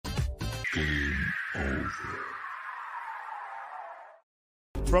Game over.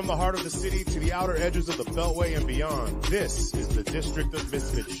 From the heart of the city to the outer edges of the Beltway and beyond, this is the District of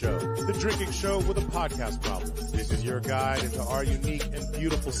Misfits Show, the drinking show with a podcast problem. This is your guide into our unique and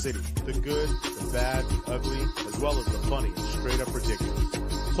beautiful city, the good, the bad, the ugly, as well as the funny and straight up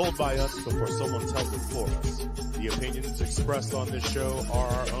ridiculous. Told by us before someone tells it for us. The opinions expressed on this show are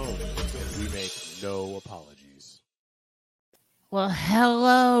our own, and we make no apologies. Well,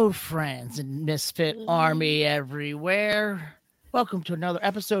 hello, friends and Misfit Army everywhere. Welcome to another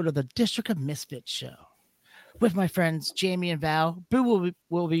episode of the District of Misfits Show. With my friends Jamie and Val. Boo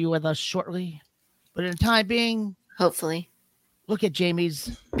will be with us shortly. But in the time being, hopefully, look at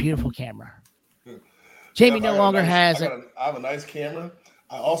Jamie's beautiful camera. Jamie no longer has it. I have a nice camera.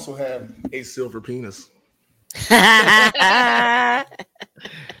 I also have a silver penis. If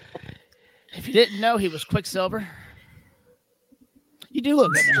you didn't know, he was Quicksilver. You do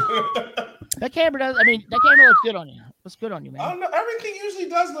look good, man. That camera looks good on you. Looks good on you, man. I don't know. Everything usually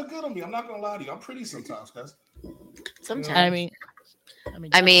does look good on me. I'm not gonna lie to you. I'm pretty sometimes, guys. Sometimes.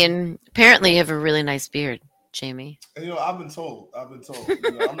 I mean, apparently you have a really nice beard, Jamie. And, I've been told. I'm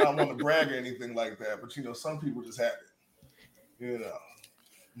not one to brag or anything like that, but some people just have it.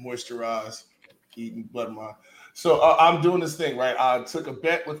 Moisturize, eating blood. So I'm doing this thing, right? I took a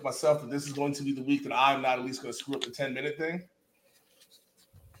bet with myself that this is going to be the week that I'm not at least going to screw up the 10-minute thing.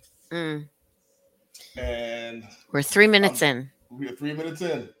 And we're 3 minutes in. We're 3 minutes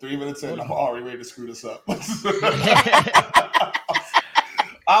in. 3 minutes in. I'm already ready to screw this up. I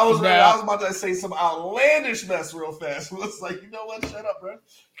was about to say some outlandish mess real fast. It's like, you know what? Shut up, bro.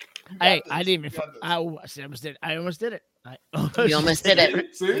 I didn't even. I almost did it. You almost did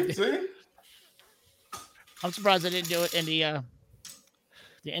it. See? I'm surprised I didn't do it in the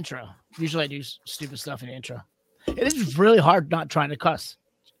intro. Usually I do stupid stuff in the intro. It is really hard not trying to cuss.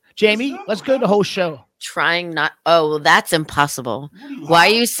 Jamie, let's go the whole show. Trying not. Oh, well, that's impossible. Why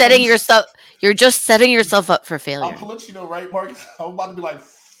are you setting yourself? You're just setting yourself up for failure. I'll let you know, right, Marcus? I'm about to be like.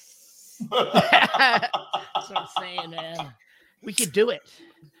 That's what I'm saying, man. We could do it.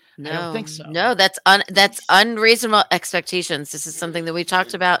 No, I don't think so. No, that's unreasonable expectations. This is something that we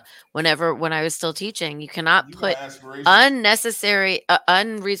talked about when I was still teaching. You cannot put unnecessary,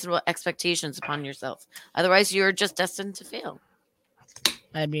 unreasonable expectations upon yourself. Otherwise, you're just destined to fail.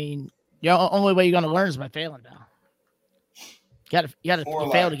 I mean, the only way you're going to learn is by failing now. You got to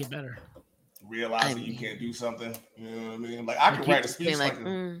fail to get better. Realizing you can't do something. You know what I mean? Like, I can write a speech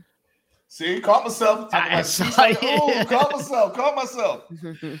See, caught myself. Caught myself.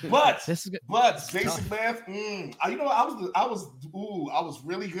 But basic math. I was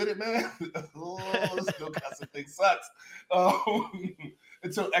really good at math. Still got some things sucks.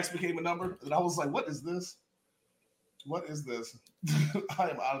 Until X became a number, and I was like, "What is this? What is this? I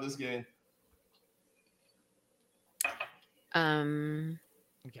am out of this game."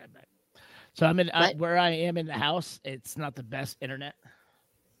 Okay, back. So I'm in where I am in the house. It's not the best internet.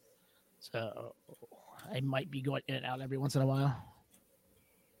 So I might be going in and out every once in a while.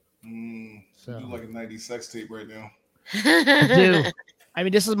 So you do like a 90s sex tape right now. I do. I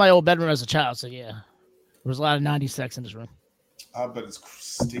mean, this is my old bedroom as a child, so yeah. There was a lot of 90s sex in this room. I bet it's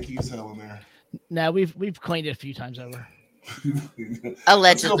sticky as hell in there. Now we've cleaned it a few times over.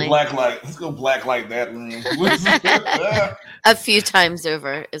 Allegedly. Let's go blacklight that room. A few times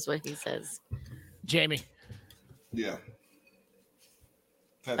over is what he says. Jamie. Yeah.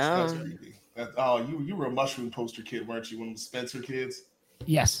 That's creepy. You were a mushroom poster kid, weren't you? One of the Spencer kids?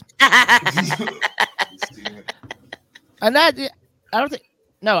 Yes. And that, I don't think,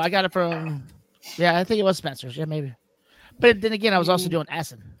 no, I got it from, I think it was Spencer's. Yeah, maybe. But then again, I was also doing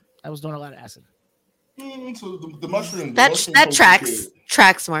acid. I was doing a lot of acid. So the mushroom. That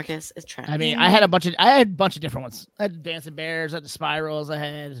tracks, Marcus. It tracks. I mean, I had a bunch of different ones. I had Dancing Bears, I had the Spirals, I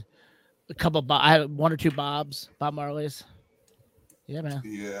had a couple of, I had one or two Bob Marley's. Yeah, man.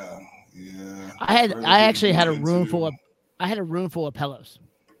 Yeah. I actually had a room full of pillows.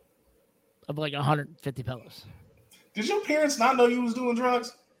 Of like 150 pillows. Did your parents not know you was doing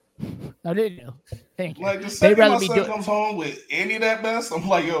drugs? No, they didn't know. Thank you. Like the second my son comes home with any of that mess, I'm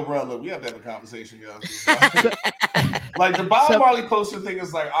like, yo, bro, look, we have to have a conversation, guys. Like the Bob Marley poster thing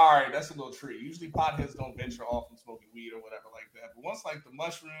is like, all right, that's a little treat. Usually potheads don't venture off from smoking weed or whatever like that. But once like the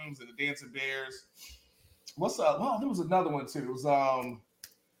mushrooms and the Dancing Bears, what's up? Well, there was another one too. It was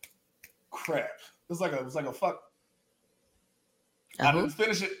crap. It was like a fuck. I didn't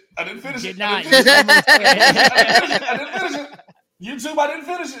finish it. I didn't finish it. I didn't finish it. YouTube, I didn't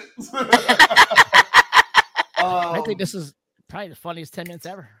finish it. I think this is probably the funniest 10 minutes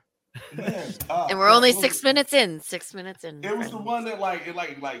ever. Man, And we're only 6 minutes in. 6 minutes in. It was the one that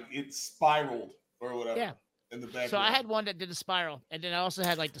it spiraled or whatever. Yeah. In the back. So I had one that did a spiral, and then I also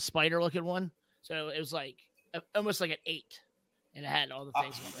had like the spider looking one. So it was like almost like an 8, and it had all the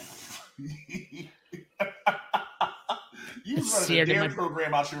things around. You was running a dare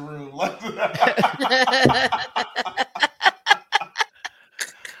program out your room.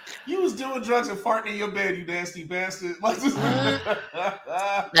 You was doing drugs and farting in your bed, you nasty bastard.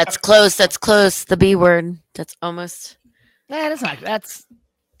 That's close. That's close. The B word. That's almost. That's not.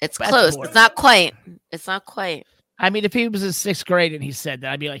 It's close. It's not quite. It's not quite. I mean, if he was in 6th grade and he said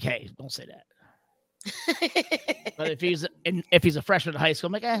that, I'd be like, hey, don't say that. But if he's a freshman in high school,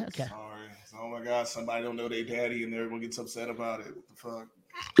 I'm like, okay. Sorry. Oh my God, somebody don't know their daddy and everyone gets upset about it. What the fuck?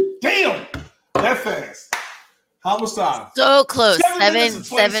 Damn! That fast. How much time? So close.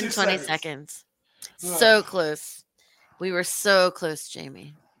 7 20 seconds. So close. We were so close,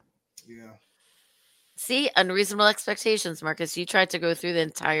 Jamie. Yeah. See, unreasonable expectations, Marcus. You tried to go through the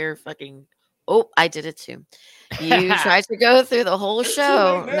entire fucking. Oh, I did it too. You tried to go through the whole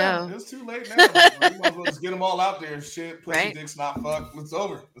show. No, it's too late now. You might as well just get them all out there. Shit, pussy, right? dicks, not fuck. It's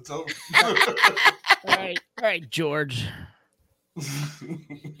over. All right, George.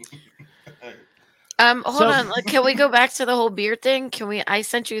 Hold on. Can we go back to the whole beard thing? I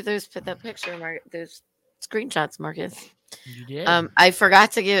sent you that picture, those screenshots, Marcus. You did. I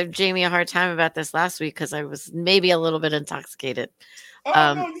forgot to give Jamie a hard time about this last week because I was maybe a little bit intoxicated.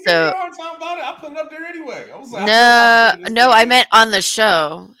 No, you gave me a hard time about it. I put it up there anyway. I was like, no, I meant on the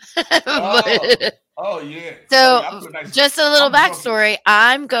show. Yeah. So, just a little backstory.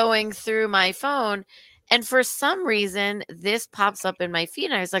 I'm going through my phone, and for some reason, this pops up in my feed,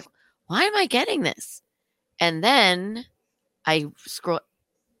 and I was like, why am I getting this? And then I scroll.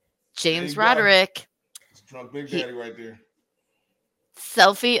 James Roderick. It's drunk Big Daddy right there.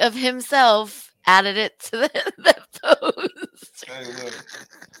 Selfie of himself. Added it to the post. Hey, look,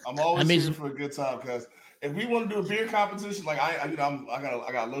 I'm always here for a good time because if we want to do a beer competition, like I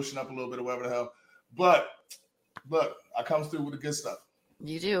gotta lotion up a little bit or whatever the hell. But look, I come through with the good stuff.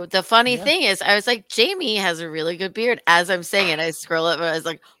 You do. The funny thing is, I was like, Jamie has a really good beard. As I'm saying it, I scroll up and I was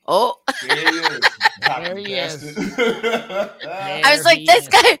like, oh. There he is. There he is. I was like, this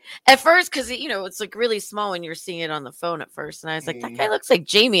guy, at first, because, it's like really small when you're seeing it on the phone at first. And I was like, that guy looks like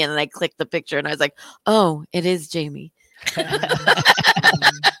Jamie. And then I clicked the picture and I was like, oh, it is Jamie.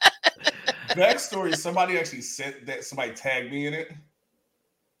 Backstory, somebody actually sent that, somebody tagged me in it.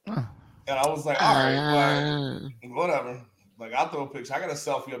 And I was like, all right, whatever. Like, I'll throw a picture. I got a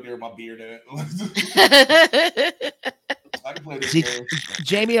selfie up there with my beard in it. I can play this game.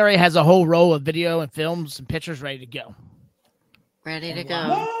 Jamie already has a whole roll of video and films and pictures ready to go. Ready to go.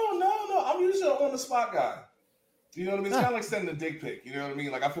 No. I'm usually an on-the-spot guy. You know what I mean? It's kind of like sending a dick pic. You know what I mean?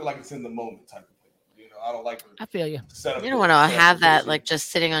 Like, I feel like it's in the moment type of thing. I don't like. I feel you. You don't want to have that like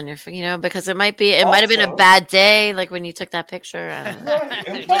just sitting on your, because it might have been a bad day, like when you took that picture.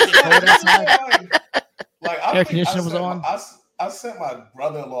 Like, air conditioner was on. I sent my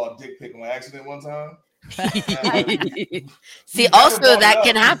brother-in-law a dick pic on accident one time. See, also that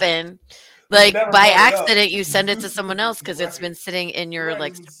can happen. Like by accident, you send it to someone else because it's been sitting in your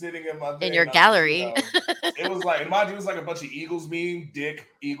sitting in your gallery. It was like, mind you, it was like a bunch of Eagles meme, Dick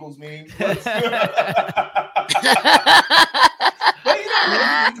Eagles meme. But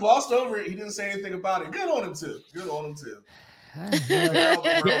he glossed over it. He didn't say anything about it. Good on him too. Bro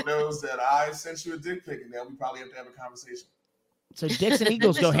knows that I sent you a dick pic, and then we probably have to have a conversation. So Dicks and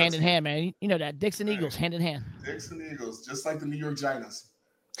Eagles go hand in hand, man. You know that. Dicks and Eagles hand in hand. Dicks and Eagles, just like the New York Giants.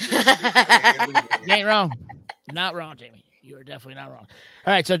 You ain't wrong. You're not wrong, Jamie. You are definitely not wrong.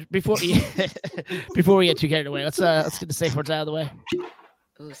 All right, so before we get too carried away, let's get the safe words out of the way.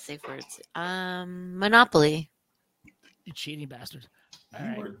 Ooh, safe words. Monopoly. You cheating bastards.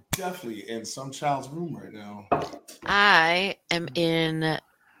 You are definitely in some child's room right now. I am in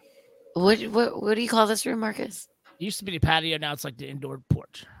what do you call this room, Marcus? It used to be the patio, now it's like the indoor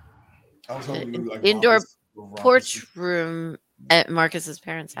porch. I was hoping you like indoor porch room at Marcus's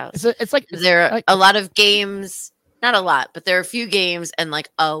parents' house. It's like there are a lot of games, not a lot, but there are a few games and like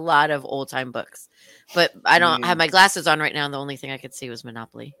a lot of old time books. But I don't have my glasses on right now, and the only thing I could see was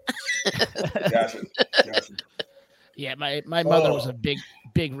Monopoly. Gotcha. Yeah, my mother was a big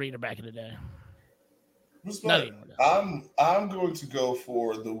reader back in the day. I'm going to go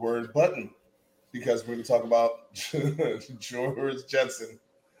for the word button because we're going to talk about George Jetson.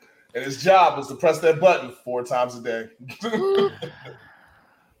 And his job was to press that button 4 times a day.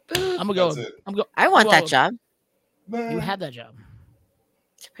 I'm gonna go. I want that job. Man. You have that job.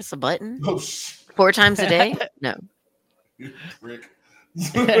 To press a button? Oh, 4 times a day? No. Rick.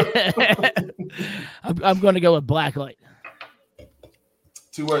 I'm going to go with black light.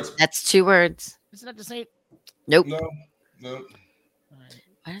 2 words. That's 2 words. Isn't that the same? Nope. No.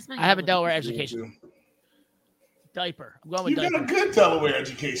 Why does my I have a yellow- Delaware education. Diaper. I'm going with You diaper. got a good Delaware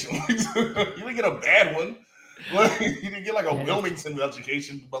education. You didn't get a bad one. Like, you didn't get like a Wilmington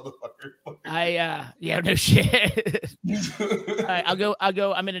education, motherfucker. Yeah, no shit. All right, I'll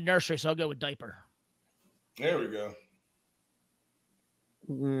go. I'm in a nursery, so I'll go with diaper. There we go.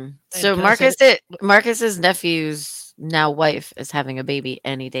 So can I say Marcus's nephew's now wife is having a baby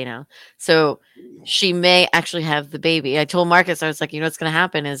any day now. So she may actually have the baby. I told Marcus, I was like, what's going to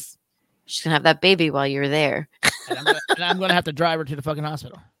happen is she's going to have that baby while you're there. And I'm going to have to drive her to the fucking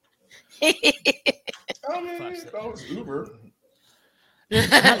hospital. I mean, that was Uber.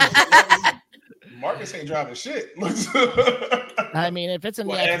 Marcus ain't driving shit. I mean, if it's in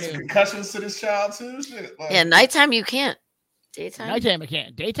the add some afternoon, concussions to this child too. Shit. Like, Yeah, nighttime you can't. Daytime. nighttime I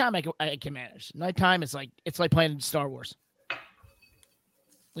can't. Daytime I can manage. Nighttime it's like playing Star Wars,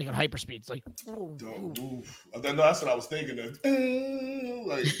 like on hyperspeed. It's like don't move. That's what I was thinking of.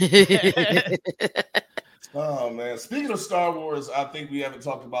 Like, oh man. Speaking of Star Wars, I think we haven't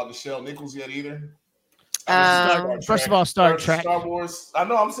talked about Nichelle Nichols yet either. First of all, Star Trek. Star Wars. I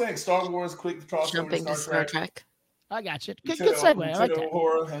know. I'm saying Star Wars. Quick crossover. Jumping to Star Trek. I got you. Good segue. I like that.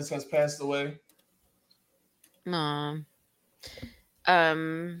 Horror has passed away. No.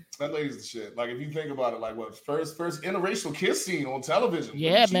 That lady's the shit. Like, if you think about it, like, what first interracial kiss scene on television?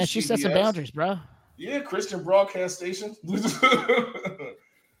 Yeah, man, she set some boundaries, bro. Yeah, Christian broadcast station.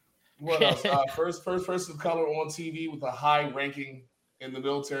 What else? First person of color on TV with a high ranking in the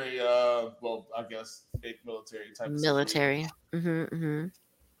military. Well, I guess fake military type. Military. And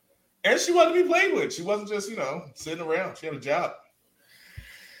she wasn't to be played with. She wasn't just sitting around. She had a job.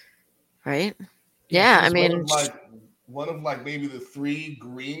 Right. Yeah, I mean, one of maybe the 3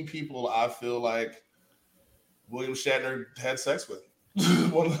 green people I feel like William Shatner had sex with.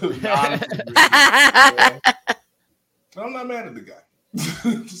 One of the I'm not mad at the guy.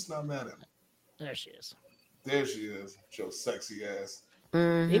 Just not mad at him. There she is. There she is. Show sexy ass.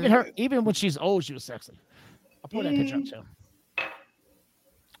 Even when she's old, she was sexy. I'll put that picture up too.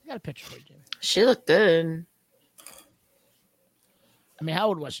 I got a picture for you, Jimmy. She looked good. I mean, how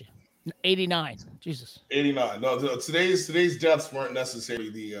old was she? 89. Jesus. 89. No, today's deaths weren't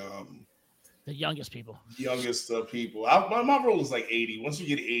necessarily the youngest people. Youngest people. My rule is like 80. Once you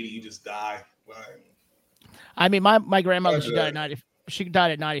get 80, you just die. I mean, my grandmother, she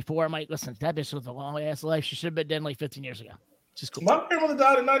died at 94. I'm like, listen, that bitch was a long ass life. She should have been dead like 15 years ago. Just cool. My grandmother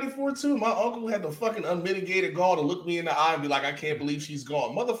died at 94 too. My uncle had the fucking unmitigated gall to look me in the eye and be like, I can't believe she's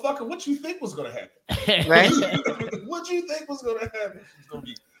gone. Motherfucker, what you think was gonna happen? Right? What you think was gonna happen? She's gonna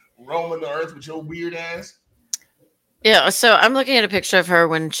be roaming the earth with your weird ass. Yeah, so I'm looking at a picture of her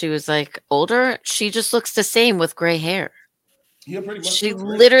when she was like older. She just looks the same with gray hair. Yeah, pretty much. She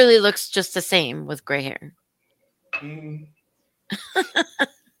literally looks just the same with gray hair. Mm.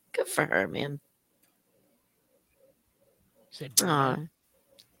 Good for her, man. Aww.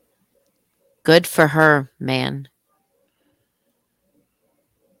 Good for her, man.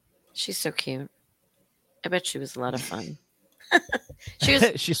 She's so cute. I bet she was a lot of fun.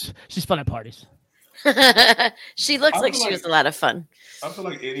 She's fun at parties. She looks like she was a lot of fun. I feel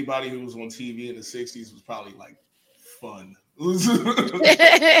like anybody who was on TV in the 60s was probably like fun. Like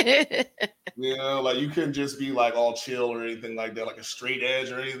you couldn't just be like all chill or anything like that, like a straight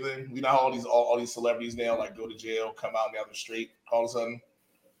edge or anything. You know how all these celebrities now like go to jail, come out now they're straight all of a sudden.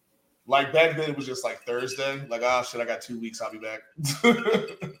 Like back then it was just like Thursday, like shit, I got 2 weeks, I'll be back.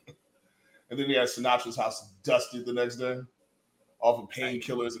 And then we had Sinatra's house dusted the next day off of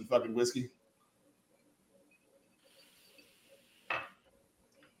painkillers and fucking whiskey.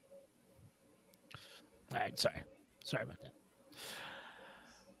 All right, sorry about that.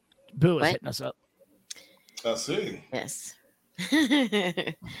 Boo is hitting us up. I see. Yes.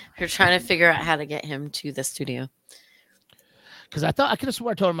 We're trying to figure out how to get him to the studio. Because I could have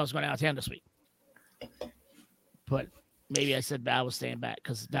swore I told him I was going out of town this week. But maybe I said Val was staying back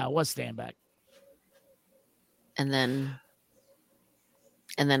because Val was staying back. And then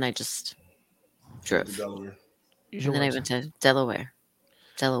I just drove. Delaware. And then I went to Delaware.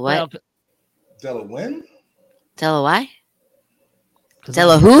 Delaware? Delaware? Delaware?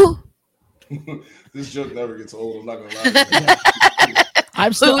 Della who? This joke never gets old. I'm not gonna lie.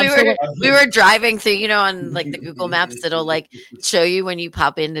 We were driving through, on like the Google Maps, it'll like show you when you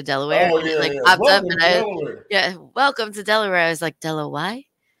pop into Delaware. Oh, yeah, like yeah. popped Welcome up, and Delaware. welcome to Delaware. I was like, Delaware?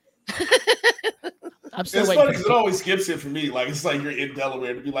 I'm still It's waiting. funny because it always skips it for me. Like it's like you're in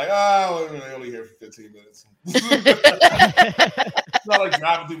Delaware to be like, oh, we're only here for 15 minutes. It's not like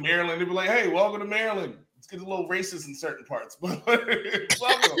driving through Maryland to be like, hey, welcome to Maryland. It's getting a little racist in certain parts, but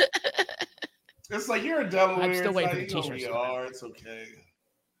welcome. It's like you're in Delaware. I'm still waiting like, for the t-shirts. It's okay.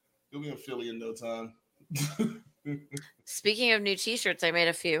 You'll be in Philly in no time. Speaking of new t-shirts, I made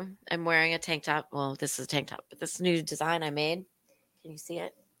a few. I'm wearing a tank top. Well, this is a tank top, but this new design I made. Can you see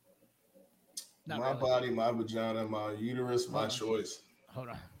it? My body, my vagina, my uterus, my choice. Hold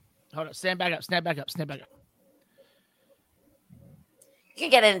on. Stand back up. You can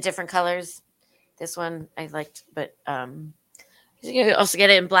get it in different colors. This one I liked, but you can also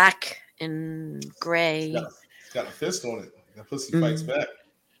get it in black and gray. It's got a fist on it. That pussy fights back.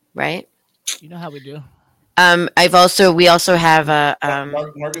 Right? You know how we do. We also have a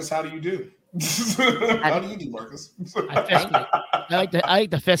Marcus, how do you do? How do you do, Marcus? I like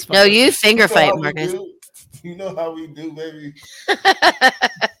the fist fight. No, you finger fight, Marcus. You know how we do, baby.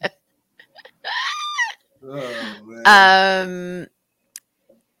 Oh, man.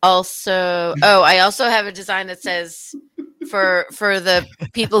 I also have a design that says for the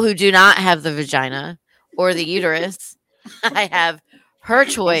people who do not have the vagina or the uterus, I have her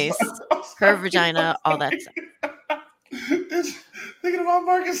choice, her vagina, all that stuff. Thinking about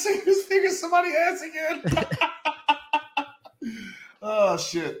Marcus seeing his fingers somebody ass again. Oh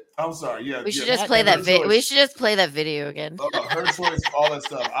shit! I'm sorry. Yeah, we should just play that video. We should just play that video again. Her choice, all that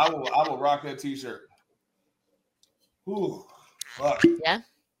stuff. I will rock that t-shirt. Ooh, fuck. Yeah,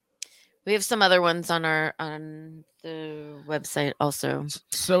 we have some other ones on the website also.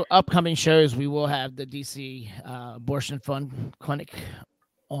 So upcoming shows, we will have the DC Abortion Fund Clinic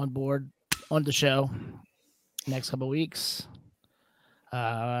on board on the show next couple of weeks.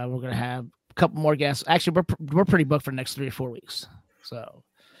 We're gonna have a couple more guests. Actually, we're pretty booked for the next 3 or 4 weeks, so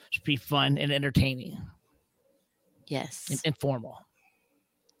it should be fun and entertaining. Yes, informal.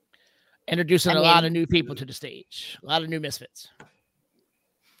 Introducing a lot of new people to the stage, a lot of new misfits.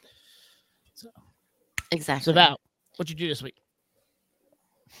 So exactly. So Val, what'd you do this week?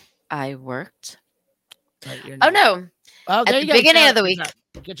 I worked. Oh no! Oh, there at you the go. beginning of the week.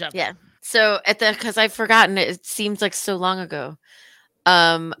 Good job. Yeah. So because I've forgotten, it seems like so long ago.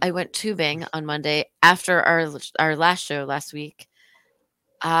 I went tubing on Monday after our last show last week.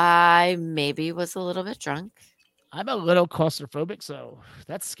 I maybe was a little bit drunk. I'm a little claustrophobic, so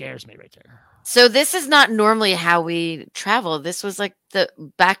that scares me right there. So this is not normally how we travel. This was like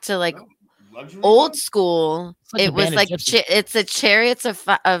back to like old school. Like it was like it's a chariots of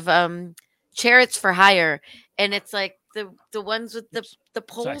chariots for hire, and it's like the ones with the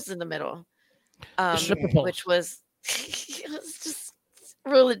poles in the middle, which was it was just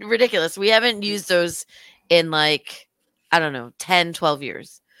really ridiculous. We haven't used those in like I don't know 10, 12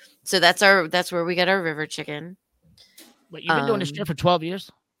 years. So that's where we get our river chicken. But you've been doing this show for 12 years?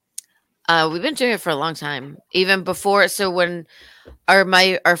 We've been doing it for a long time, even before. So when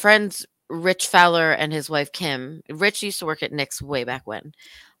our friends Rich Fowler and his wife Kim, Rich used to work at Nick's way back when.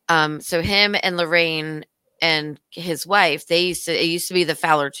 So him and Lorraine and his wife, it used to be the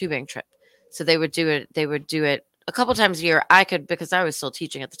Fowler tubing trip. So they would do it a couple times a year. I could, because I was still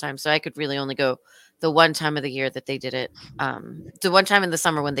teaching at the time, so I could really only go the one time of the year that they did it. The one time in the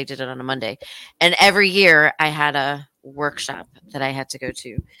summer when they did it on a Monday. And every year I had a workshop that I had to go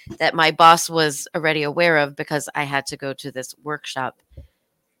to that my boss was already aware of, because I had to go to this workshop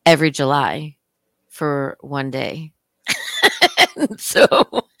every July for one day. So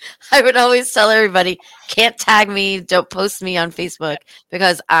I would always tell everybody, can't tag me, don't post me on Facebook,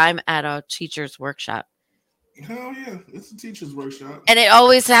 because I'm at a teacher's workshop. Hell yeah, it's a teacher's workshop. And it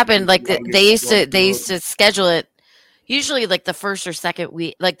always happened like they used to schedule it usually like the first or second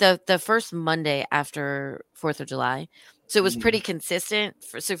week, like the first Monday after 4th of July. So it was pretty consistent.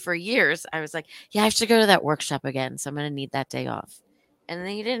 So for years I was like, yeah, I should go to that workshop again, so I'm going to need that day off. And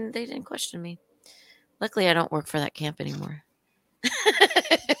they didn't question me. Luckily I don't work for that camp anymore.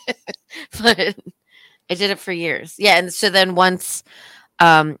 But I did it for years. Yeah. And so then once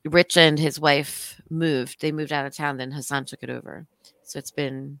Rich and his wife they moved out of town, then Hassan took it over. So it's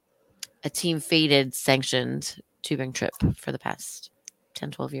been a Team Faded sanctioned tubing trip for the past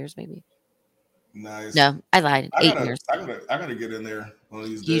 10, 12 years, maybe. Nice. No, I lied. 8 years. I gotta get in there one of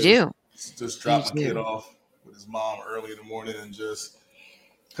these days. You do. Just drop my kid off with his mom early in the morning and just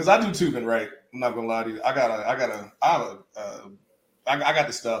because I do tubing, right? I'm not gonna lie to you. I got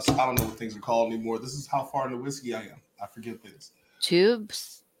the stuff. So I don't know what things are called anymore. This is how far in the whiskey I am. I forget things.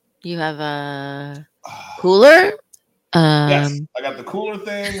 Tubes. You have a cooler. Yes, I got the cooler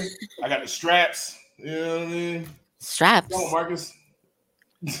thing. I got the straps. You know what I mean? Straps. Come on, Marcus.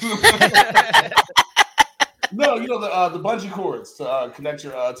 No, you know the bungee cords to connect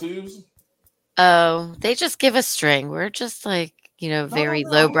your tubes. Oh, they just give us string. We're just like, very No,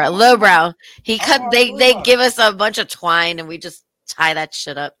 lowbrow. I'm Lowbrow. They hardcore. give us a bunch of twine and we just tie that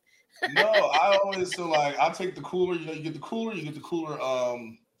shit up. No, I always feel like I'll take the cooler. You get the cooler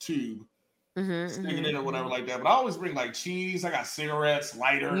tube, stick it in or whatever like that. But I always bring like cheese. I got cigarettes,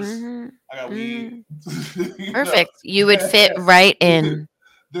 lighters. I got weed. Perfect. You would fit right in.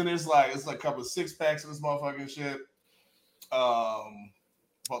 Then it's like a couple of 6-packs of this motherfucking shit.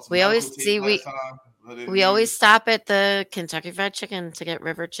 We always stop at the Kentucky Fried Chicken to get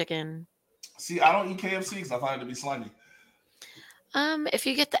river chicken. See, I don't eat KFC because I find it to be slimy. If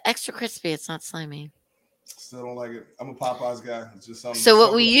you get the extra crispy, it's not slimy. Still don't like it. I'm a Popeyes guy. It's just something. So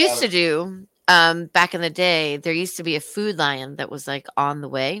what we used to do, back in the day, there used to be a Food Lion that was like on the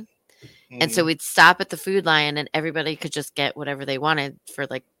way, and so we'd stop at the Food Lion, and everybody could just get whatever they wanted for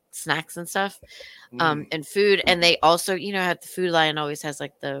like snacks and stuff, and food. And they also, had the Food Lion always has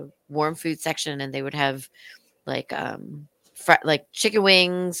like the warm food section, and they would have like like chicken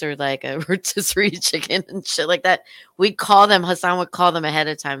wings or like a rotisserie chicken and shit like that. Hassan would call them ahead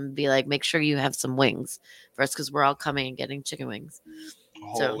of time and be like, make sure you have some wings for us because we're all coming and getting chicken wings.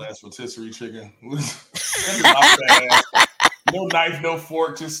 Whole ass rotisserie chicken. No knife, no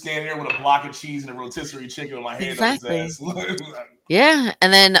fork, just standing there with a block of cheese and a rotisserie chicken in my hand. Exactly. Yeah.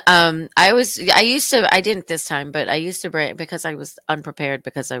 And then I didn't this time, but I used to bring, because I was unprepared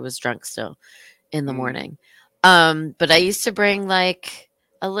because I was drunk still in the morning. But I used to bring like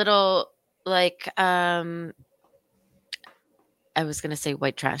a little, like, I was going to say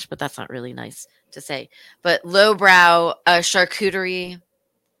white trash, but that's not really nice to say, but lowbrow charcuterie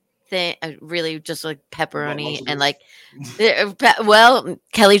thing, really just like pepperoni and like, well,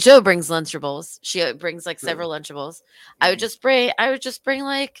 Kelly Jo brings Lunchables. She brings like several Lunchables. I would just bring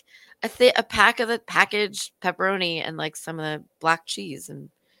like a pack of the packaged pepperoni and like some of the black cheese and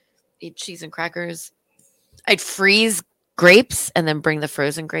eat cheese and crackers. I'd freeze grapes and then bring the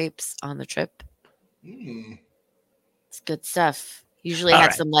frozen grapes on the trip. It's good stuff. Usually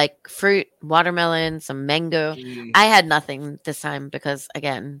had some like fruit, watermelon, some mango. I had nothing this time because,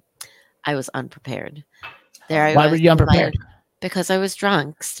 again, I was unprepared. Why were you unprepared? Because I was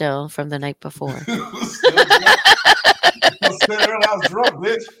drunk still from the night before. I was drunk,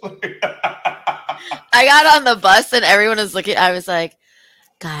 bitch. I got on the bus and everyone was looking. I was like,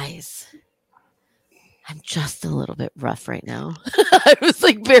 guys, I'm just a little bit rough right now. I was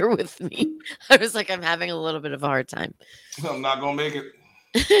like, bear with me. I was like, I'm having a little bit of a hard time. I'm not going to make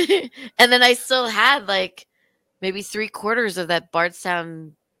it. And then I still had like maybe 3/4 of that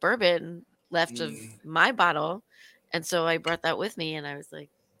Bardstown bourbon left of my bottle. And so I brought that with me and I was like,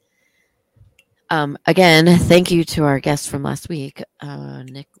 again, thank you to our guest from last week,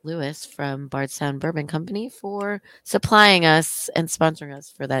 Nick Lewis from Bardstown Bourbon Company, for supplying us and sponsoring us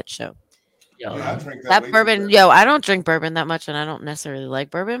for that show. I drink that bourbon. I don't drink bourbon that much and I don't necessarily like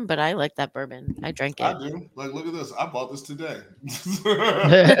bourbon, but I like that bourbon. I drank it. I do. Like, look at this. I bought this today.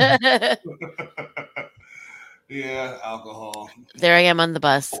 Yeah, alcohol. There I am on the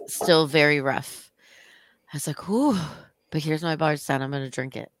bus, still very rough. I was like, ooh, but here's my Bardstown. I'm going to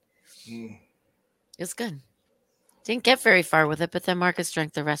drink it. It's good. Didn't get very far with it, but then Marcus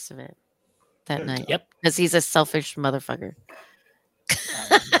drank the rest of it that night. Yep. Because he's a selfish motherfucker.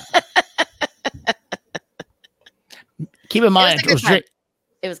 Keep in mind, it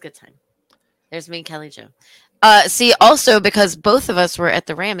was a good time. There's me and Kelly Jo. See, also because both of us were at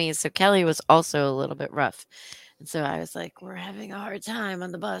the Rammies, so Kelly was also a little bit rough. And so I was like, we're having a hard time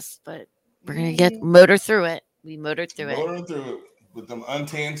on the bus, but we're going to motor through it. We motored through it. With them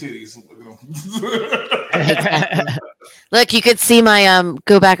untanned titties. Look, you could see my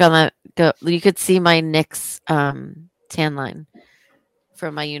go back on that. You could see my Knicks tan line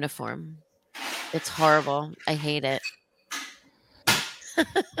from my uniform. It's horrible. I hate it.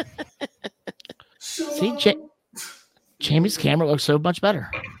 See, Jamie's camera looks so much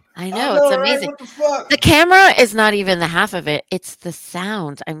better. I know, it's amazing. Right? The camera is not even the half of it. It's the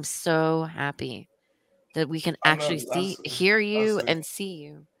sound. I'm so happy that we can actually hear you and see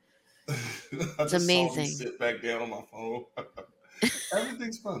you. It's amazing. Sit back down on my phone.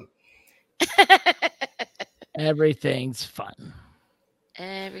 Everything's fun. Everything's fun.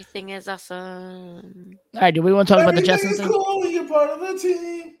 Everything is awesome. All right, do we want to talk about the Jetsons? Cool when you're part of the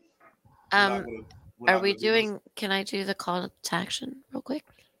team. Are we doing? Can I do the call to action real quick?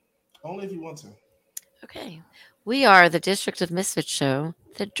 Only if you want to. Okay. We are the District of Misfits show,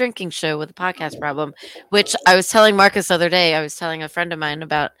 the drinking show with a podcast problem, which I was telling Marcus the other day. I was telling a friend of mine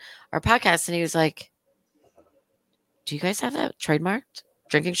about our podcast, and he was like, do you guys have that trademarked?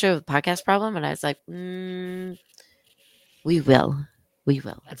 drinking show with podcast problem? And I was like, we will.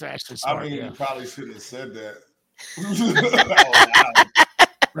 That's actually smart. I mean, yeah. you probably shouldn't have said that. Oh, wow.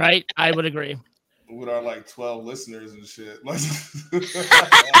 Right? I would agree. With our like 12 listeners and shit.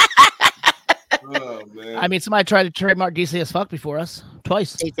 Oh, man. I mean, somebody tried to trademark DC as fuck before us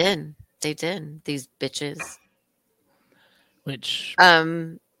twice. They did. These bitches. Which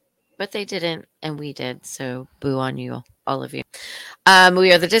but they didn't, and we did. So boo on you, all of you.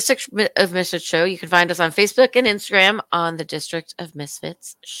 We are the District of Misfits Show. You can find us on Facebook and Instagram on the District of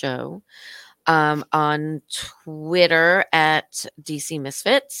Misfits Show. On Twitter at DC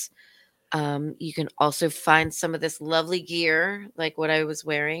Misfits. You can also find some of this lovely gear, like what I was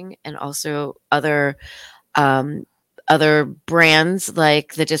wearing, and also other brands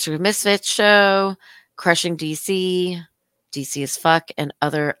like the District of Misfits Show, Crushing DC, DC as Fuck, and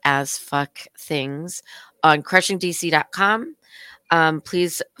other as fuck things on crushingdc.com.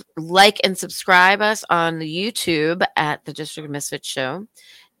 Please like and subscribe us on the YouTube at the District of Misfits Show.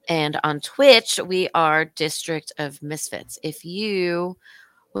 And on Twitch, we are District of Misfits. If you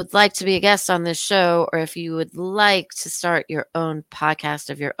would like to be a guest on this show, or if you would like to start your own podcast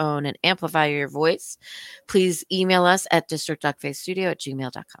of your own and amplify your voice, please email us at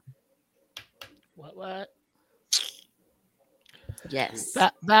districtduckfacestudio@gmail.com. what? Yes.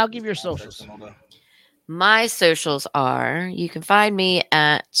 Val, give your socials. My socials are, you can find me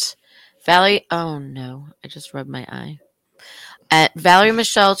at Valerie. Oh no, I just rubbed my eye. At Valerie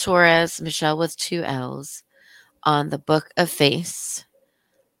Michelle Torres, Michelle with 2 L's, on the Book of Face.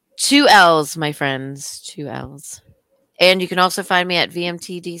 2 L's, my friends, 2 L's. And you can also find me at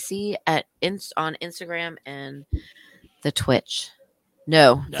VMTDC on Instagram and the Twitch.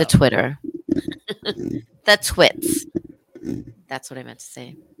 No, the Twitter. The Twits. That's what I meant to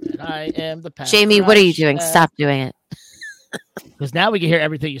say. And I am the past. Jamie, what are you doing? Stop doing it. Because now we can hear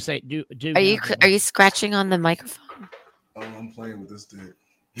everything you say. Do Are you scratching on the microphone? Oh, I'm playing with this dick.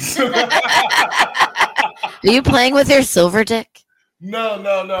 Are you playing with your silver dick? No.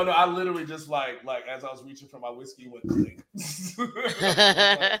 I literally just like as I was reaching for my whiskey, went click.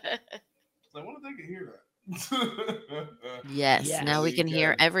 I wonder if they can hear that. Yes, now we can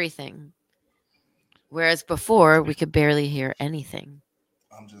hear everything. Whereas before, we could barely hear anything.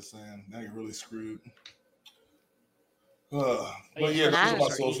 I'm just saying, now you're really screwed. But yeah, those are my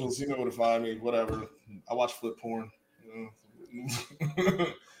socials. You know where to find me. Whatever. I watch flip porn.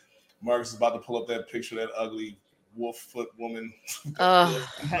 Marcus is about to pull up that picture of that ugly wolf foot woman. Oh.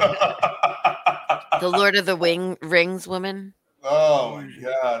 The Lord of the Rings woman. Oh my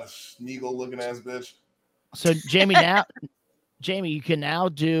gosh, Smeagol looking ass bitch. So Jamie, you can now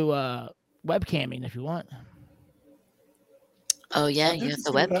do webcamming if you want. Oh yeah, you have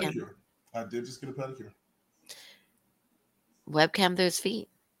the webcam. I did just get a pedicure. Webcam those feet.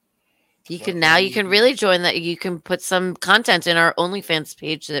 You can really join that. You can put some content in our OnlyFans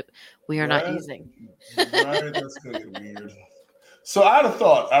page that we are not using. Right, that's gonna get weird. So I had a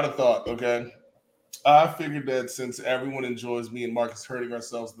thought. Okay, I figured that since everyone enjoys me and Marcus hurting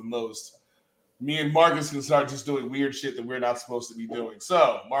ourselves the most, me and Marcus can start just doing weird shit that we're not supposed to be doing.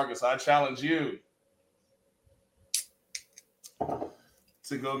 So, Marcus, I challenge you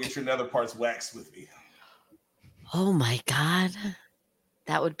to go get your nether parts waxed with me. Oh my God.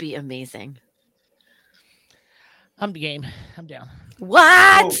 That would be amazing. I'm game. I'm down.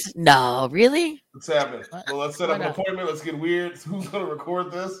 What? Oh. No, really? What's happening? What? Well, let's set up an appointment. Let's get weird. Who's going to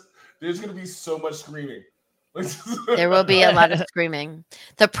record this? There's going to be so much screaming. There will be a lot of screaming.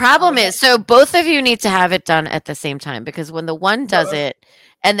 The problem is, so both of you need to have it done at the same time, because when the one does it,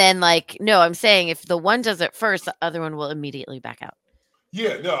 and then I'm saying if the one does it first, the other one will immediately back out.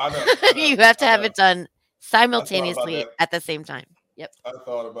 Yeah, no, I know. You have to have it done simultaneously at the same time. Yep. I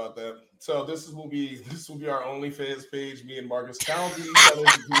thought about that. So this will be our OnlyFans page. Me and Marcus challenging each other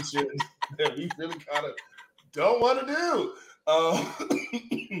to do shit that we really kind of don't want to do.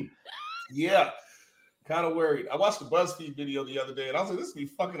 Yeah. Kind of worried. I watched the BuzzFeed video the other day, and I was like, "This would be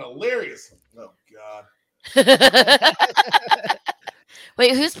fucking hilarious." Oh God!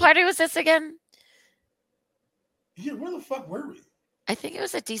 Wait, whose party was this again? Yeah, where the fuck were we? I think it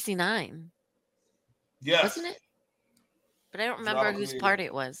was at DC9. Yeah, wasn't it? But I don't remember whose party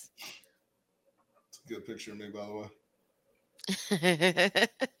it was. It's a good picture of me, by the way.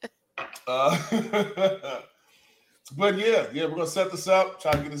 But yeah, we're gonna set this up.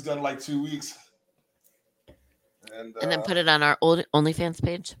 Try to get this done in like 2 weeks. And then put it on our old OnlyFans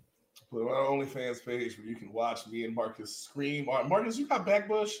page. Put it on our OnlyFans page where you can watch me and Marcus scream. Marcus, you got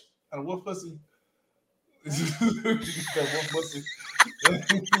backbush and a wolf pussy? Wolf pussy.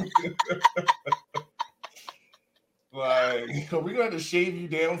 Like, are we gonna have to shave you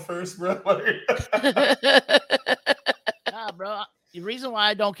down first, bro? Nah, bro. The reason why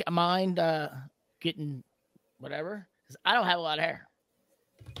I don't mind getting whatever is I don't have a lot of hair.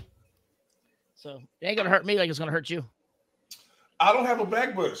 So it ain't gonna hurt me like it's gonna hurt you. I don't have a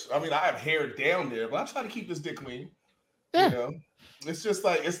back bush. I mean, I have hair down there, but I try to keep this dick clean. Yeah. You know, it's just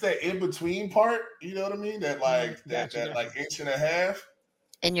like it's that in between part. You know what I mean? That like that like inch and a half.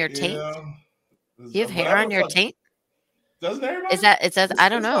 In your taint? Know? You have hair on your taint? Doesn't everybody? Is that? It says I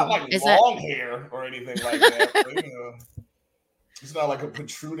don't know. Not like is long hair or anything like that? But, you know, it's not like a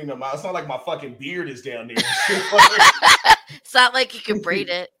protruding amount. It's not like my fucking beard is down there. It's not like you can braid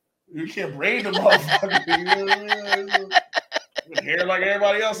it. You can't braid the motherfucker. You know what I mean? Hair like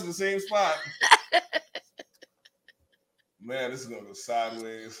everybody else in the same spot. Man, this is gonna go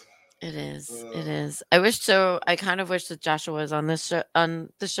sideways. It is. It is. I kind of wish that Joshua was on this show.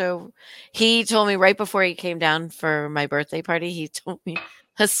 On the show, he told me right before he came down for my birthday party. He told me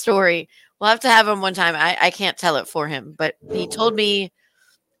a story. We'll have to have him one time. I can't tell it for him, but he told me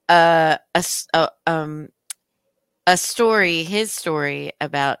a story. His story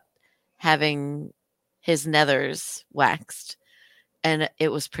about having his nethers waxed. And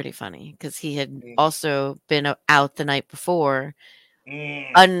it was pretty funny because he had also been out the night before,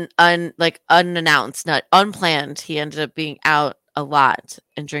 unannounced, not unplanned. He ended up being out a lot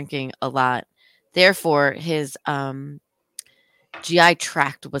and drinking a lot. Therefore, his GI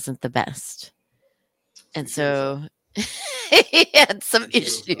tract wasn't the best, and so he had some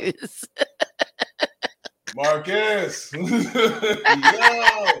issues. Marcus, yo,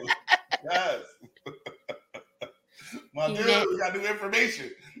 yes. My dude, we got new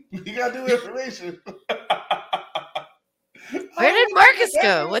information. Where did Marcus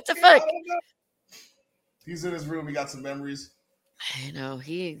go? What the fuck? He's in his room. He got some memories. I know.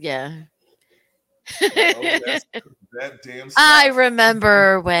 That damn stuff. I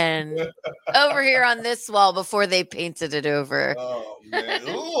remember when over here on this wall before they painted it over. Oh, man.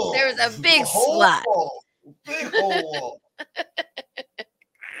 Ooh, there was a big slot. Big whole wall.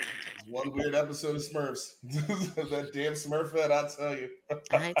 One weird episode of Smurfs. That damn Smurfette,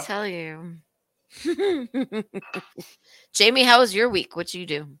 I tell you. Jamie, how was your week? What'd you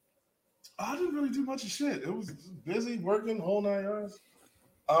do? I didn't really do much of shit. It was busy, working, whole 9 yards.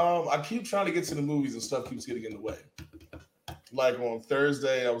 I keep trying to get to the movies and stuff keeps getting in the way. Like on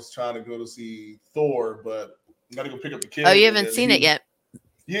Thursday, I was trying to go to see Thor, but I got to go pick up the kid. Oh, you haven't seen it yet?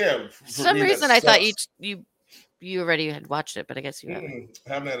 Yeah. For some reason, I thought you already had watched it, but I guess you haven't.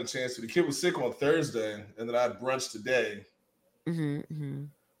 Haven't had a chance to. The kid was sick on Thursday, and then I had brunch today. Mm-hmm.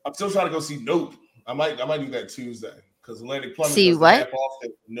 I'm still trying to go see Nope. I might do that Tuesday because Atlantic Plumbing. See what?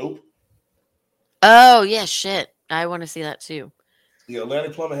 Nope. Oh yeah, shit. I want to see that too. Yeah,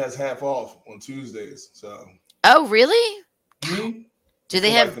 Atlantic Plumbing has half off on Tuesdays. So. Oh really? Mm-hmm. Do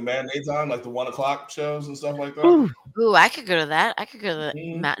they have like the matinee time, like the 1 o'clock shows and stuff like that? Ooh, I could go to that. I could go to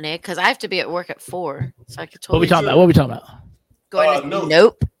the matinee because I have to be at work at 4, so I could totally. What are we talking about? Going to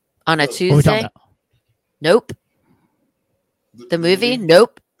Nope on a Tuesday. Nope. The movie?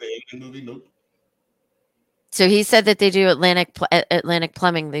 Nope. The movie? Nope. So he said that they do Atlantic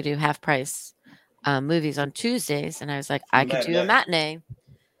Plumbing. They do half price movies on Tuesdays, and I was like, I could do a matinee.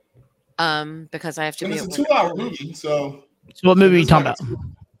 Because I have to be. It's a 2-hour movie, so. So what movie are you talking about?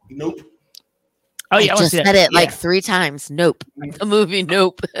 Nope. Oh yeah, I just said it like 3 times. Nope. The movie.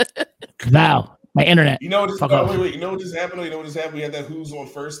 Nope. Wow, my internet. You know what? Wait. You know what just happened? We had that Who's on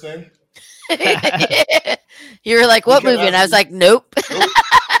First thing. You were like, "What movie?" And I was like, "Nope." Nope.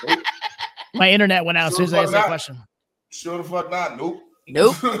 My internet went out as soon as I asked that question. Sure the fuck not. Nope.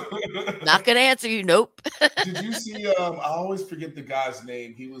 Nope. Not gonna answer you. Nope. Did you see? I always forget the guy's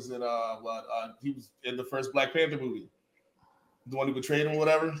name. He was in he was in the first Black Panther movie. The one who betrayed him, or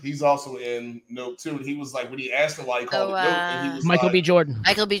whatever. He's also in Nope too. And he was like, when he asked him why he called it Nope, and he was Michael B. Jordan.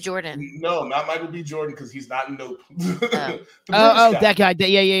 Michael B. Jordan. No, not Michael B. Jordan because he's not in Nope. That guy.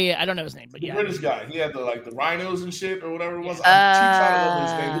 Yeah. I don't know his name, but yeah. The British guy. He had the rhinos and shit or whatever it was. I'm trying to remember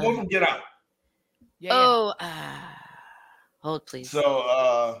his name. The one from Get Out. Yeah. Hold please.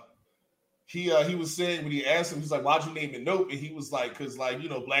 So he was saying when he asked him, he's like, "Why'd you name it Nope?" And he was like, "Cause like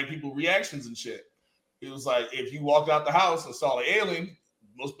Black people reactions and shit." It was like if you walked out the house and saw an alien,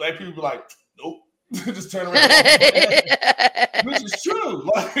 most Black people would be like, "Nope," just turn around. Which is true.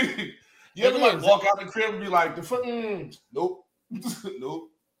 Like you ever walk out the crib and be like, "The fuck, nope, nope."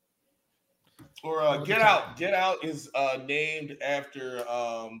 Or Get Out. Get Out is named after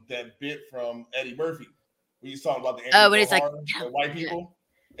that bit from Eddie Murphy. When he's talking about the when he's like the white people,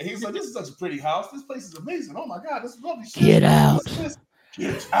 and he's like, "This is such a pretty house. This place is amazing. Oh my god, this is lovely shit. Get out.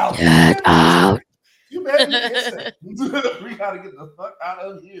 Get out. Get out." You mad? We gotta get the fuck out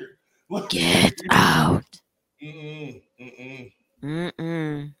of here. Get out. Mm-mm.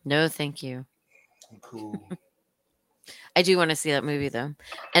 No, thank you. Cool. I do want to see that movie though,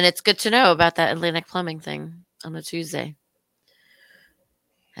 and it's good to know about that Atlantic Plumbing thing on a Tuesday.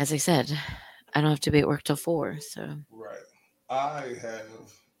 As I said, I don't have to be at work till 4, so. Right. I have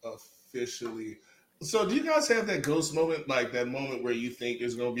officially. So, do you guys have that ghost moment, like that moment where you think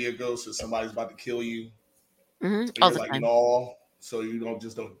there's gonna be a ghost or somebody's about to kill you? All the like, time. no, so you don't do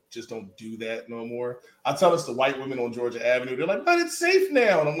that no more. I tell this to white women on Georgia Avenue. They're like, but it's safe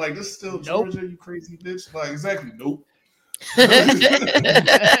now, and I'm like, this is still Georgia, you crazy bitch. Like, exactly, nope.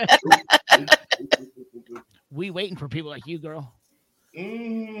 We waiting for people like you, girl.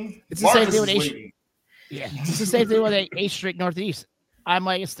 It's the same thing with it's the same thing with 8th Street Northeast. I'm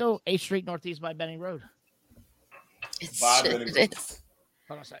like, it's still 8th Street Northeast by Benning Road. It's Hold on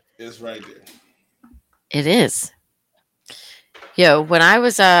a sec. It's right there. It is. Yo, when I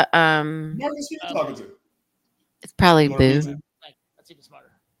was Marcus, who you talking to? it's probably Boo. Let's see if it's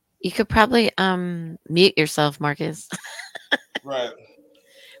smarter. You could probably mute yourself, Marcus. Right.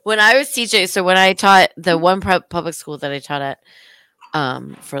 When I was teaching, so when I taught the one public school that I taught at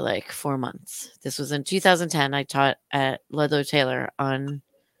for like 4 months. This was in 2010. I taught at Ludlow Taylor on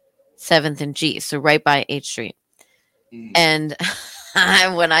 7th and G, so right by 8th Street. And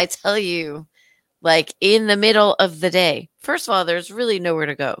when I tell you, like in the middle of the day, first of all, there's really nowhere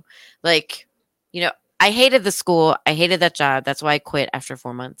to go. Like, you know, I hated the school. I hated that job. That's why I quit after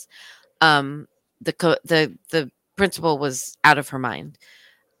 4 months. The principal was out of her mind.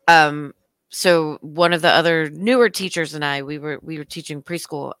 So one of the other newer teachers and I, we were teaching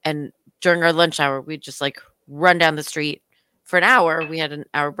preschool, and during our lunch hour, we'd just like run down the street for an hour. We had an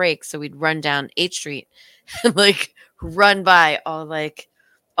hour break. So we'd run down 8th Street and like run by all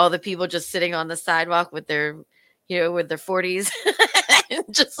the people just sitting on the sidewalk with their, with their 40s and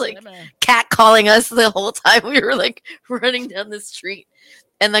just like cat calling us the whole time we were like running down the street.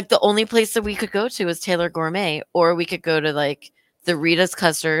 And like the only place that we could go to was Taylor Gourmet, or we could go to like the Rita's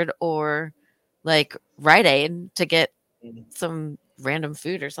Custard or like Rite Aid to get some random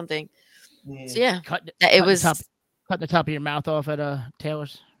food or something. So yeah, cut the top of your mouth off at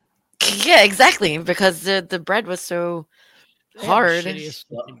Taylor's. Yeah, exactly, because the bread was so hard. Bread is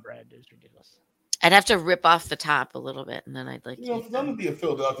ridiculous. I'd have to rip off the top a little bit, and then I'd like. For them to be a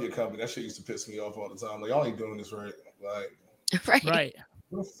Philadelphia company, that shit used to piss me off all the time. Like, y'all ain't doing this right. Like, right.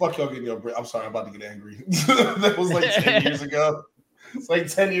 Where the fuck y'all getting your bread? I'm sorry, I'm about to get angry. That was like 10 years ago. It's like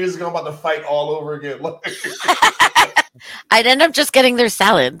 10 years ago. I'm about to fight all over again. I'd end up just getting their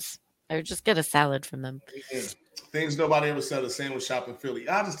salads. I would just get a salad from them. Things nobody ever said. A sandwich shop in Philly.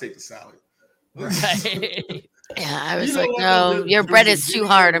 I'll just take the salad. Right. Yeah, I was no, your bread is too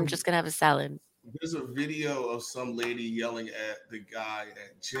hard. I'm just gonna have a salad. There's a video of some lady yelling at the guy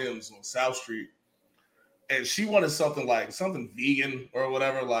at Jim's on South Street. And she wanted something vegan or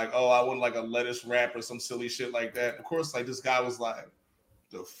whatever. Like, oh, I want like a lettuce wrap or some silly shit like that. Of course, like this guy was like,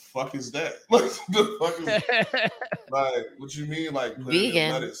 the fuck is that? Like, the fuck is that? Like, what you mean? Like,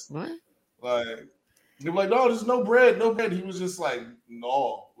 vegan? Lettuce? What? Like, they were like, no, there's no bread, no bread. He was just like,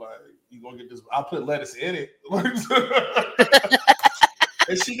 no, like, you gonna get this? I'll put lettuce in it.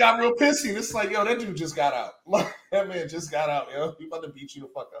 And she got real pissy. It's like, yo, that dude just got out. Like, that man just got out, yo. He about to beat you the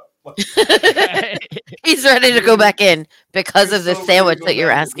fuck up. He's ready to go back in because of the sandwich that you're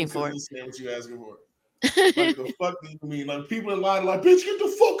asking for. The sandwich you're asking for. Like, the fuck do you mean? Like, people in line are like, bitch, get the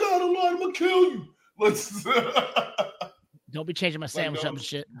fuck out of line. I'm gonna kill you. Don't be changing my sandwich up and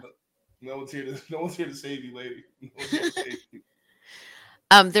shit. No one's here to save you, lady. No one's here to save you.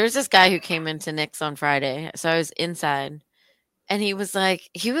 There's this guy who came into Nick's on Friday. So I was inside. And he was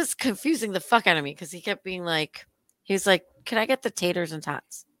confusing the fuck out of me because he kept being like, he was like, can I get the taters and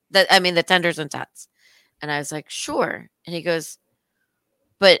tots? The tenders and tots. And I was like, sure. And he goes,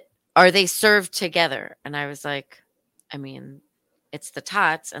 but are they served together? And I was like, I mean, it's the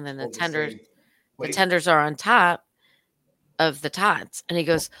tots and then the tenders. The tenders are on top of the tots. And he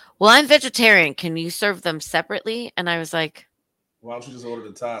goes, well, I'm vegetarian. Can you serve them separately? And I was like, why don't you just order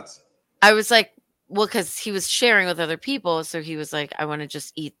the tots? I was like, well, because he was sharing with other people. So he was like, I want to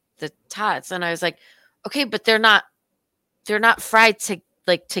just eat the tots. And I was like, okay, but they're not fried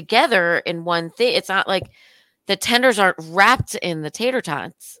together in one thing. It's not like the tenders aren't wrapped in the tater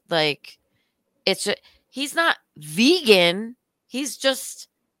tots. Like it's just, he's not vegan. He's just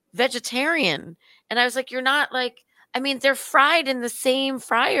vegetarian. And I was like, you're not like, I mean, they're fried in the same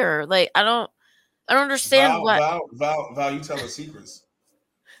fryer. Like, I don't understand Val, you tell us secrets.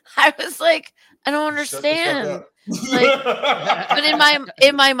 I was like, I don't understand. Like, but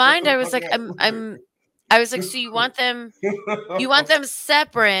in my mind, I was like, I'm I was like, so you want them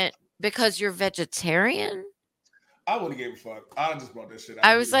separate because you're vegetarian? I wouldn't give a fuck. I just brought that shit out.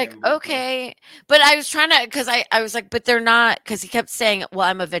 I was like, okay. But I was trying to, because I was like, but they're not, because he kept saying, well,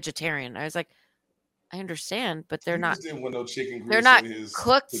 I'm a vegetarian. I was like, I understand, but they're not. Didn't want no chicken grease. They're not in his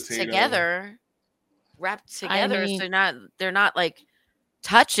cooked potato. together, wrapped together. I mean, so they're not like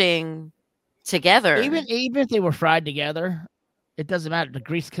touching together. Even if they were fried together, it doesn't matter. The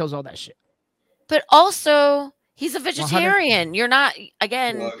grease kills all that shit. But also, he's a vegetarian. You're not,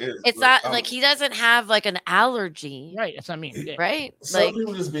 again, it's not like he doesn't have like an allergy. Right. That's what I mean. Yeah. Right? Some like,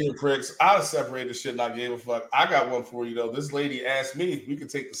 people just being pricks. I'd have separated the shit and I gave a fuck. I got one for you, though. This lady asked me if we could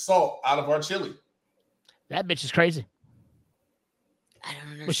take the salt out of our chili. That bitch is crazy. I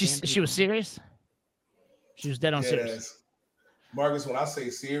don't understand. Was she was serious? She was dead on serious. Marcus, when I say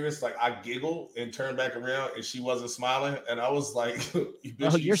serious, like I giggled and turned back around and she wasn't smiling. And I was like,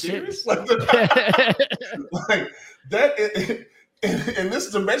 bitch, you're serious? Like that in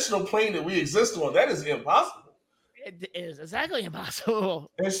this dimensional plane that we exist on, that is impossible. It is exactly impossible.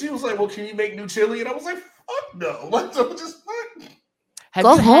 And she was like, well, can you make new chili? And I was like, fuck no. Like, just fuck.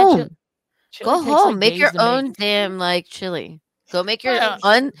 Go home. Go home. Make your own damn like chili. Go make your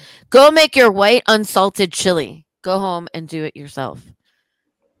go make your white unsalted chili. Go home and do it yourself.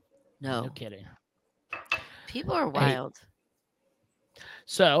 No kidding. People are wild.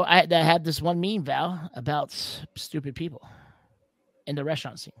 So I had this one meme, Val, about stupid people in the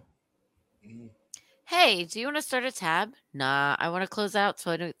restaurant scene. Hey, do you want to start a tab? Nah, I want to close out,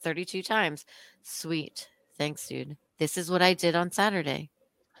 so I do it 32 times. Sweet. Thanks, dude. This is what I did on Saturday.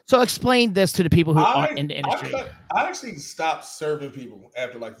 So explain this to the people who aren't in the industry. I actually stopped serving people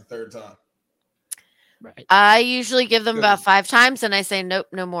after like the third time. Right. I usually give them about 5 times, and I say, nope,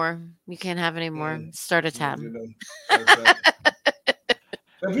 no more. You can't have any more. Start a tab. And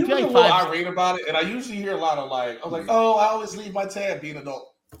people get a little irate about it, and I usually hear a lot of I was like, oh, I always leave my tab being an adult.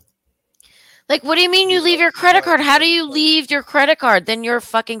 Like, what do you mean you leave your credit card? How do you leave your credit card? Then you're a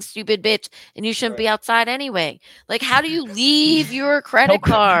fucking stupid bitch, and you shouldn't be outside anyway. Like, how do you leave your credit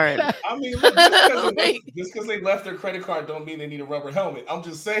card? I mean, just because they left their credit card don't mean they need a rubber helmet. I'm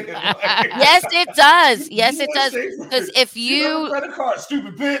just saying. Yes, it does. Yes, it does. Because if you credit card,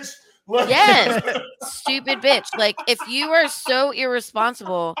 stupid bitch. Yes, stupid bitch. Like, if you are so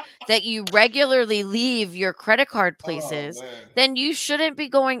irresponsible that you regularly leave your credit card places, then you shouldn't be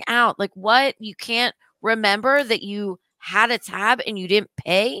going out. Like, what? You can't remember that you had a tab and you didn't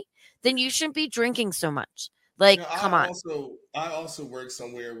pay? Then you shouldn't be drinking so much. Like, come on. I also work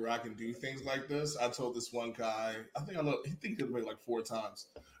somewhere where I can do things like this. I told this one guy, he did it like 4 times.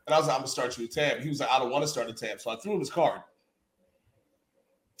 And I was like, I'm going to start you a tab. He was like, I don't want to start a tab. So I threw him his card.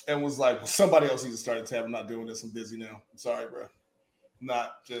 And was like, well, somebody else needs to start a tab. I'm not doing this. I'm busy now. I'm sorry, bro.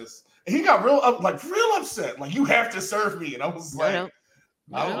 Not just. And he got real upset. Like, you have to serve me. And I was like,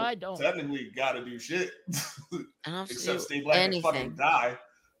 I don't technically got to do shit. Except stay black and fucking die.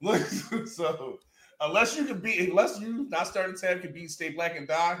 So unless you not starting a tab can beat stay black and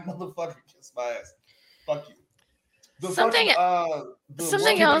die, motherfucker, kiss my ass. Fuck you. Something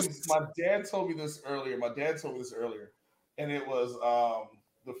else. My dad told me this earlier. And it was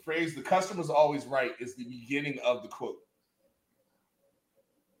the phrase, the customer's always right, is the beginning of the quote.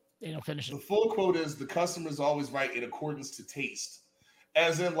 They don't finish it. The full quote is, the customer's always right in accordance to taste.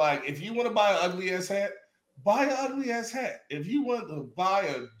 As in, like, if you want to buy an ugly-ass hat, buy an ugly-ass hat. If you want to buy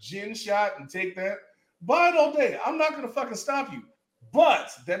a gin shot and take that, buy it all day. I'm not going to fucking stop you.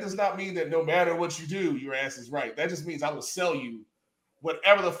 But that does not mean that no matter what you do, your ass is right. That just means I will sell you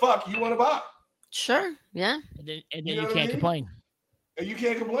whatever the fuck you want to buy. Sure, yeah. And then you can't complain. And you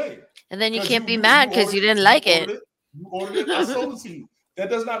can't complain. And then you can't be mad because you didn't like it. You ordered it, I sold it to you. That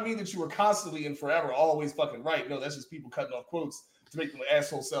does not mean that you were constantly and forever always fucking right. No, that's just people cutting off quotes to make them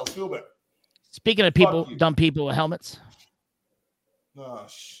asshole selves feel better. Speaking of dumb people with helmets. Oh,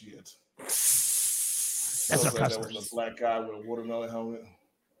 shit. That's our customer. That was a black guy with a watermelon helmet.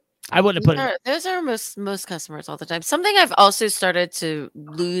 I wouldn't have put it. Those are most customers all the time. Something I've also started to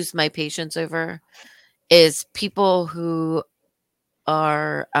lose my patience over is people who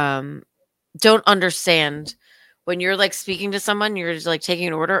are don't understand when you're like speaking to someone, you're just like taking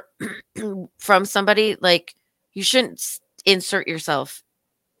an order from somebody, like you shouldn't insert yourself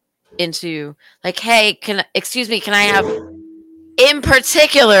into like, hey, excuse me, can I have, in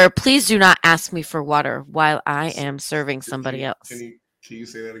particular, please do not ask me for water while I am serving somebody else. Can you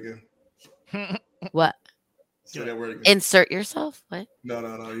say that again? What? Say that word again. Insert yourself? What? No.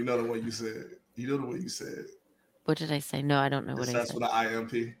 You know the way you said. You know the way you said. What did I say? No, I don't know what I said. That's what an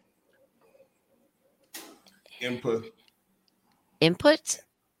IMP. Input. Input?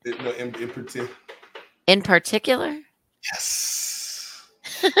 No, input. In particular? Yes.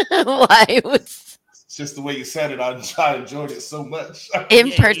 Why? It's just the way you said it. I enjoyed it so much.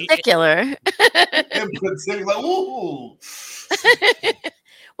 In particular. In particular. Ooh.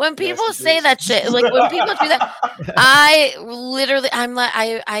 When people say that shit, like when people do that, I'm like,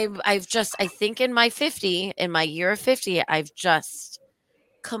 I think in my year of 50, I've just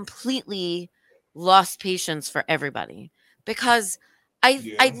completely lost patience for everybody, because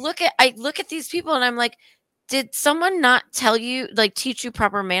I look at these people and I'm like, did someone not tell you, like, teach you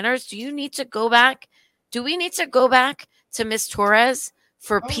proper manners? Do you need to go back? Do we need to go back to Miss Torres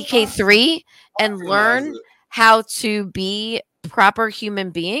for PK3 and learn how to be proper human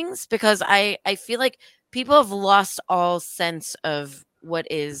beings? Because I feel like people have lost all sense of what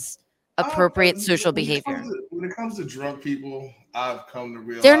is appropriate social behavior. When it comes to drunk people, I've come to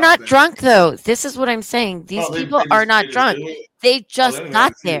realize they're not drunk, though. This is what I'm saying. These people are not drunk. They just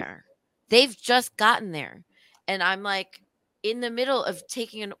got there. They've just gotten there. And I'm like in the middle of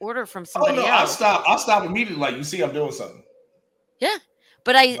taking an order from somebody else. I'll stop immediately. Like, you see, I'm doing something. Yeah.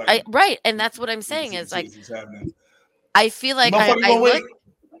 But I right. And that's what I'm saying is, like, I feel like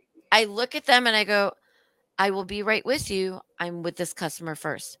I look at them and I go, I will be right with you. I'm with this customer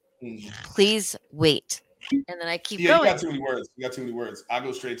first. Please wait. And then I keep going. You got too many words. I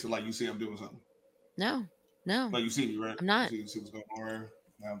go straight to, like, you see, I'm doing something. No. Like, you see me, right? I'm not. You see what's going on.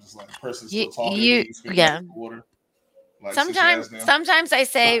 Now I'm just like, the person's still talking. Water. Like, sometimes I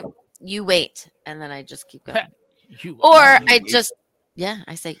say, you wait. And then I just keep going. I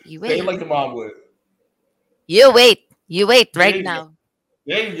say, you wait. Say like the mom would. You wait right now.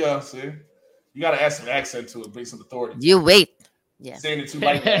 There you go. See, you got to add some accent to it, bring some authority. You wait. Yeah. Saying it too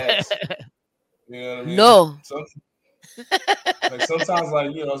light to ask. You know what I mean? No. Like sometimes,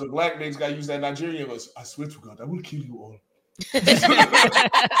 like, you know, as a black man, you got to use that Nigerian voice. I swear to God, I will kill you all. You know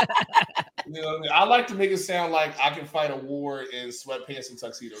what I mean? I like to make it sound like I can fight a war in sweatpants and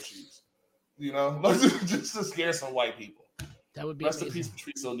tuxedo shoes. You know, just to scare some white people. That would be rest amazing. in peace,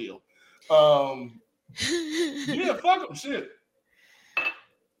 Patrice O'Neal. Yeah, fuck them, shit.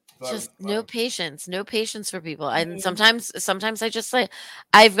 Just no patience for people. And sometimes I just say,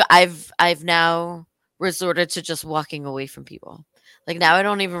 I've now resorted to just walking away from people. Like, now I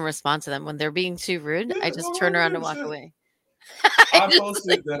don't even respond to them when they're being too rude. I just turn around and walk away. I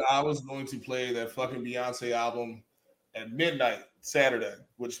posted that I was going to play that fucking Beyonce album at midnight Saturday,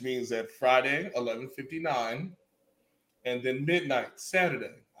 which means that Friday 11:59, and then midnight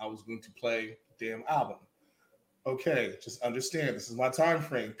Saturday I was going to play the damn album. Okay, just understand, this is my time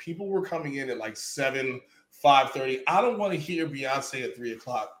frame. People were coming in at like 5:30. I don't want to hear Beyonce at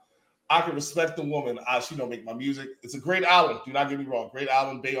 3:00. I can respect the woman. She don't make my music. It's a great album. Do not get me wrong. Great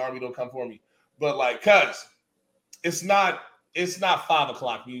album. Bay Army, don't come for me. But, like, cuz it's not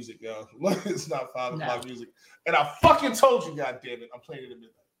 5:00 music, yo. It's not 5:00 music. And I fucking told you, goddammit, I'm playing it at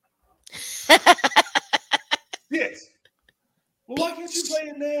midnight. Yes. Well, why can't you play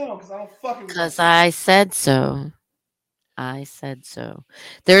it now? Because I don't fucking. Because I said so.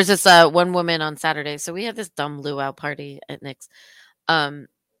 There's this one woman on Saturday. So we had this dumb luau party at Nick's. And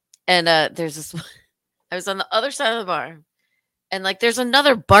there's this. I was on the other side of the bar, and, like, there's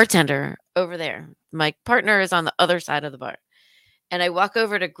another bartender over there. My partner is on the other side of the bar, and I walk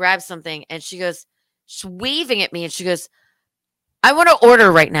over to grab something, and she's waving at me, and she goes, "I want to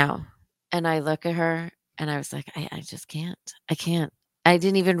order right now." And I look at her. And I was like, I just can't. I can't. I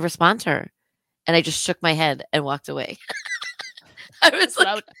didn't even respond to her. And I just shook my head and walked away. I was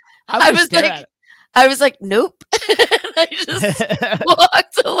like, nope. I just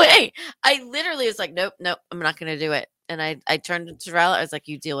walked away. I literally was like, nope, I'm not going to do it. And I turned to Terrell. I was like,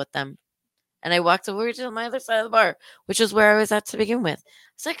 you deal with them. And I walked over to my other side of the bar, which is where I was at to begin with.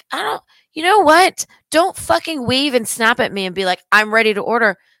 It's like, you know what? Don't fucking wave and snap at me and be like, I'm ready to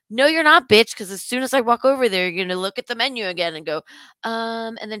order. No, you're not, bitch, because as soon as I walk over there, you're going to look at the menu again and go,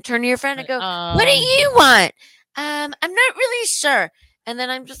 and then turn to your friend and go, what do you want? I'm not really sure. And then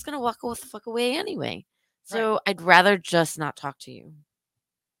I'm just going to walk the fuck away anyway. So I'd rather just not talk to you.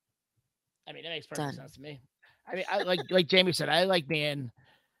 I mean, that makes perfect sense to me. I mean, I like Jamie said, I like being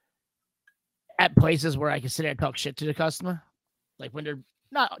at places where I can sit there and talk shit to the customer. Like when they're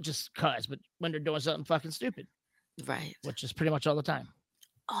not just cuz, but when they're doing something fucking stupid. Right. Which is pretty much all the time.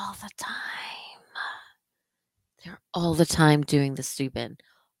 All the time. They're all the time doing the stupid.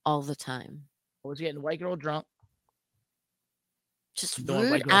 All the time. Always getting white girl drunk. Just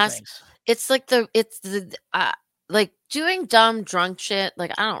rude ass. It's like like doing dumb drunk shit.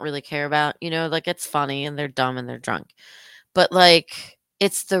 Like, I don't really care about, you know, like, it's funny and they're dumb and they're drunk. But, like,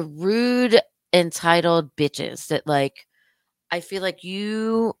 it's the rude, entitled bitches that, like, I feel like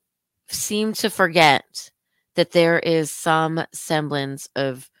you seem to forget that there is some semblance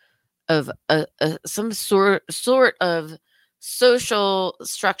of some sort of social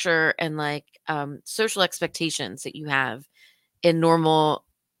structure and like social expectations that you have in normal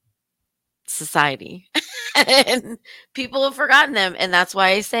society. And people have forgotten them. And that's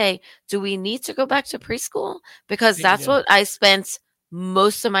why I say, do we need to go back to preschool? Because that's what I spent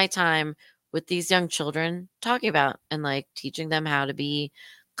most of my time with these young children talking about, and like teaching them how to be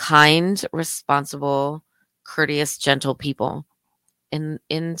kind, responsible, courteous, gentle people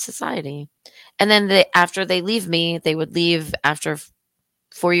in society. And then after they leave me, they would leave after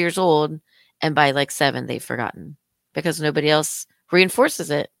 4 years old, and by like 7 they've forgotten because nobody else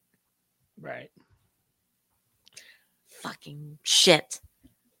reinforces it. Right. Fucking shit.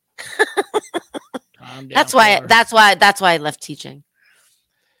 That's why I left teaching.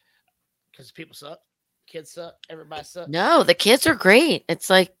 Because people suck, kids suck, everybody sucks. No, the kids are great. It's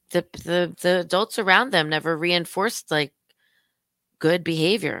like the adults around them never reinforced like good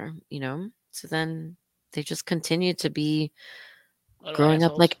behavior, you know? So then they just continue to be growing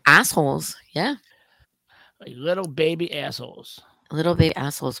up like assholes. Yeah. Like little baby assholes. Little baby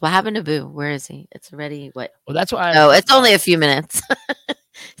assholes. What happened to Boo? Where is he? It's already what? Well, that's why. Oh, it's only a few minutes.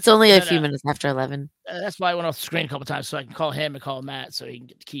 It's only a few minutes after 11. That's why I went off the screen a couple times so I can call him and call Matt so he can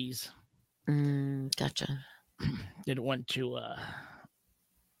get the keys. Gotcha. Didn't want to.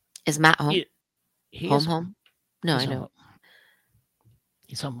 Is Matt home? He home? No, I know. Home.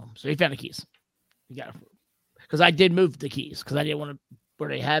 He's home. So he found the keys. He got it. Because I did move the keys because I didn't want to where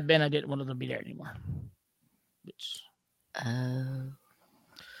they had been. I didn't want them to be there anymore. Which.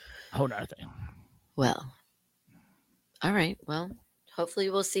 Whole nother thing. Well. All right. Well, hopefully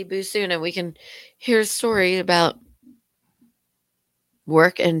we'll see Boo soon and we can hear a story about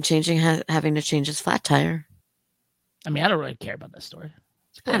work and having to change his flat tire. I mean, I don't really care about that story.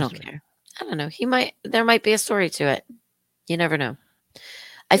 I don't care. I don't know. There might be a story to it. You never know.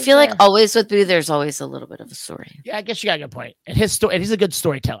 I feel like always with Boo, there's always a little bit of a story. Yeah, I guess you got a good point. And his story, and he's a good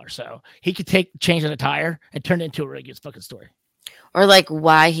storyteller, so he could change the tire and turn it into a really good fucking story. Or like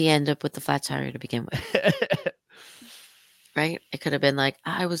why he ended up with the flat tire to begin with. Right? It could have been like,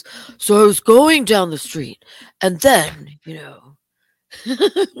 I was going down the street, and then,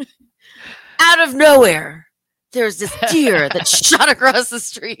 out of nowhere, there's this deer that shot across the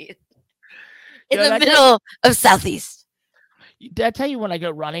street in the middle of Southeast. Did I tell you when I go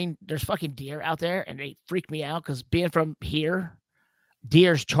running, there's fucking deer out there, and they freak me out because being from here,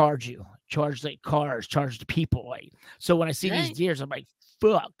 deers charge like cars, charge the people. Like, so when I see these deers, I'm like,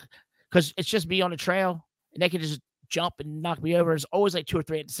 fuck, because it's just me on the trail, and they can just jump and knock me over. There's always like 2 or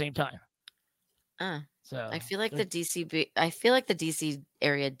 3 at the same time. So I feel like the DC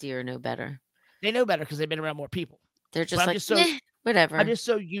area deer know better. They know better because they've been around more people. They're just whatever. I'm just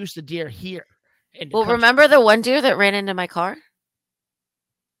so used to deer here. Well, remember the one deer that ran into my car?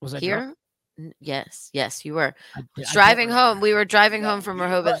 Was that here? Yes, you were driving home. We were driving home from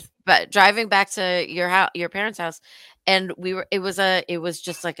Rehoboth, but driving back to your parents' house, and it was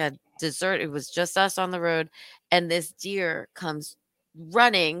just like a desert. It was just us on the road, and this deer comes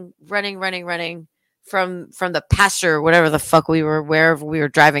running from the pasture, whatever the fuck wherever we were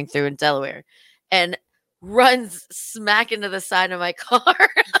driving through in Delaware, and runs smack into the side of my car.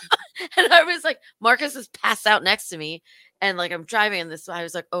 And I was like, Marcus is passed out next to me. And like, I'm driving in this. I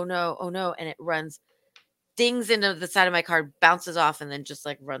was like, oh no. And it runs, dings into the side of my car, bounces off, and then just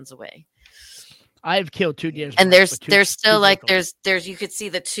like runs away. I've killed 2 deer. And there's still like, there's, you could see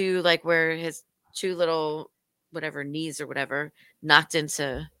the 2, like where his 2 little, whatever, knees or whatever knocked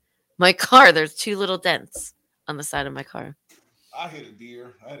into my car. There's 2 little dents on the side of my car. I hit a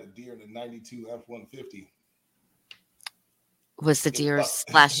deer. I had a deer in a 92 F-150. Was the deer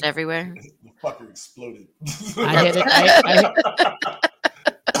splashed everywhere? The fucker exploded. I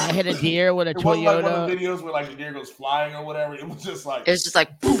hit a deer with a Toyota. It wasn't like one of the videos where like the deer goes flying or whatever. It was just like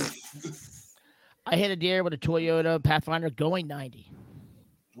poof. I hit a deer with a Toyota Pathfinder going 90.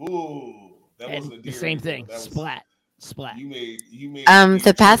 Ooh, that wasn't a deer. The same thing. Splat. You made.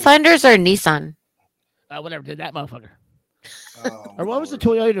 The Pathfinders are Nissan. Whatever, did that motherfucker. Or what was the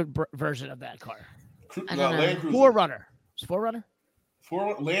Toyota version of that car? Land Cruiser. 4Runner. Forerunner?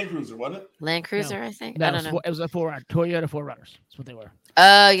 Land Cruiser, wasn't it? Land Cruiser, I think. No, I don't know. It was a 4Runner. Toyota 4Runners. That's what they were.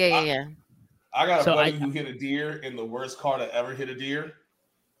 Oh, yeah. I got a buddy who hit a deer in the worst car to ever hit a deer.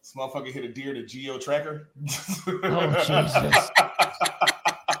 This motherfucker hit a deer to Geo Tracker. Oh, Jesus.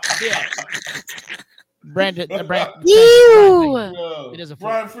 Yeah. Brandon. Ew! It is a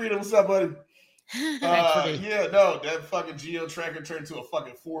Brian Freedom, what's up, buddy? That fucking Geo Tracker turned to a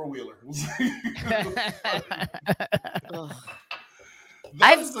fucking 4-wheeler.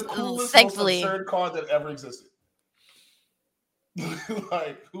 That is the coolest, thankfully, most absurd card that ever existed.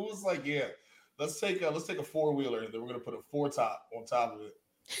 Like, who was like, yeah, let's take a 4-wheeler, and then we're gonna put a 4-top on top of it,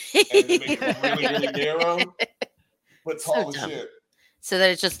 and then make it really, really narrow, but tall as shit. So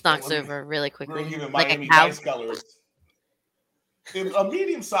that it just knocks over really quickly. We're giving like Miami a cow. Vice colors. In a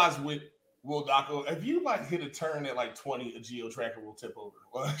medium-sized whip will knock over. If you like hit a turn at like 20, a Geo Tracker will tip over.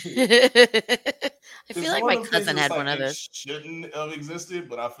 I feel like my cousin had one of those. Shouldn't have existed,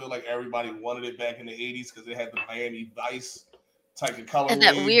 but I feel like everybody wanted it back in the 80s because it had the Miami Vice type of color. And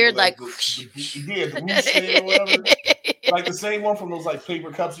that weird, like, the whoosh or whatever. Like the same one from those like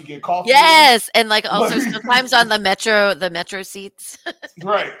paper cups you get coffee. Yes, and like also sometimes on the metro seats.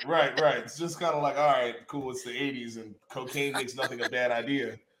 Right. It's just kind of like, all right, cool. It's the 80s, and cocaine makes nothing a bad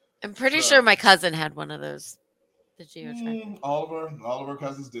idea. I'm pretty sure my cousin had one of those. The Geo Tracker. All of our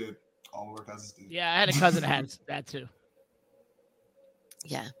cousins did. Yeah, I had a cousin that had that too.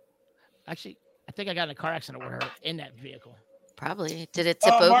 Yeah. Actually, I think I got in a car accident with her in that vehicle. Probably. Did it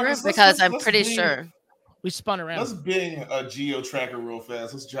tip over? Marcus, because I'm pretty sure. We spun around. Let's bing a Geo Tracker real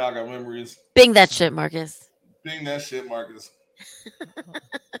fast. Let's jog our memories. Bing that shit, Marcus. Bing that shit, Marcus.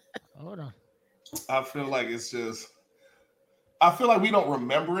 Hold on. I feel like we don't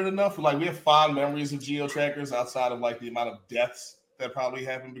remember it enough. Like, we have fond memories of Geo Trackers outside of like the amount of deaths that probably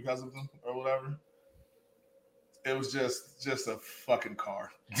happened because of them or whatever. It was just a fucking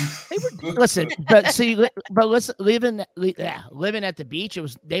car. Listen, but living at the beach,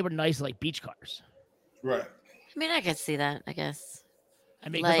 they were nice like beach cars. Right. I mean, I can see that, I guess. I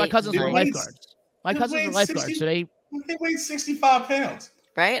mean, because my cousins were lifeguards. My cousins were lifeguards, so they weighed 65 pounds.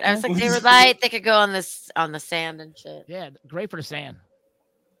 Right? I was like, they were light. They could go on the sand and shit. Yeah, great for the sand.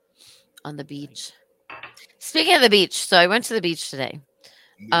 On the beach. Speaking of the beach, so I went to the beach today.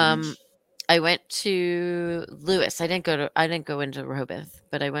 I went to Lewis. I didn't go into Rehoboth,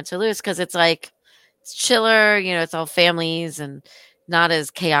 but I went to Lewis because it's like it's chiller. You know, it's all families and not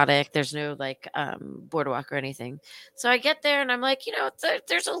as chaotic. There's no like boardwalk or anything. So I get there and I'm like, you know,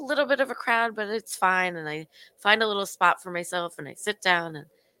 there's a little bit of a crowd, but it's fine. And I find a little spot for myself and I sit down and,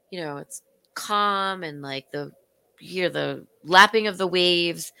 you know, it's calm and like you hear the lapping of the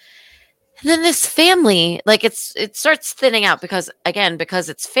waves. And then this family, like it starts thinning out because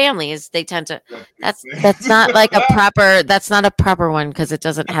it's families, they tend to. That's not like that's not a proper one because it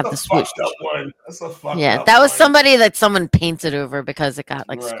doesn't have the swoosh. That's a fucked yeah, up that was one. somebody that someone painted over because it got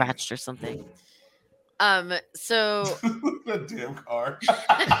like scratched or something. So the damn car. You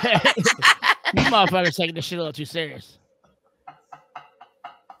motherfuckers taking this shit a little too serious.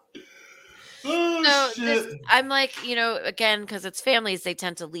 Oh, I'm like, you know, again, because it's families, they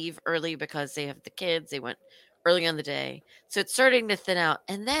tend to leave early because they have the kids. They went early on the day. So it's starting to thin out.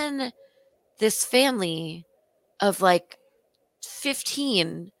 And then this family of like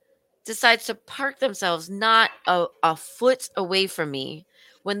 15 decides to park themselves not a foot away from me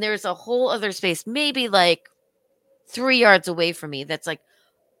when there's a whole other space, maybe like 3 yards away from me. That's like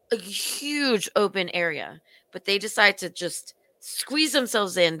a huge open area. But they decide to just squeeze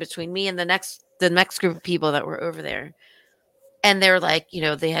themselves in between me and the next group of people that were over there. And they're like, you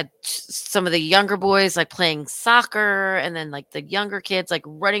know, they had some of the younger boys like playing soccer and then like the younger kids like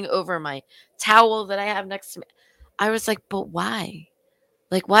running over my towel that I have next to me. I was like, but why?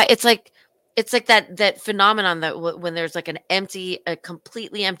 Like, why? It's like that phenomenon that when there's like a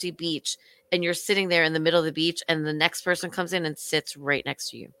completely empty beach and you're sitting there in the middle of the beach and the next person comes in and sits right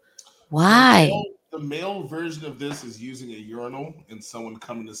next to you. Why? The male version of this is using a urinal and someone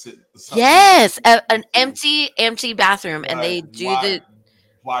coming to sit. Yes, an empty bathroom, and they do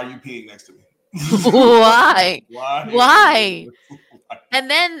Why are you peeing next to me? Why? Why? And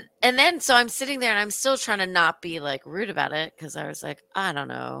then, so I'm sitting there, and I'm still trying to not be like rude about it because I was like, I don't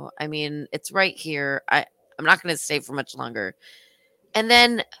know. I mean, it's right here. I'm not going to stay for much longer. And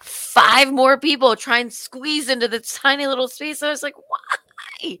then 5 more people try and squeeze into the tiny little space. I was like, why?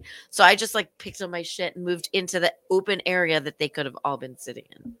 So I just like picked up my shit and moved into the open area that they could have all been sitting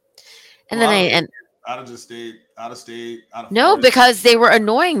in. And then I'd have just stayed out of state. No, because they were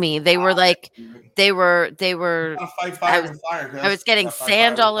annoying me. They were like, they were. Fight fire with fire. I was getting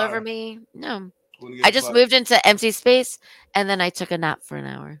sand all over me. No, I just moved into empty space and then I took a nap for an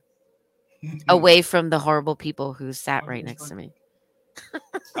hour away from the horrible people who sat right next to me.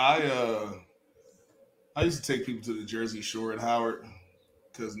 I used to take people to the Jersey Shore at Howard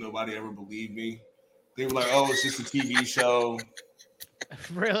because nobody ever believed me. They were like, "Oh, it's just a TV show."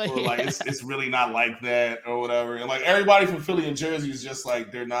 Really? Or like it's really not like that or whatever. And like everybody from Philly and Jersey is just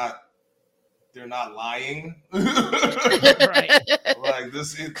like they're not they're not lying. Right. Like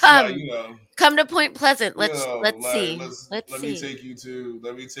this, it's Come. like, you know, Come to Point Pleasant. Let's like, see. Let me take you to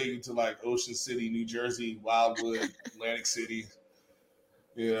like Ocean City, New Jersey, Wildwood, Atlantic City.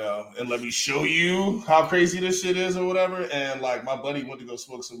 You know, and let me show you how crazy this shit is or whatever. And like my buddy went to go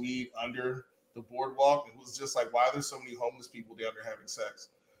smoke some weed under the boardwalk and was just like, why are there so many homeless people down there having sex?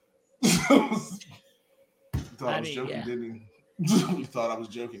 Thought I was joking, yeah. didn't he? You thought I was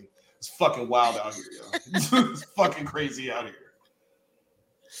joking. It's fucking wild out here, yo. It's fucking crazy out here.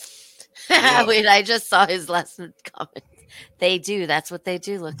 Yeah. Wait, I just saw his last comment. They do. That's what they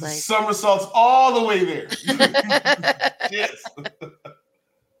do look like. Somersaults all the way there. Yes.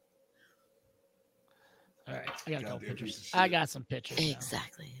 All right, I got a couple Goddamn piece pictures. of shit. I got some pictures. now.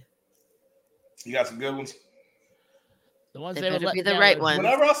 Exactly. You got some good ones. The ones They they would better let be me the download. right ones.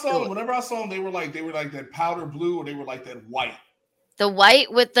 Whenever I saw them, they were like that powder blue, or they were like that white. The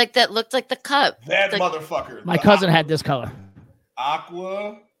white with like that looked like the cup. That Like- motherfucker. My The cousin had this color.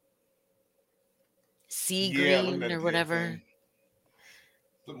 aqua Sea Yeah, look green at that or damn whatever.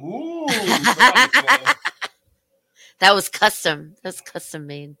 thing. Ooh. I That was custom. That's custom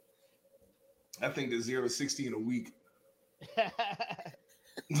made. think the 0 to 60 in a week.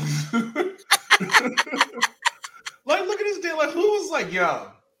 Like, look at this day. Like, who was like,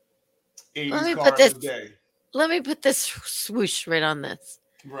 yo, 80s Let me car put this- of the day. Let me put this swoosh right on this.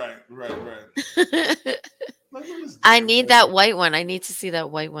 Right. Like, look at this I damn need thing. that white one. I need to see that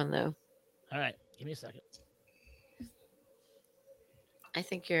white one though. All right, give me a second. I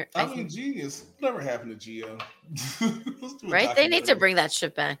think you're I mean, genius. Whatever happened to Geo? Let's do a right. They need to documentary. bring that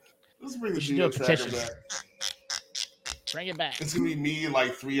shit back. Let's bring the We should Geo do a tracker petition. back. Bring it back. It's gonna be me and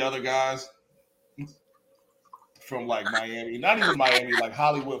like 3 other guys from like Miami, not even Miami, like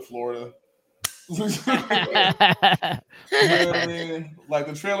Hollywood, Florida. You know what I mean? Like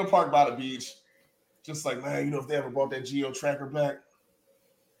the trailer park by the beach. Just like, man, you know, if they ever brought that Geo tracker back,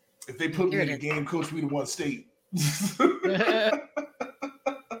 if they put me Here in it the is. game, coach me to one state.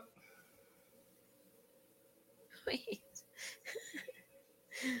 Wait.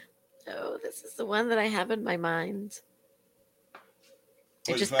 Oh, this is the one that I have in my mind. I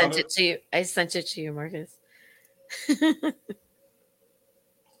Oh, you just found sent it to you. I sent it to you, Marcus.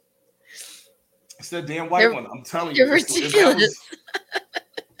 It's that damn white You're- one. I'm telling you're you. ridiculous.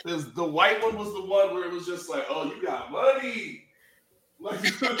 The white one was the one where it was just like, oh, you got money. Like,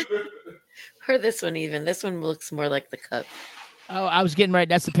 Or this one even. This one looks more like the cup. Oh, I was getting ready.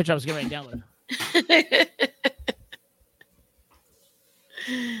 That's the picture I was getting ready to download.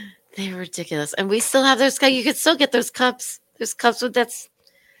 They're ridiculous. And we still have those cups. You could still get those cups. There's cups with that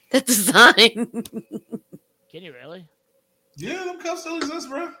design. Can you really? yeah, them cups still exist,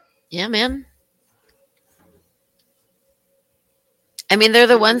 bro. Yeah, man. I mean, they're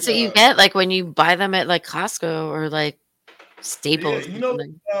the ones that you get like when you buy them at like Costco or like Staples. Yeah, you or know,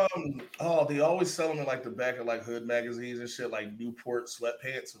 something. they always sell them in like the back of like hood magazines and shit, like Newport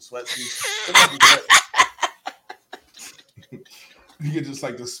sweatpants or sweatsuits. You get just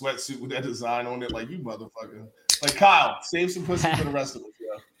like the sweatsuit with that design on it, like you motherfucker. Like Kyle, save some pussy for the rest of us,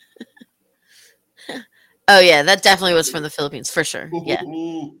 yo. Oh yeah, that definitely was from the Philippines for sure. Yeah.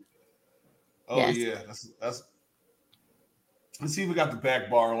 Oh Yes. yeah, that's. Let's see if we got the back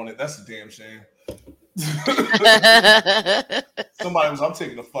bar on it. That's a damn shame. Somebody was, I'm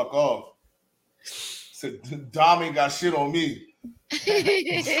taking the fuck off. Said Dom ain't got shit on me.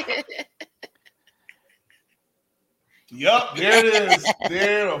 Yup, there it is.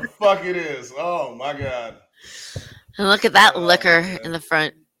 There the fuck it is. Oh my god. And look at that Oh, liquor man. in the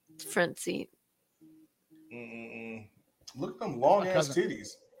front seat. Mm-mm-mm. Look at them long My ass cousin. titties.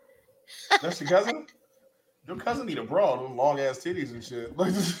 That's your cousin? Your cousin need a bra, them long ass titties and shit.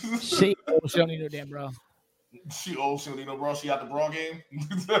 Like, She don't need no damn bro. she old, she don't need no bra. She out the bra game.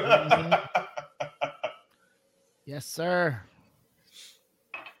 Yes, sir.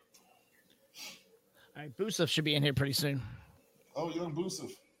 All right, Busef should be in here pretty soon. Oh, young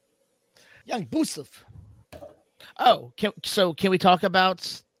Busef. Young Busef. Oh, can we talk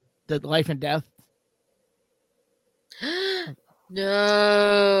about the life and death?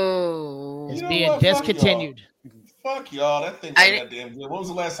 No. It's You know being what? Fuck discontinued. Fuck y'all. That thing I- ain't that damn good. When was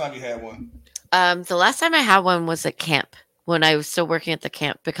the last time you had one? The last time I had one was at camp when I was still working at the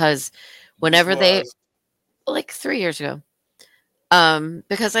camp because whenever they Was- like 3 years ago.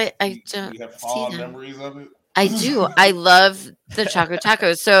 Because I don't you have see fond them. memories of it. I do. I love the choco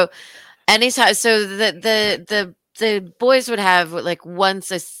tacos. So anytime, so the boys would have like once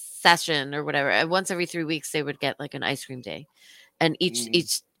a session or whatever, and once every 3 weeks they would get like an ice cream day, and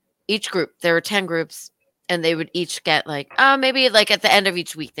each group, there were 10 groups, and they would each get like maybe like at the end of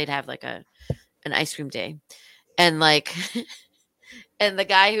each week they'd have like a an ice cream day, and like, and the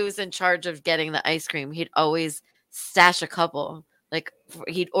guy who was in charge of getting the ice cream, he'd always stash a couple. Like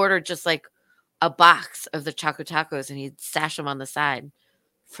he'd order just like a box of the Choco Tacos, and he'd stash them on the side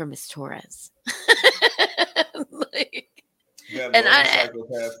for Miss Torres. Like, and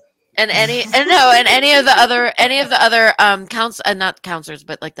any of the other not counselors,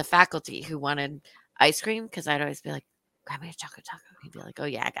 but like the faculty who wanted ice cream, because I'd always be like, grab me a Choco Taco. He'd be like, oh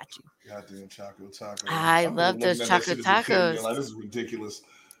yeah, I got you. Goddamn Choco Taco. I love those Choco Tacos. Like, this is ridiculous.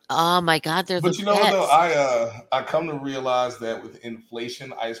 Oh my God, but you know what though, I come to realize that with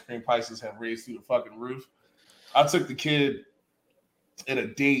inflation, ice cream prices have raised through the fucking roof. I took the kid at a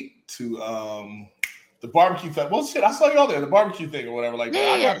date to the barbecue fest. Well, shit, I saw y'all there, the barbecue thing or whatever. Like,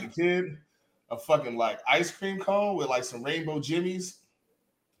 I got the kid a fucking like ice cream cone with like some rainbow Jimmies.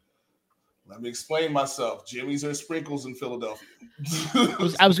 Let me explain myself. Jimmies are sprinkles in Philadelphia.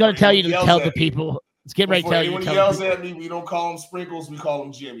 I was going to tell you to tell the people. Let's get ready to tell you. When he yells at me, we don't call them sprinkles, we call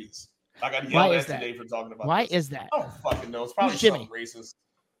them Jimmies. I got yelled at today for talking about Why this. is that? I don't fucking know. It's probably something racist.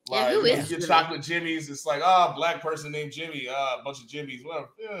 Like, who is you get chocolate Jimmies, it's like, black person named Jimmy, a bunch of Jimmies, whatever,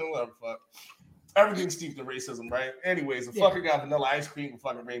 fuck. Everything's steeped in racism, right? Anyways, the fucker got vanilla ice cream and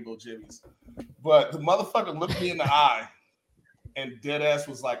fucking rainbow Jimmies. But the motherfucker looked me in the eye and dead ass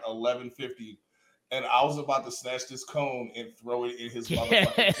was like $11.50. And I was about to snatch this cone and throw it in his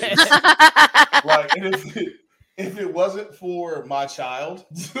motherfucking face. Like, and if it wasn't for my child,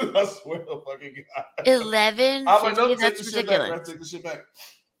 I swear to fucking God. $11.50. That's ridiculous. Take the shit back.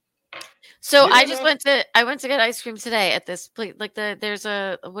 So I went to get ice cream today at this place. Like there's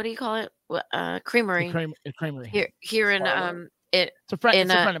a, what do you call it? Creamery. A creamery. Here in it's a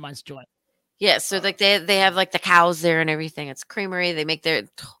friend of mine's joint. Yeah, so like they have like the cows there and everything. It's a creamery. They make their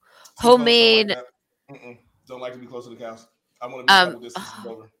homemade. Don't like to be close to the cows. I want to be distance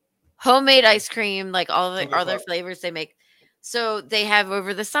over. Homemade ice cream, like all their flavors they make. So they have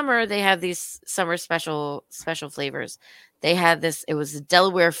over the summer, they have these summer special flavors. They had this, it was a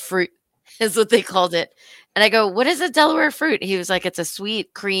Delaware fruit, is what they called it. And I go, what is a Delaware fruit? He was like, it's a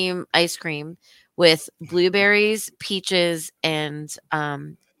sweet cream ice cream with blueberries, peaches, and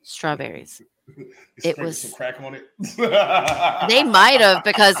strawberries. It was some crack on it. They might have,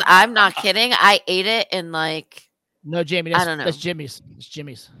 because I'm not kidding. I ate it in like, no, Jamie. I don't know. That's Jimmy's. It's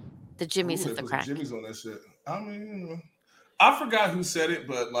Jimmy's. The Jimmy's of the crack. Jimmy's on that shit. I mean, I forgot who said it,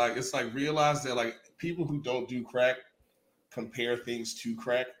 but like, it's like realize that like people who don't do crack compare things to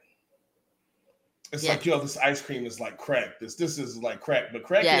crack. It's like, yo, this ice cream is like crack. This is like crack, but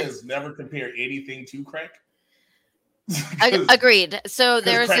crack has never compared anything to crack. Agreed. So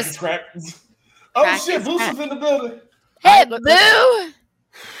there's this crack. Oh shit, Boo's in the building. Hey, Boo!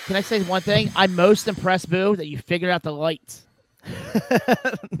 Can I say one thing? I'm most impressed, Boo, that you figured out the lights.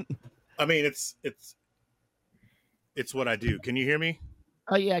 I mean, it's what I do. Can you hear me?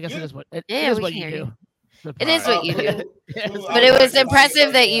 Oh yeah, I guess it is what it is what you do. It is what you do. But it was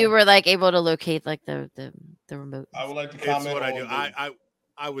impressive that you were like able to locate like the remote. I would like to comment. It's what I do.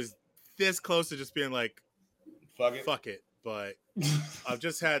 I was this close to just being like, fuck it. But I've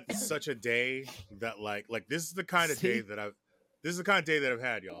just had such a day that like this is the kind of day that I've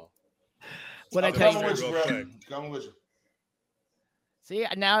had, y'all. What I tell you, come with you. See,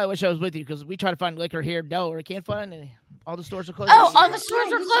 now I wish I was with you because we try to find liquor here in Delaware. Can't find any. All the stores are closed. Oh, all the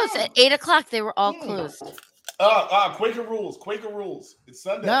stores were closed at 8:00. They were all closed. Quaker rules. It's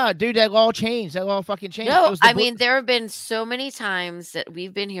Sunday. No, dude, that all changed. That all fucking changed. No, I mean, there have been so many times that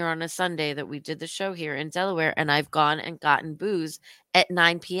we've been here on a Sunday that we did the show here in Delaware, and I've gone and gotten booze at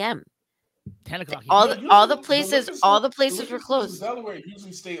 9 p.m. 10 o'clock. All the places were closed. Delaware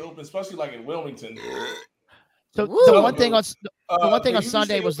usually stay open, especially like in Wilmington. So the one thing on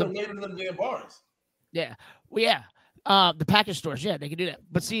Sunday was the damn bars. Yeah, well, yeah. The package stores, yeah, they can do that.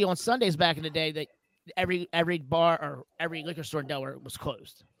 But see, on Sundays back in the day, that every bar or every liquor store in Delaware was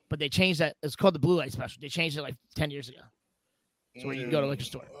closed. But they changed that. It's called the Blue Light Special. They changed it like 10 years ago. So where you can go to a liquor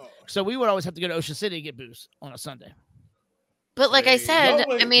store. So we would always have to go to Ocean City to get booze on a Sunday. But like I said,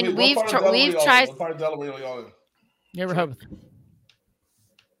 I mean, we've tried. What part of Delaware are y'all in? Near Rehoboth.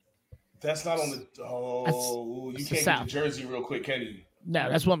 That's not on the. Oh, you can't get to Jersey real quick, can you? No,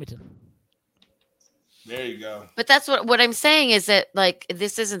 that's Wilmington. There you go. But that's what I'm saying is that like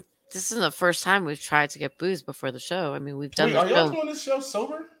this isn't the first time we've tried to get booze before the show. I mean, we've done. Are y'all doing this show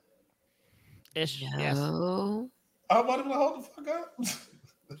sober? Ish. No. Yes. I'm about to hold the fuck up.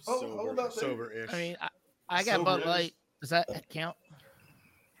 Sober-ish. I mean, I got Bud Light. Does that count?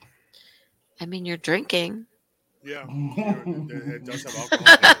 I mean, you're drinking. Yeah, it does have alcohol.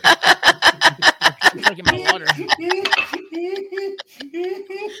 I'm drinking my water.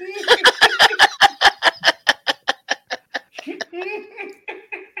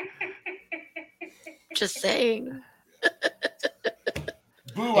 just saying.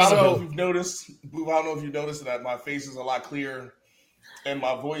 Boo, I don't know if you've noticed. Boo, I don't know if you noticed that my face is a lot clearer and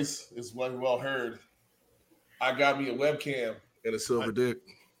my voice is well heard. I got me a webcam and a silver dick.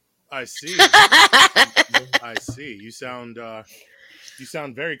 I see. I see. You sound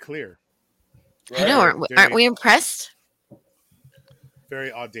very clear. Right? I know. Aren't we impressed?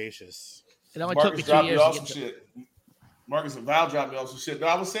 Very audacious. It only Marcus took me 2 dropped years me off to some get shit. Marcus and Val dropped me off some shit. No,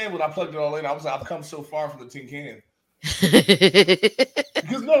 I was saying when I plugged it all in, I've come so far from the tin can.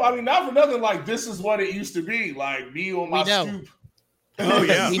 Because no, I mean, not for nothing. Like, this is what it used to be. Like me on my stoop. Oh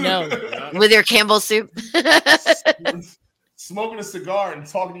yeah, we know. With your Campbell soup, smoking a cigar and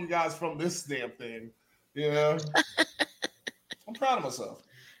talking to you guys from this damn thing. You know, I'm proud of myself.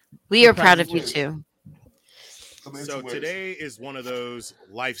 We are proud of you too. So today is one of those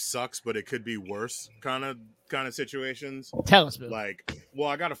life sucks, but it could be worse kind of situations. Tell us, Boo. Like, well,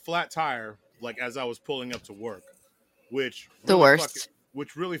 I got a flat tire like as I was pulling up to work, which the worst,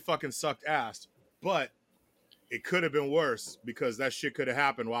 which really fucking sucked ass. But it could have been worse because that shit could have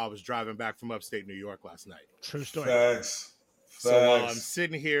happened while I was driving back from upstate New York last night. True story. Facts. So while I'm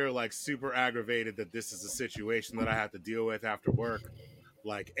sitting here like super aggravated that this is a situation that I have to deal with after work,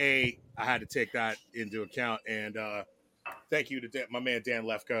 like I had to take that into account. And thank you to my man Dan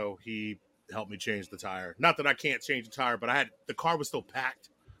Lefko. He helped me change the tire. Not that I can't change the tire, but the car was still packed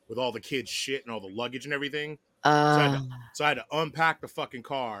with all the kids' shit and all the luggage and everything. So I had to unpack the fucking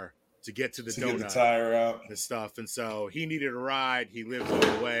car to get to the donut, get the tire out and stuff. And so he needed a ride. He lives on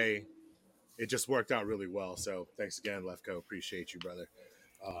the way. It just worked out really well. So thanks again, Lefko. Appreciate you, brother.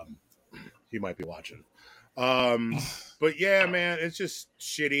 He might be watching. But yeah, man, it's just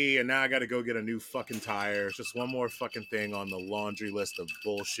shitty. And now I got to go get a new fucking tire. It's just one more fucking thing on the laundry list of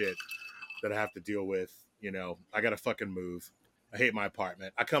bullshit that I have to deal with. You know, I got to fucking move. I hate my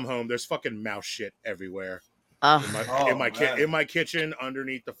apartment. I come home. There's fucking mouse shit everywhere. In my kitchen,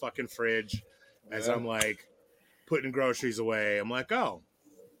 underneath the fucking fridge, as I'm like putting groceries away. I'm like, oh,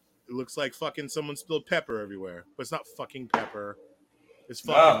 it looks like fucking someone spilled pepper everywhere, but it's not fucking pepper. It's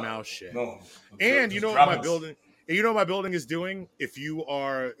fucking mouse shit. No. And you know what my building? You know what my building is doing? If you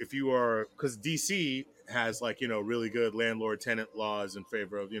are, because DC has like really good landlord-tenant laws in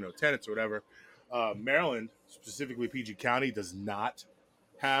favor of tenants or whatever. Maryland, specifically PG County, does not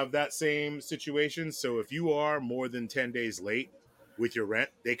have that same situation. So if you are more than 10 days late with your rent,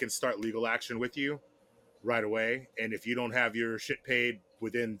 they can start legal action with you right away. And if you don't have your shit paid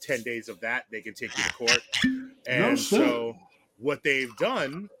within 10 days of that, they can take you to court. And so what they've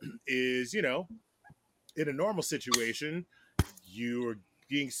done is, in a normal situation, you're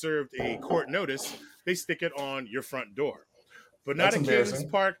being served a court notice. They stick it on your front door, but not at Kings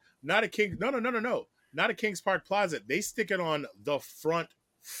Park, not at King. No. Not at Kings Park Plaza. They stick it on the front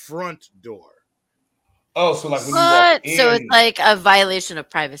door. Oh, so like when you walk in. So it's like a violation of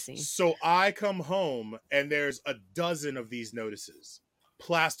privacy. So I come home and there's a dozen of these notices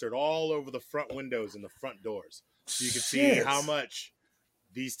plastered all over the front windows and the front doors. So you can see how much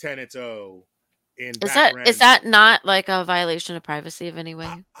these tenants owe in back rent. Is that not like a violation of privacy of any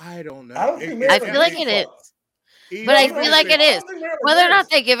way? I don't know. I feel like it is. But I feel like it is. Whether or not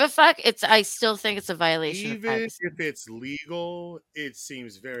they give a fuck, I still think it's a violation of privacy. Even if it's legal, it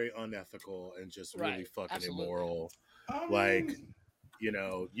seems very unethical and just really fucking immoral. Like, you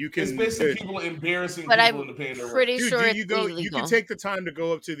can. It's basically people embarrassing people into paying their rent. Pretty sure it's illegal. You can take the time to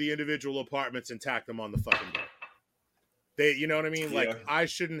go up to the individual apartments and tack them on the fucking door. You know what I mean? Like, I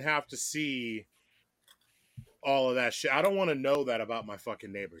shouldn't have to see all of that shit. I don't want to know that about my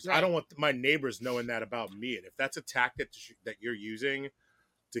fucking neighbors. Right. I don't want my neighbors knowing that about me. And if that's a tactic that you're using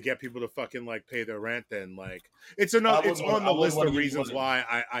to get people to fucking like pay their rent, then like it's on the list of reasons why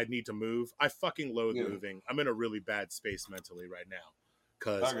I need to move. I fucking loathe moving. I'm in a really bad space mentally right now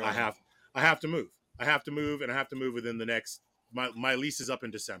because I have to move. I have to move, and I have to move within the next. My lease is up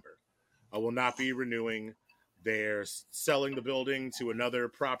in December. I will not be renewing. They're selling the building to another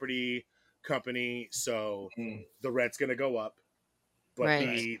property company, so the rent's gonna go up, but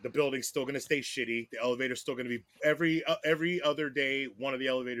the building's still gonna stay shitty. The elevator's still gonna be every other day. One of the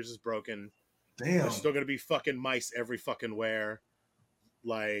elevators is broken. Damn. There's still gonna be fucking mice every fucking where.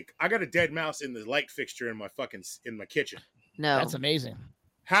 Like, I got a dead mouse in the light fixture in my kitchen. No, that's amazing.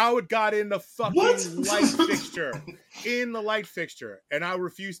 How it got in the fucking light fixture, in the light fixture, and I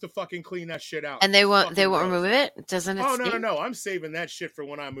refuse to fucking clean that shit out. And they won't remove it. Doesn't it? Oh no! I'm saving that shit for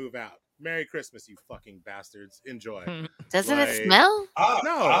when I move out. Merry Christmas, you fucking bastards. Enjoy. Doesn't it smell?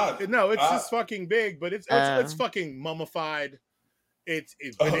 No, it's just fucking big, but it's fucking mummified. It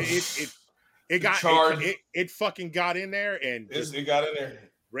fucking got in there and it got in there.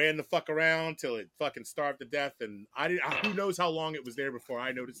 ran the fuck around till it fucking starved to death. And who knows how long it was there before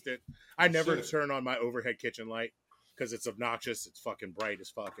I noticed it. I never turn on my overhead kitchen light because it's obnoxious. It's fucking bright as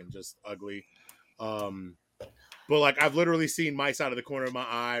fuck and just ugly. But like I've literally seen mice out of the corner of my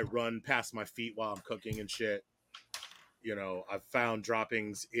eye run past my feet while I'm cooking and shit. You know, I've found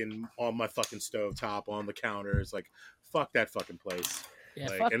droppings on my fucking stovetop, on the counters. Like, fuck that fucking place. Yeah,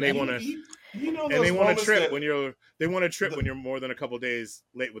 like, and they want to, and they want to trip when you're more than a couple days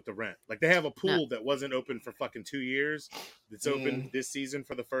late with the rent. Like, they have a pool that wasn't open for fucking 2 years. It's open this season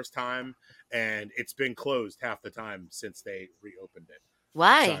for the first time, and it's been closed half the time since they reopened it.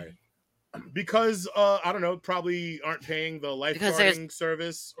 Why? Sorry. Because I don't know, probably aren't paying the lifeguarding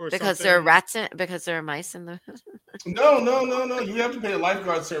service or because something. There are rats because there are mice in the. No. You have to pay a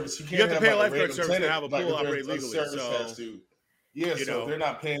lifeguard service. You have to pay a lifeguard service to have a pool operate legally. Has to. Yeah, so they're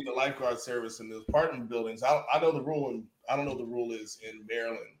not paying the lifeguard service in the apartment buildings. I know the rule, and I don't know the rule is in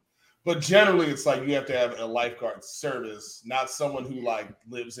Maryland, but generally it's like you have to have a lifeguard service, not someone who like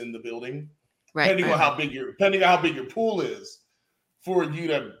lives in the building. Right. Depending on how big your pool is. For you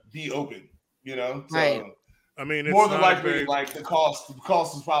to be open, you know, so, right? I mean, it's more than likely, like the cost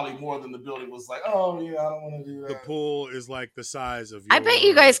is probably more than the building was like. Oh yeah, I don't want to do that. The pool is like the size of. I bet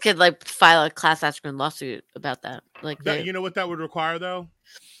you guys could like file a class action lawsuit about that. Like, you know what that would require though?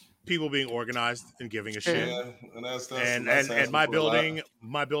 People being organized and giving a shit. Yeah, and that's my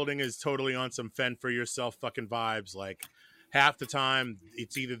building is totally on some fend for yourself fucking vibes. Like half the time,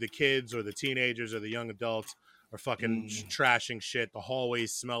 it's either the kids or the teenagers or the young adults. Or fucking trashing shit. The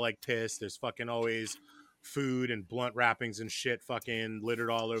hallways smell like piss. There's fucking always food and blunt wrappings and shit fucking littered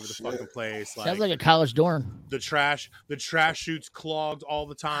all over the fucking place. Sounds like a college dorm. The trash chute's clogged all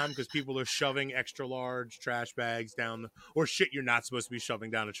the time because people are shoving extra large trash bags down or shit you're not supposed to be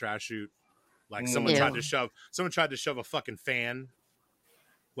shoving down a trash chute. Like someone tried to shove a fucking fan.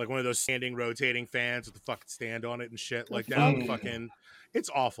 Like one of those standing rotating fans with the fucking stand on it and shit like that. Fucking it's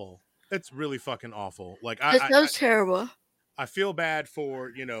awful. It's really fucking awful. Like that's terrible. I feel bad for,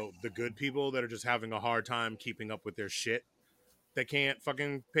 you know, the good people that are just having a hard time keeping up with their shit. They can't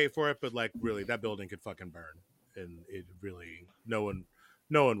fucking pay for it, but like really that building could fucking burn. And it really no one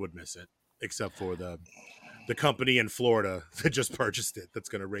would miss it except for the company in Florida that just purchased it that's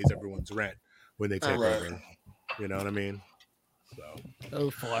gonna raise everyone's rent when they take over. You know what I mean? So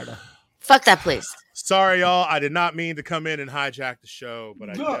Florida. Fuck that place. Sorry, y'all. I did not mean to come in and hijack the show, but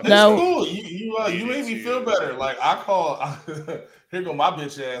it's cool. You made me feel better. Like I call here go my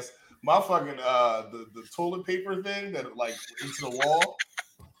bitch ass. My fucking the toilet paper thing that like into the wall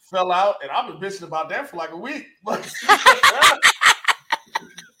fell out, and I've been bitching about that for like a week. I've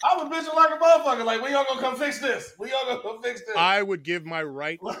been bitching like a motherfucker. Like, when y'all gonna come fix this? I would give my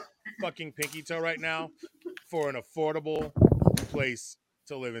right fucking pinky toe right now for an affordable place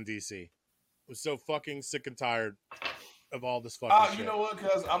to live in DC. I'm so fucking sick and tired of all this fucking shit. You know what?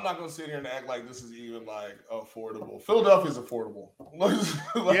 Because I'm not gonna sit here and act like this is even like affordable. Philadelphia's affordable.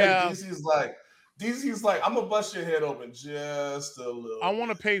 DC's like I'm gonna bust your head open just a little. I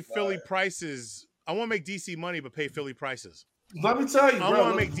want to pay Philly prices. I want to make DC money, but pay Philly prices. Let me tell you, bro. I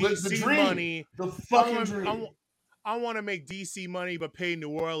want to make DC money. The fucking dream. I want to make DC money, but pay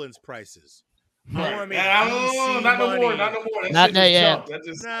New Orleans prices. Right. I want to make DC not money. No more. Not that yet.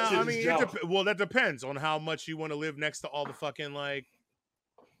 That depends on how much you want to live next to all the fucking like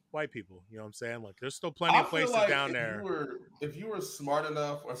white people. You know what I'm saying? Like, there's still plenty of places down there. If you were smart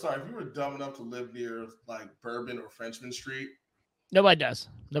enough, if you were dumb enough to live near like Bourbon or Frenchman Street. Nobody does.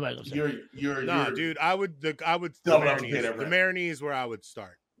 Nobody lives there. You're dude. I would. The Marigny is where I would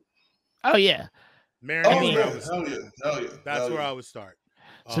start. Oh yeah. Marigny. Hell yeah. That's where I would start.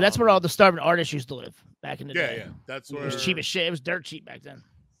 So that's where all the starving artists used to live back in the day. Yeah. That's where it was cheap as shit. It was dirt cheap back then.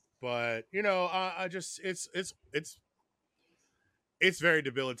 But you know, I just it's very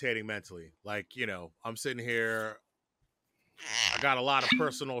debilitating mentally. Like, you know, I'm sitting here. I got a lot of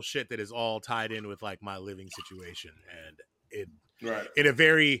personal shit that is all tied in with like my living situation, and in a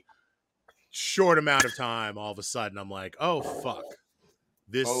very short amount of time, all of a sudden I'm like, oh fuck,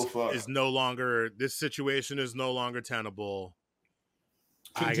 this situation is no longer tenable.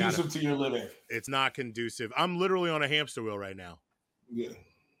 Conducive to your living. It's not conducive. I'm literally on a hamster wheel right now. Yeah.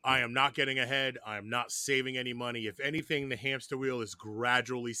 I am not getting ahead. I am not saving any money. If anything, the hamster wheel is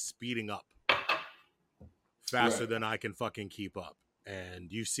gradually speeding up faster than I can fucking keep up.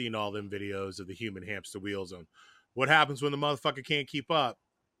 And you've seen all them videos of the human hamster wheels on what happens when the motherfucker can't keep up.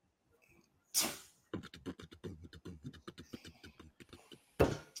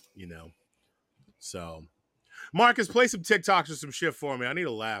 You know. So, Marcus, play some TikToks or some shit for me. I need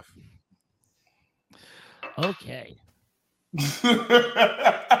a laugh. Okay.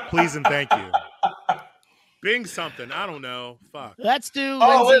 Please and thank you. Bing something. I don't know. Fuck. Let's do.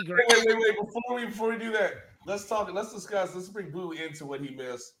 Oh, Lindsey wait. Before we do that, let's discuss. Let's bring Boo into what he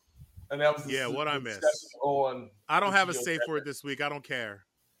missed. And that was what I missed. I don't have a safe word this week. I don't care.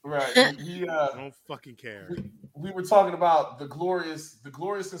 Right. I don't fucking care. We were talking about the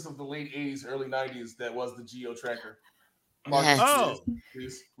gloriousness of the late 80s, early 90s that was the Geo Tracker. Yes. Oh,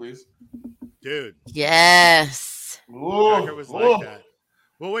 please. Dude. Yes. Tracker was like that.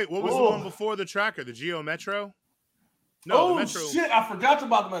 Well, wait, what was the one before the Tracker? The Geo Metro? No, the Metro. Shit, I forgot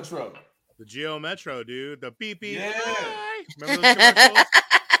about the Metro. The Geo Metro, dude. The beep beep. Yeah. Hi. Remember those commercials?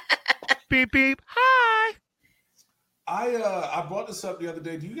 Beep beep. Hi. I brought this up the other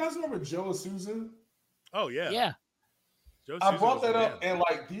day. Do you guys remember Joe and Susan? Oh yeah. Yeah. I brought that up, and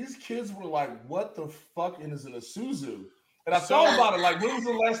like these kids were like, "What the fuck is an Isuzu?" And I thought about it. Like, when was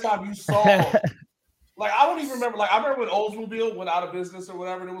the last time you saw? Like, I don't even remember. Like, I remember when Oldsmobile went out of business or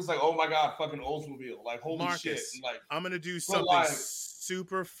whatever, and it was like, "Oh my god, fucking Oldsmobile!" Like, holy Marcus, shit! And like, I'm gonna do something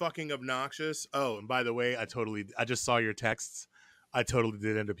super fucking obnoxious. Oh, and by the way, I just saw your texts. I totally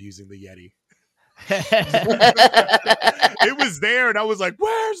did end up using the Yeti. It was there, and I was like,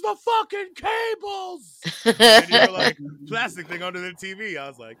 "Where's the fucking cables?" And you were like, "Plastic thing under the TV." I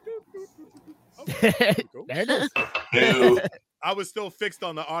was like, okay, cool. There it is. I was still fixed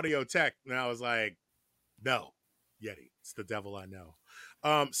on the audio tech, and I was like, "No, Yeti, it's the devil I know."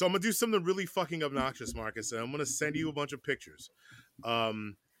 So I'm gonna do something really fucking obnoxious, Marcus, and I'm gonna send you a bunch of pictures.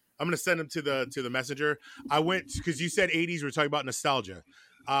 I'm gonna send them to the messenger. I went because you said 80s. We're talking about nostalgia.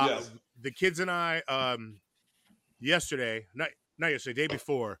 Yes. The kids and I, yesterday, not yesterday, day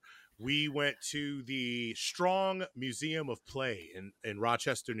before, we went to the Strong Museum of Play in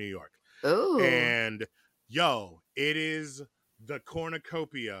Rochester, New York. Ooh. And it is the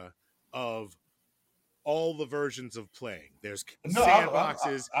cornucopia of all the versions of playing. There's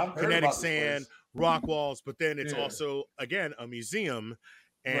sandboxes, kinetic sand, rock walls, but then it's also, again, a museum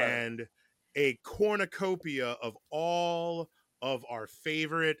and a cornucopia of all of our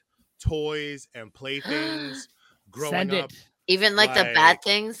favorite toys and playthings growing up. Even like the bad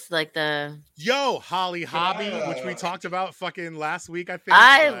things, like the Holly Hobby, which we talked about fucking last week, I think.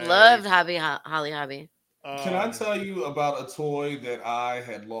 I loved Holly Hobby. Can I tell you about a toy that I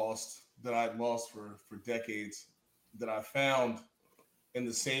had lost, that I'd lost for decades, that I found in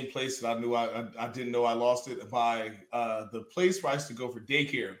the same place that I knew I didn't know I lost it, by the place where I used to go for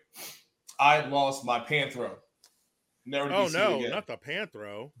daycare. I had lost my Panthro. Never to be seen again. Not the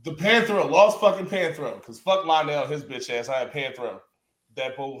Panthro. The Panthro, lost fucking Panthro. Because fuck Lionel, his bitch ass. I had Panthro.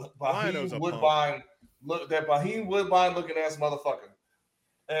 That Bohemian Woodbine looking ass motherfucker.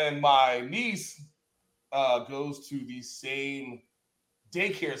 And my niece goes to the same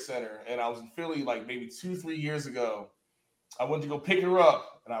daycare center. And I was in Philly like maybe 2-3 years ago. I went to go pick her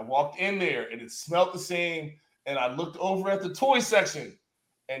up. And I walked in there and it smelled the same. And I looked over at the toy section.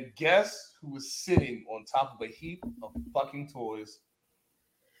 And guess who was sitting on top of a heap of fucking toys?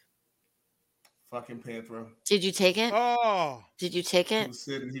 Fucking Panthro. Did you take it? Oh. Did you take it?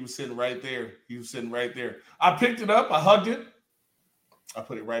 He was sitting right there. I picked it up. I hugged it. I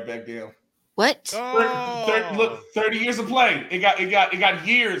put it right back down. What? Oh. 30 years of play. It got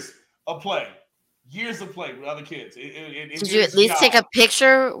years of play. Years of play with other kids. Did you at least take a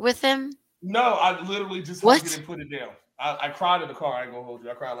picture with him? No, I literally just hugged it and put it down. I cried in the car. I ain't gonna hold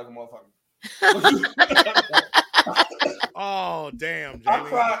you. I cried like a motherfucker. Oh damn! Jamie.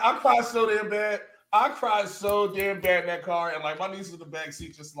 I cried so damn bad. In that car, and like my niece in the back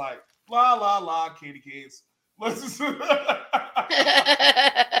seat, just like la la la, kitty kids.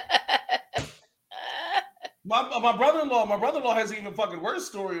 My brother-in-law has an even fucking worse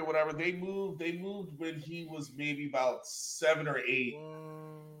story or whatever. They moved when he was maybe about 7 or 8,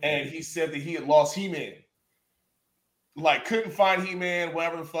 and he said that he had lost He-Man. Like, couldn't find He-Man,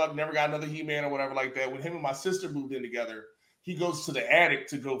 whatever the fuck, never got another He-Man or whatever like that. When him and my sister moved in together, he goes to the attic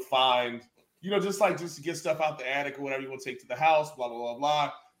to go find, just to get stuff out the attic or whatever you want to take to the house, blah, blah, blah,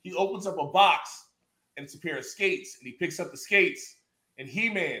 blah. He opens up a box, and it's a pair of skates, and he picks up the skates, and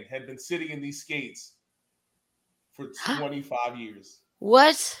He-Man had been sitting in these skates for 25 years.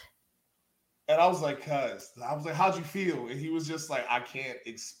 What? And I was like, how'd you feel? And he was just like, I can't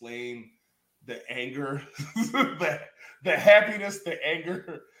explain the anger, the happiness, the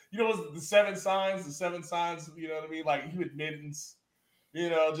anger. The 7 signs, you know what I mean? Like admittance,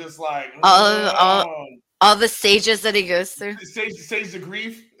 just like all the stages that he goes through. Stage of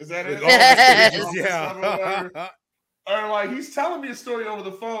grief, is that it? Yeah. Or like he's telling me a story over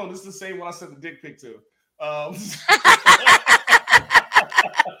the phone. This is the same one I sent the dick pic to.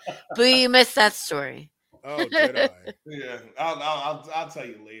 But you missed that story. Oh, did I? Yeah, I'll tell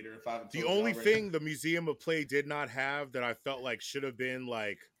you later if I haven't. The only thing the Museum of Play did not have that I felt like should have been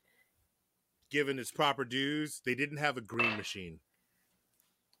like given its proper dues, they didn't have a green machine,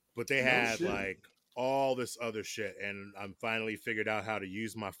 but they had like all this other shit, and I'm finally figured out how to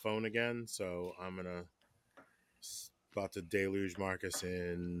use my phone again. So I'm about to deluge Marcus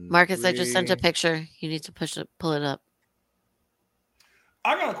in. Marcus, I just sent a picture. You need to pull it up.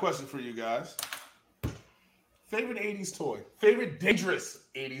 I got a question for you guys. Favorite 80s toy? Favorite dangerous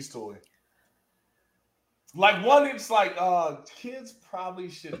 80s toy? Like one that's like, kids probably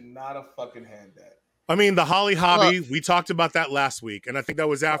should not have fucking had that. I mean, the Holly Hobby, we talked about that last week, and I think that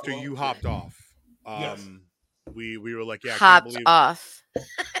was after you hopped off. Yes. We were like, yeah, hopped off.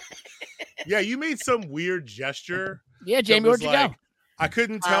 Yeah, you made some weird gesture. Yeah, Jamie, where'd you go? I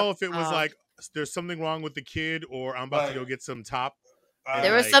couldn't tell if it was like there's something wrong with the kid or I'm about to go get some top.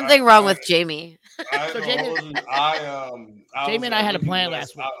 There was something wrong with Jamie. Jamie and I had a plan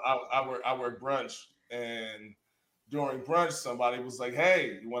last week. I work brunch, and during brunch, somebody was like,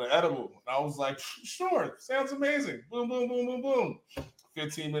 "Hey, you want an edible?" And I was like, "Sure, sounds amazing." Boom, boom, boom, boom, boom.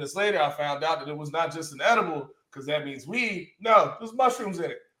 15 minutes later, I found out that it was not just an edible, because that means weed. No, there's mushrooms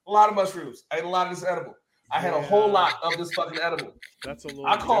in it. A lot of mushrooms. I ate a lot of this edible. I had a whole lot of this fucking edible. That's a little.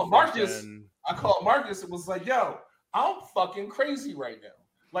 I called Marcus and was like, "Yo, I'm fucking crazy right now.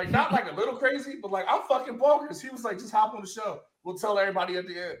 Like, not like a little crazy, but like I'm fucking bonkers." He was like, "Just hop on the show. We'll tell everybody at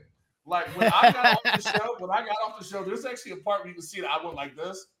the end." Like when I got off the show, there's actually a part where you can see that I went like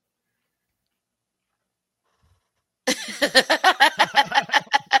this.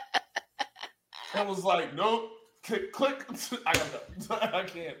 I was like, "Nope, click. I gotta go.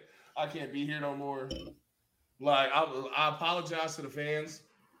 I can't be here no more." Like I apologize to the fans.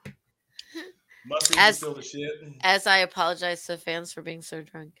 Mushrooms still the shit. As I apologize to fans for being so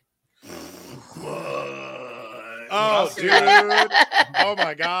drunk. Oh, dude! Oh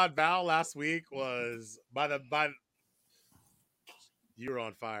my God, Val last week was you were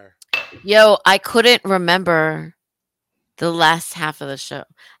on fire. Yo, I couldn't remember the last half of the show.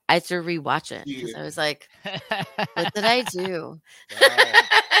 I had to rewatch it because I was like, "What did I do?"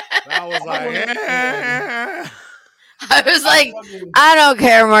 Val was like, "Yeah." I was like, I don't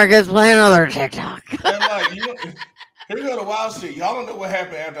care, Marcus. Play another TikTok. And like, here's the wild shit. Y'all don't know what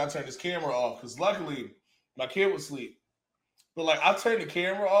happened after I turned this camera off, because luckily my kid was asleep. But like, I turned the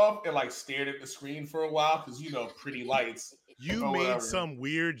camera off and like stared at the screen for a while because pretty lights. You made some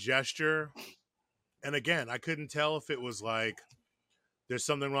weird gesture, and again, I couldn't tell if it was like there's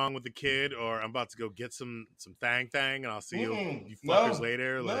something wrong with the kid or I'm about to go get some thang, and I'll see you fuckers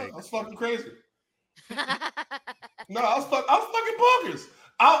later. No, like that's fucking crazy. No, I was fucking bonkers.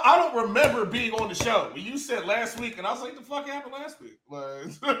 I don't remember being on the show. When you said last week, and I was like, "The fuck happened last week?"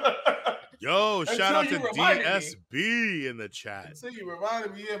 Like, yo, shout out to DSB in the chat. Until you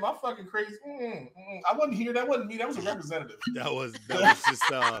reminded me, my fucking crazy. I wasn't here. That wasn't me. That was a representative. That was just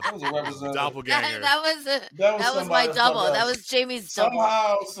that was a representative. Doppelganger. That was my double. That was Jamie's double.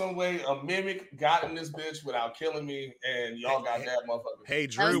 Somehow, some way, a mimic got in this bitch without killing me, and y'all got that motherfucker. Hey,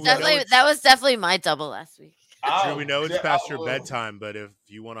 Drew, that was definitely my double last week. Drew, we know it's past your bedtime, but if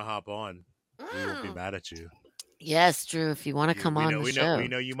you want to hop on, we won't be mad at you. Yes, Drew. If you want to come on the show, we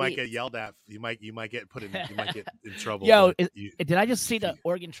know you might get yelled at. You might get in trouble. Yo, did I just see the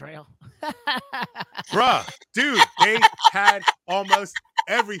Oregon Trail? Bruh, dude, they had almost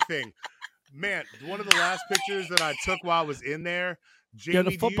everything. Man, one of the last pictures that I took while I was in there,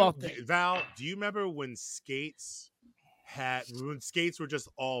 Jamie, the football thing. Val, do you remember when skates were just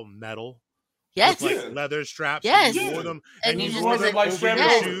all metal? Yes. With like leather straps. Yes. You wore them, and you wore them over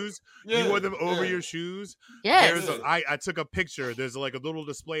your shoes. You wore them over your shoes. Yes. I took a picture. There's like a little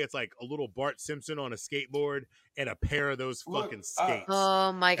display. It's like a little Bart Simpson on a skateboard and a pair of those fucking skates.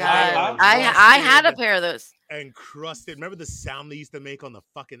 Oh my God. I had a pair of those. And crusted. Remember the sound they used to make on the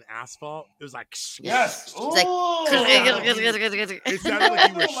fucking asphalt? It was like, yes. It sounded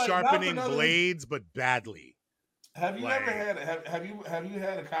like you were sharpening blades, but badly. Have you ever had have you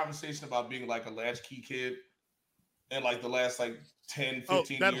had a conversation about being like a latchkey kid in like the last like 10,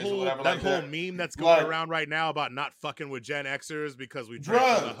 15 years or whatever? That whole meme that's going around right now about not fucking with Gen Xers because we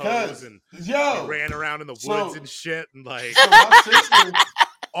drank from the hose and we ran around in the woods and shit and like my sister,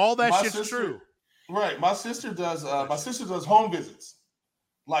 all that shit's true. Right. My sister does home visits.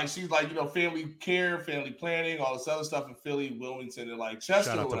 Like she's like, family care, family planning, all this other stuff in Philly, Wilmington, and like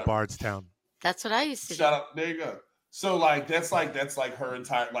Chester. Shout out to Bardstown. That's what I used to do. Shout out. There you go. So like that's like her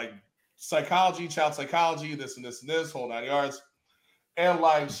entire like psychology, child psychology, this and this and this, whole 9 yards. And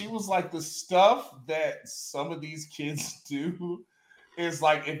like she was like, the stuff that some of these kids do is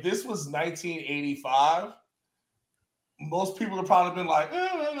like if this was 1985, most people have probably been like,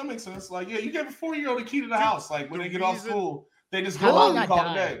 that makes sense. Like, yeah, you give a 4-year-old a key to the house. Like when they get off school, they just go out and call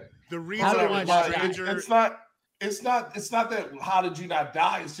it a day. The reason it's not that how did you not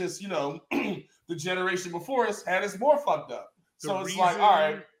die? It's just, the generation before us had us more fucked up. So it's like, all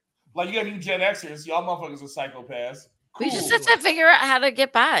right, like you have you Gen Xers, y'all motherfuckers are psychopaths. Cool. We just have to figure out how to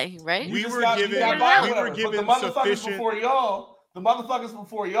get by, right? We were given the motherfuckers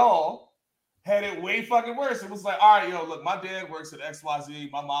before y'all had it way fucking worse. It was like, all right, look, my dad works at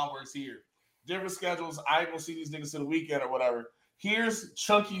XYZ, my mom works here. Different schedules. I ain't gonna see these niggas to the weekend or whatever. Here's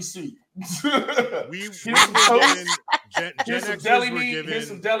chunky soup. Here's some deli meat. Here's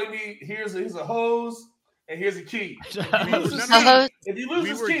some deli meat. Here's a hose, and here's a key. If you lose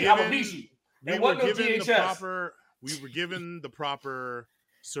this key, I'm gonna beat you. We were given the proper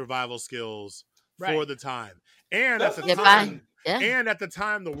survival skills for the time, and at the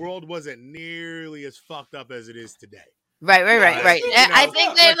time, the world wasn't nearly as fucked up as it is today. Right. I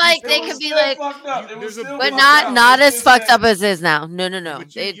think they could be like, but not as fucked up as it is now. No.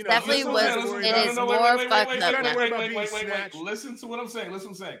 It definitely was. It is more fucked up now. Wait. Listen to what I'm saying.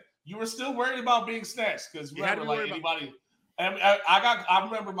 You were still worried about being snatched because remember, like anybody. I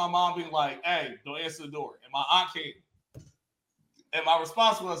remember my mom being like, "Hey, don't answer the door," and my aunt came, and my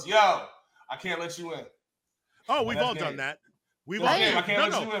response was, "Yo, I can't let you in." Oh, we've all done that. I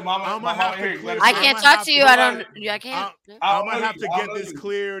can't let you in, Mama. I can't talk to you. I can't. I might have to get this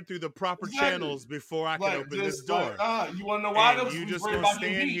cleared through the proper channels before I can open this door. You want to know why? You just gonna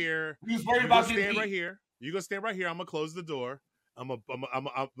stand here. You gonna stand right here. You gonna stand right here. I'm gonna close the door. I'm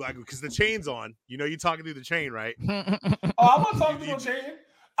like, because the chain's on. You're talking through the chain, right? I'm not talking through the chain.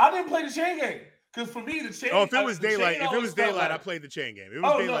 I didn't play the chain game. Because for me, the chain. Oh, if it was daylight, I played the chain game. It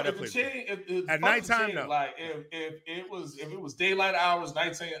was daylight. I played it. At nighttime, no. Like if it was daylight hours,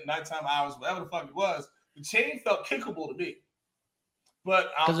 nighttime hours, whatever the fuck it was, the chain felt kickable to me.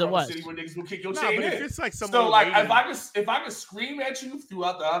 But I'm from a city where niggas will kick your chain in. If it's like so, like if I could scream at you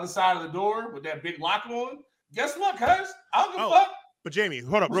throughout the other side of the door with that big lock on, guess what, cuz? I don't give a fuck. But Jamie,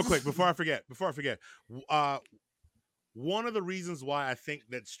 hold up real quick before I forget. One of the reasons why I think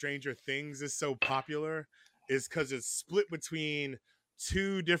that Stranger Things is so popular is because it's split between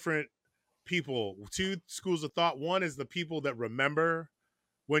two different people, two schools of thought. One is the people that remember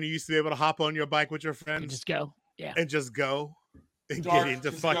when you used to be able to hop on your bike with your friends, just go, and get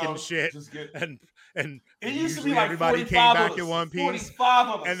into fucking shit, and it used to be like everybody came back in one piece,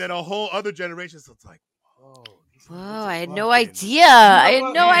 and then a whole other generation. So it's like, whoa, I had no idea. I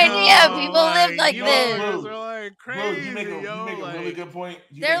had no idea people lived like this. They're like crazy. Bro, you make a really good point.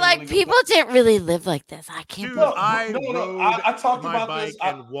 They're like, people didn't really live like this. I can't believe I talked about this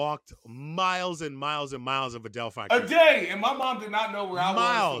and walked miles and miles and miles of Adelphi a day, and my mom did not know where I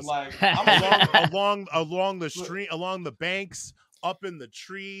was. Like along the street, along the banks, up in the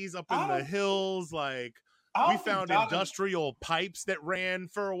trees, up in the hills. Like we found industrial pipes that ran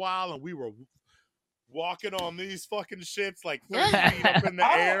for a while, and we were walking on these fucking shits like 30 feet up in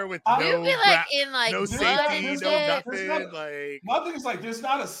the air with no safety, no nothing. Like my thing is like, there's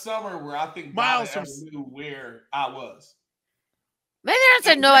not a summer where I think miles from knew where I was. Maybe I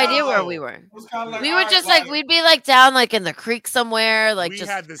had no idea where we were. Like, we were just like we'd be like down like in the creek somewhere, like we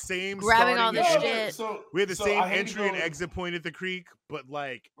just had the same grabbing all the shit. We had the same entry and exit point at the creek, but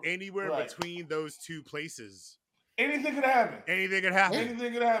like anywhere between those two places, anything could happen. Anything could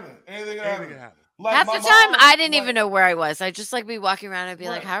happen. Like half the time, I didn't even know where I was. I just like be walking around and be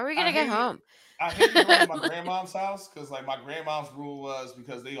like, "How are we gonna get home?" I hated going to my grandmom's house because like my grandmom's rule was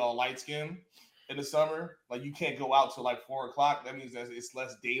because they all light skinned in the summer, like you can't go out till like 4:00. That means that it's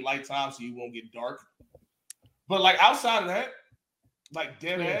less daylight time, so you won't get dark. But like outside of that, like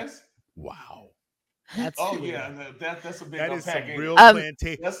dead ass. Wow. That's a big that is some real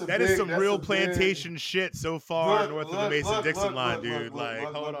plantation. That is some real plantation shit so far north of the Mason-Dixon line, dude. Like,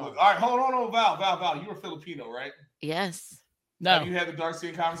 hold on. All right, hold on, Val. You're Filipino, right? Yes. No. Have you had the dark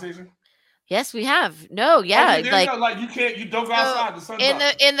skin conversation? Yes, we have. No, yeah, you don't go outside. The sun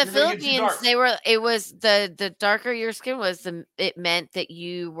in the Philippines, it was the darker your skin was, it meant that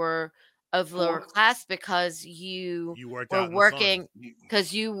you were of lower class because you were working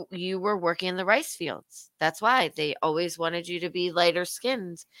you were working in the rice fields. That's why they always wanted you to be lighter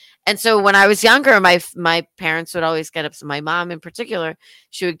skinned. And so when I was younger, my parents would always get upset. My mom in particular,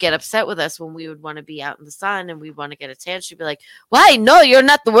 she would get upset with us when we would want to be out in the sun and we'd want to get a tan. She'd be like, "Why? No, you're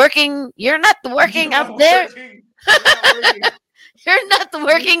not working out there. You're not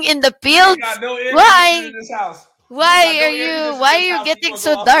working in the fields. Why are you getting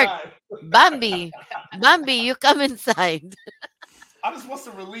so dark? Bambi, you come inside." I just want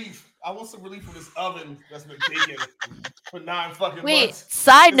some relief. I want some relief from this oven that's been baking for 9 fucking Wait, months.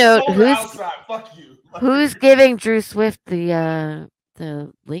 side It's note, colder who's outside. Fuck you. who's giving Drew Swift the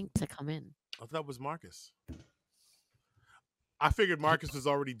link to come in? I thought it was Marcus. I figured Marcus was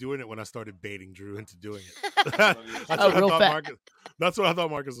already doing it when I started baiting Drew into doing it. That's what I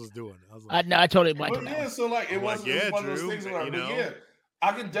thought Marcus was doing. I was like, No, I totally blanked But on that yeah, one. so like it I'm was like, yeah, one of Drew, those things where, you but know. yeah,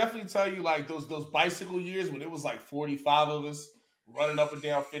 I can definitely tell you like those bicycle years when it was like 45 of us running up and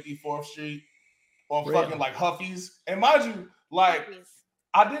down 54th Street on Really? fucking like Huffies. And mind you, like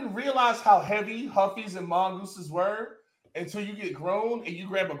I didn't realize how heavy Huffies and mongooses were until you get grown and you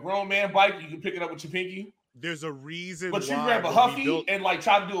grab a grown man bike and you can pick it up with your pinky. There's a reason But you why grab a Huffy and like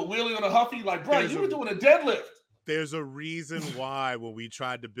try to do a wheelie on a Huffy, like bro, you were doing a deadlift. There's a reason why when we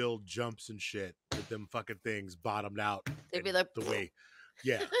tried to build jumps and shit, that them fucking things bottomed out. They'd be like the way,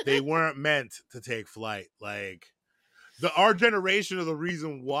 yeah, they weren't meant to take flight. Like our generation are the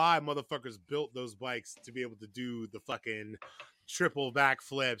reason why motherfuckers built those bikes to be able to do the fucking triple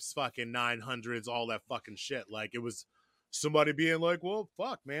backflips, fucking 900s, all that fucking shit. Like it was somebody being like, well,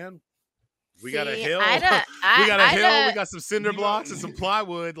 fuck, man. We got a hill. We got some cinder blocks and some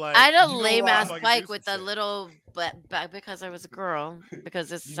plywood. Like I had a lame ass bike with a little, but because I was a girl, because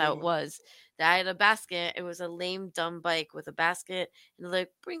this is how it was. I had a basket. It was a lame, dumb bike with a basket and like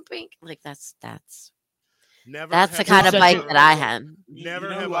brink, brink. Like that's the kind of bike that I had.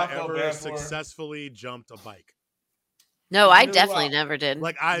 Never have I ever successfully jumped a bike. No, I definitely never did.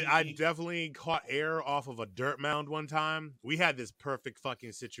 Like I definitely caught air off of a dirt mound one time. We had this perfect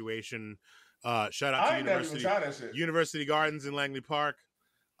fucking situation. Shout out to University Gardens in Langley Park.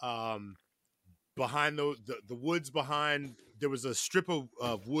 Behind the woods behind, there was a strip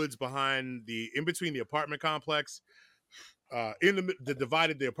of woods behind in between the apartment complex. That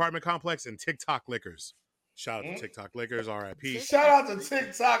divided the apartment complex and TikTok Liquors. Shout out to TikTok Liquors, RIP. Shout out to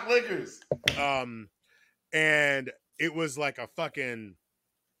TikTok Liquors. And it was like a fucking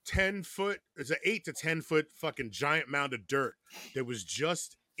 10-foot, it's an 8 to 10 foot fucking giant mound of dirt that was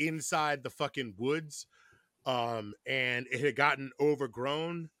just inside the fucking woods. And it had gotten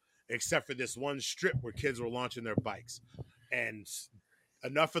overgrown except for this one strip where kids were launching their bikes. And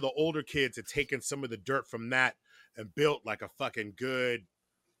enough of the older kids had taken some of the dirt from that and built like a fucking good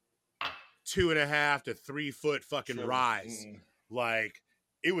 2.5 to 3 foot fucking rise. Like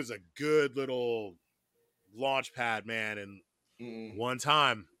it was a good little launch pad, man. And one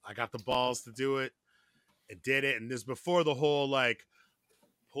time I got the balls to do it and did it. And this before the whole like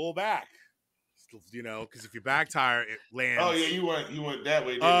pull back, you know, because if your back tire it lands. Oh yeah, you went that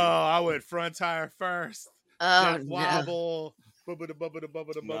way. Didn't you? I went front tire first. Oh no. Wobble.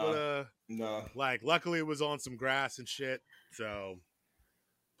 Bubba. No. Like luckily it was on some grass and shit. So,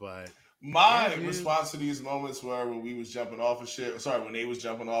 but my response to these moments were when we was jumping off of shit. Sorry, when they was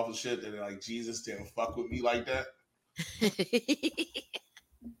jumping off of shit, and like Jesus didn't fuck with me like that.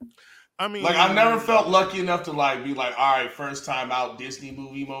 I mean, like I never felt lucky enough to like be like, all right, first time out Disney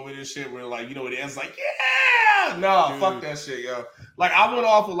movie moment and shit. Where like it ends like yeah, no, dude. Fuck that shit, yo. Like I went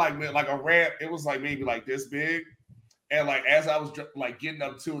off of like a ramp. It was like maybe like this big, and like as I was like getting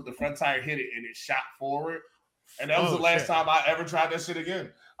up to it, the front tire hit it and it shot forward. And that was the last time I ever tried that shit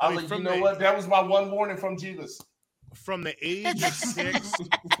again. I was like, you know what? That was my one warning from Jesus. From the age of 6,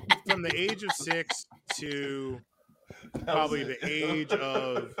 from the age of 6 to probably the age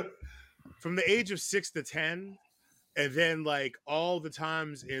of, from the age of 6 to 10, and then like all the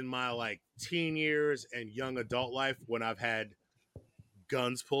times in my like teen years and young adult life when I've had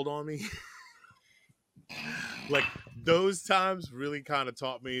guns pulled on me, like those times really kind of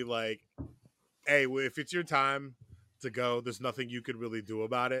taught me like, hey, if it's your time to go, there's nothing you could really do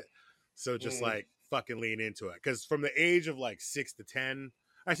about it. So just like fucking lean into it. Because from the age of like 6 to 10,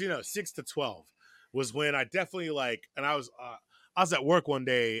 actually no, 6 to 12 was when I definitely like, and I was at work one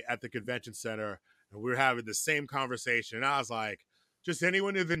day at the convention center and we were having the same conversation. And I was like, just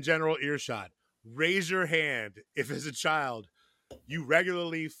anyone within general earshot, raise your hand if as a child you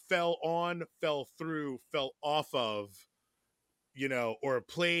regularly fell through, fell off of, you know, or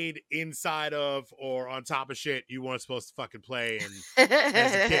played inside of or on top of shit you weren't supposed to fucking play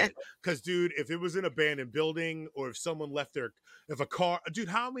as a kid. Because, dude, if it was an abandoned building or if someone left if a car, dude,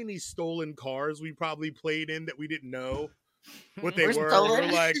 how many stolen cars we probably played in that we didn't know what they were? Stolen.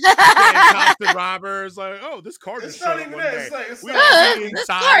 We're like, cops and robbers, like, oh, this car just showed up one day. We were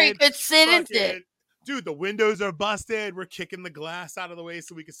inside. Sorry, could sit in it. Dude, the windows are busted. We're kicking the glass out of the way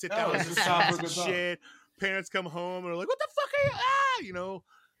so we can sit down and shit. Parents come home and are like, what the fuck are you? You know,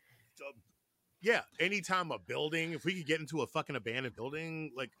 Yeah, anytime a building, if we could get into a fucking abandoned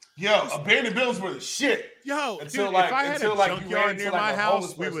building, like abandoned buildings were the shit. Yo, Until, dude, like- if I had a until, like, you junkyard ran near to, like, my a house,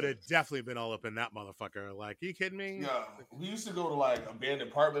 homeless we person. would have definitely been all up in that motherfucker. Like, you kidding me? Yeah, we used to go to like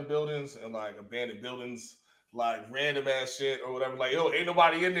abandoned apartment buildings and like abandoned buildings, like random ass shit or whatever. Like, yo, ain't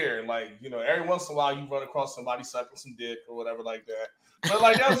nobody in there. And like, you know, every once in a while you run across somebody sucking some dick or whatever like that. But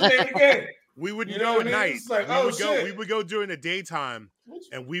like that was the name of the game. We wouldn't You know go what at I mean? night. It's like, we oh, would go. shit. We would go during the daytime,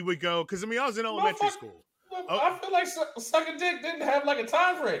 and we would go because I was in elementary Motherfucker. school. I feel like sucking dick didn't have like a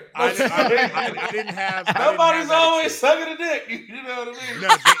time frame. I didn't have. Nobody's that always experience. sucking a dick. You know what I mean?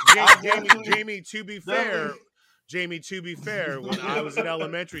 No, Jamie. To be fair, when I was in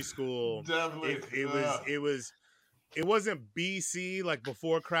elementary school, Definitely. it wasn't BC like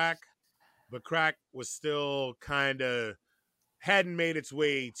before crack, but crack was still kind of hadn't made its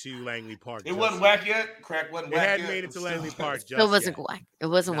way to Langley Park. It wasn't whack yet. Crack wasn't It whack hadn't yet. made it to Langley Park. Just It wasn't yet. whack. It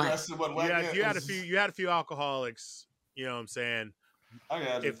wasn't whack. It wasn't whack yet. You had a few alcoholics. You know what I'm saying? I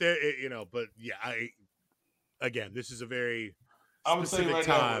got you. If they're but yeah, again, this is a very I would say right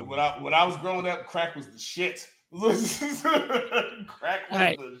time. now, when I was growing up, crack was the shit. Crack was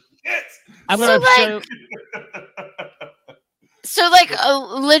Right. the shit. I'm So, gonna like- show. So like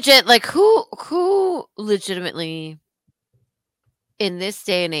legit, like who legitimately in this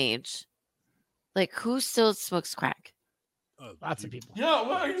day and age, like who still smokes crack? Lots of people. Yo,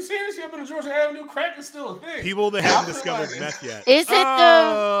 well, are you serious? You up in Georgia Avenue? Crack is still a thing. People that I haven't feel discovered like- meth yet. Is it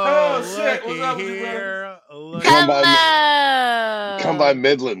though? Oh, shit. looky What's up with you, here. Look Come by- Hello. Come by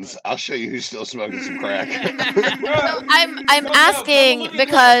Midlands. I'll show you who's still smoking some crack. I'm asking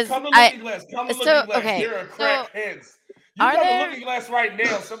because Come to I- Looking Glass. Come to so, Looking Glass. okay, There are so crackheads. You are come there- to Looking Glass right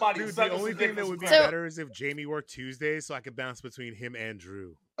now. Somebody Dude, the sucking only some thing dick that for would be some crack. better is if Jamie worked Tuesdays so I could bounce between him and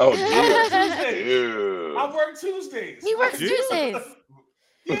Drew. Oh, Tuesday. dude. I work Tuesdays. He works Dude. Tuesdays.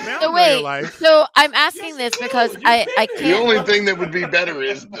 Now So know your wait, life. so I'm asking this you because do. I You The can't. only thing that would be better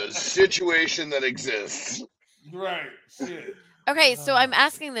is the situation that exists. Right. Shit. Okay, so I'm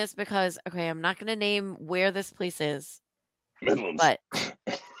asking this because I'm not gonna name where this place is, Midlands.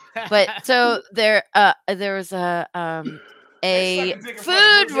 but so there was a They sucking dick in front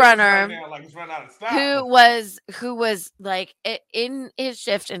of food Blue Jays runner right now, like it's run out of style. who was like in his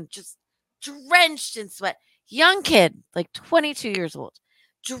shift and just drenched in sweat. Young kid, like 22 years old,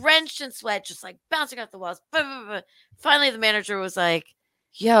 drenched in sweat, just like bouncing off the walls. Blah, blah, blah. Finally, the manager was like,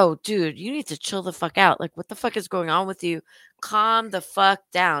 yo, dude, you need to chill the fuck out. Like, what the fuck is going on with you? Calm the fuck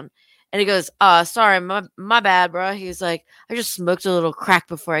down. And he goes, sorry, my bad, bro. He was like, I just smoked a little crack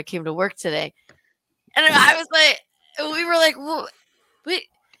before I came to work today. And I was like, we were like, wait,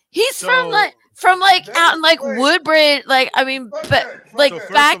 he's from That's- out in like wait. Woodbridge, like, I mean, Fuck but that, fuck like So that.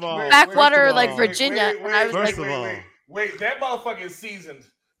 first back of all- backwater, first of like all- Virginia. And I was First like, of all- wait, that motherfucker is seasoned.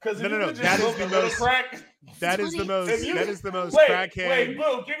 Because if No, you no, could that just is smoke the a little most- crack. That is the most. If you- That is the most Wait, crackhead.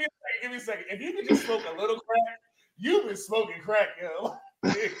 Boo, give me a second. If you could just smoke a little crack, you've been smoking crack, yo.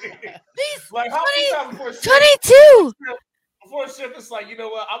 he's Like how many times before shift, 22. before shift, it's like, you know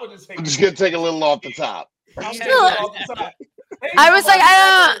what? I would just take. I'm just going to take a little off the top. I'm Still- taking it off the top. Ain't I was like, nobody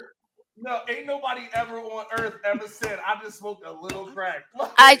I ever- No, ain't nobody ever on earth ever said I just smoked a little crack.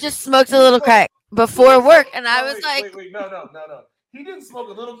 I just smoked a little crack before work, and I was like, wait, no. He didn't smoke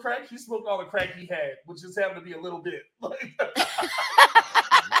a little crack. He smoked all the crack he had, which just happened to be a little bit.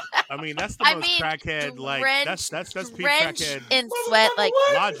 I mean, that's the I most mean, crackhead. Like that's peak drenched crackhead in sweat, like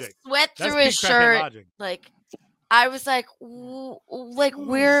logic. sweat That's through peak his crackhead shirt. logic. Like, I was like, like Holy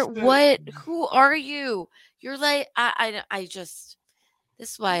where, shit. what, who are you? You're like, I just.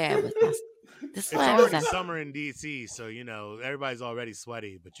 This is why I was. This is It's why I was. already asking. summer in DC, so you know everybody's already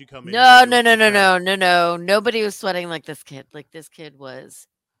sweaty. But you come in. No. here doing some crack. Nobody was sweating like this kid. Like this kid was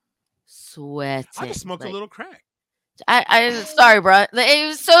sweating. I just smoked like, a little crack. I sorry, bro. Like, he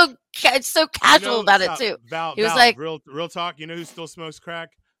was so casual about it too. Val, He was Val, like- real talk. You know who still smokes crack?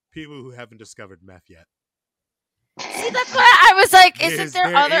 People who haven't discovered meth yet. See, that's why I was like, There isn't is- there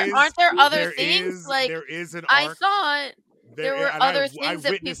there other? is- Aren't there other There things? is- Like there is an I arc. saw it. there were and other I things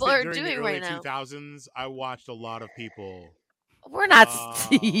that witnessed people it are during doing the early right now. 2000s. I watched a lot of people. We're not.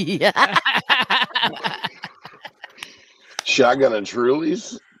 Shotgun and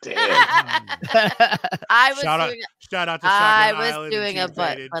Trulies? Damn. I was Shout out- doing. Shout out to I Shotgun was Island doing a and Bud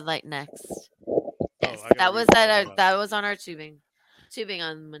Faded. Light next. Oh, Yes, I gotta that was read at that our, up. that was on our tubing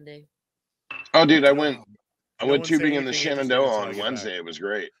on Monday. Oh, dude, I went No when't one say tubing in the anything interesting Shenandoah until I on get Wednesday. back. It was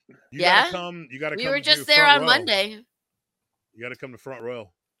great. You Yeah? gotta come. You gotta We come were to just there Front on Royal. Monday. You gotta come to Front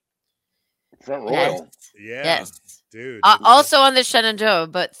Royal. Front Royal. Yes. Yeah, Yes. dude. Also on the Shenandoah,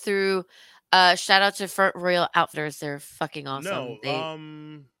 but through shout out to Front Royal Outfitters. They're fucking awesome. no. They-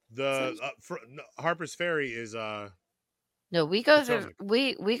 Harper's Ferry is No, we go to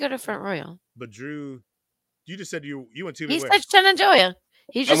Potomac. we go to Front Royal. But Drew, you just said you went to He where? said Shenandoah.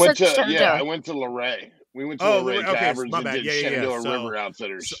 He just said Shenandoah. I went to Luray. We went to Luray okay, Taverns my and bad. did Yeah. Shenandoah So, River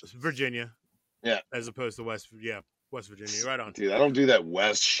Outfitters. Virginia. Yeah. As opposed to West Virginia. Right on. Dude, I don't do that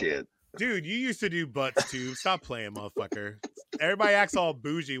West shit. Dude, you used to do butts too. Stop playing, motherfucker. Everybody acts all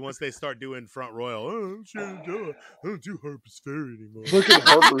bougie once they start doing Front Royal. Oh, Shenandoah. I don't do Harper's Ferry anymore. Look at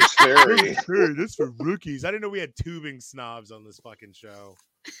Harper's Ferry. Ferry, that's for rookies. I didn't know we had tubing snobs on this fucking show.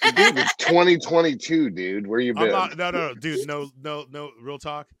 Dude, it's 2022, dude. Where you been? No, dude. No. Real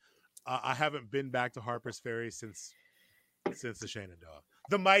talk. I haven't been back to Harper's Ferry since the Shenandoah.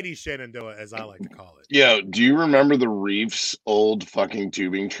 The mighty Shenandoah, as I like to call it. Yo, do you remember the Reefs old fucking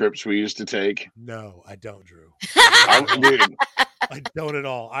tubing trips we used to take? No, I don't, Drew. Dude, I don't at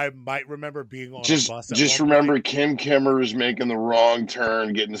all. I might remember being on a bus. Just remember Kim Kimmers making the wrong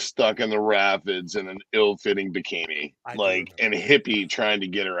turn, getting stuck in the rapids in an ill-fitting bikini, and Hippie trying to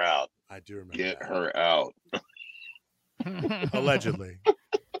get her out. I do remember. Get her out. Allegedly.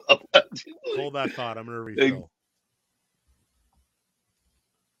 Hold that thought. I'm gonna refill.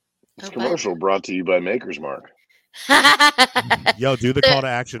 This commercial brought to you by Maker's Mark. Yo, do the call to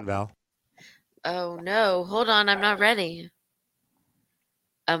action, Val. Oh no, hold on, I'm not ready.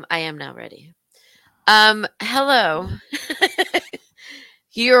 I am now ready. Hello.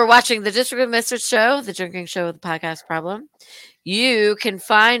 You are watching the District of Misfits show, the drinking show with the podcast problem. You can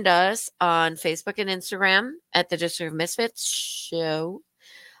find us on Facebook and Instagram at the District of Misfits show,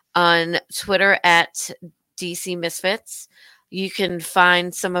 on Twitter at DC Misfits. You can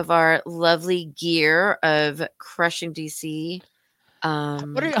find some of our lovely gear of Crushing DC.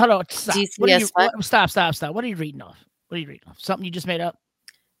 Hold on, stop. Stop. What are you reading off? Something you just made up?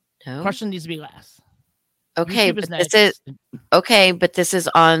 No. Crushing needs to be last. Okay, but this is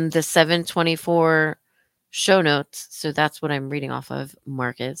on the 724 show notes, so that's what I'm reading off of,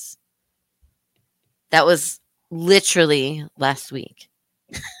 Marcus. That was literally last week.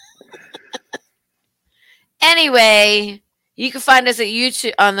 Anyway, you can find us at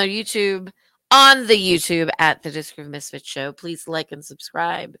YouTube on the YouTube at the District of Misfits show. Please like and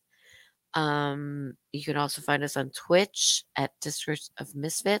subscribe. You can also find us on Twitch at District of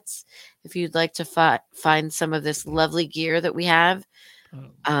Misfits. If you'd like to find some of this lovely gear that we have,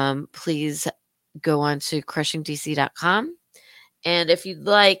 please go on to crushingdc.com. And if you'd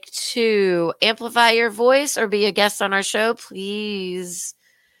like to amplify your voice or be a guest on our show, please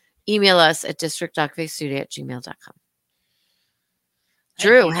email us at district.facestudio@gmail.com.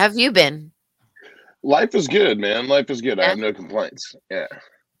 Drew, how have you been? Life is good, man. Life is good. I have no complaints. Yeah.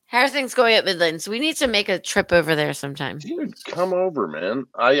 How are things going at Midlands? We need to make a trip over there sometime. Dude, come over, man.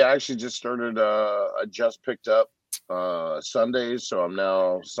 I actually just started. I just picked up Sundays, so I'm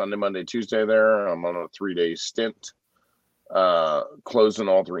now Sunday, Monday, Tuesday there. I'm on a 3-day stint, closing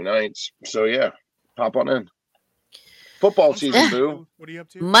all 3 nights. So yeah, hop on in. Football season, boo. What are you up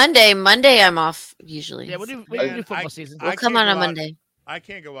to? Monday, I'm off usually. Yeah, we do football season. We'll come on Monday. I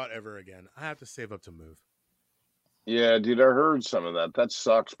can't go out ever again. I have to save up to move. Yeah, dude, I heard some of that. That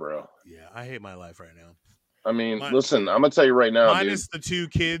sucks, bro. Yeah, I hate my life right now. I mean, listen, I'm gonna tell you right now, minus the 2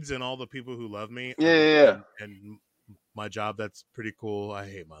 kids and all the people who love me. Yeah. And my job, that's pretty cool. I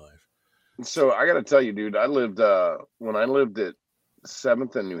hate my life. So I gotta tell you, dude, I lived when I lived at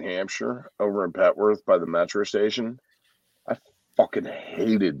 7th in New Hampshire over in Petworth by the metro station. I fucking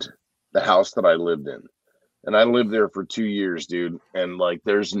hated the house that I lived in. And I lived there for 2 years, dude. And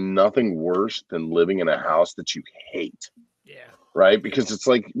there's nothing worse than living in a house that you hate. Yeah. Right? Because it's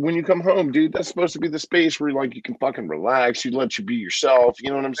when you come home, dude, that's supposed to be the space where you can fucking relax. You let you be yourself. You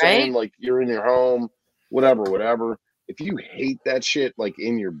know what I'm saying? Right? You're in your home, whatever. If you hate that shit,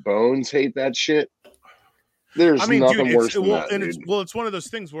 in your bones hate that shit, there's nothing worse than that, dude. It's one of those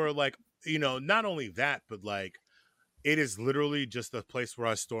things where not only that, but it is literally just the place where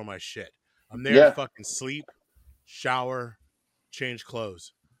I store my shit. I'm there to fucking sleep, shower, change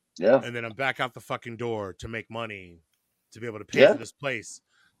clothes. Yeah. And then I'm back out the fucking door to make money to be able to pay for this place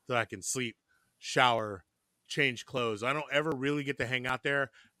so I can sleep, shower, change clothes. I don't ever really get to hang out there.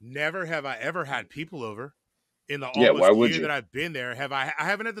 Never have I ever had people over in the almost year that I've been there. I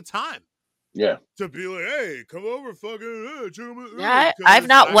haven't had the time. Yeah. To be like, hey, come over, fucking. I've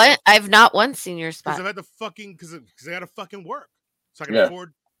not once seen your spot. Because I've had to fucking because I got to fucking work, so I can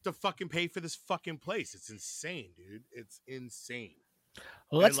afford to fucking pay for this fucking place. It's insane, dude. It's insane.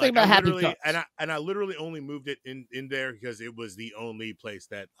 Well, let's think about Happy Cups. And I literally only moved it in there because it was the only place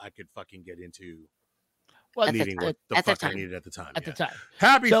that I could fucking get into Well, At the needing time. what the At the fuck I time. needed at the time. at yeah. the time.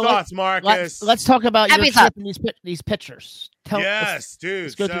 Happy So thoughts, Marcus. Let's talk about your Happy trip and these pictures. Yes, dude.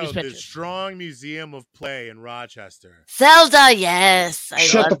 let's go through So these the pictures. Strong Museum of Play in Rochester. Zelda, yes. I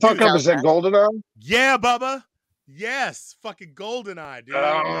Shut the love fuck up. Is that Zelda. GoldenEye? Yeah, Bubba. Yes, fucking GoldenEye,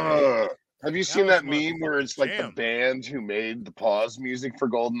 dude. Have you seen was that my meme where it's like jam. the band who made the pause music for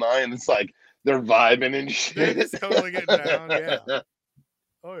GoldenEye and it's like they're vibing and They're shit? just totally getting down. Yeah.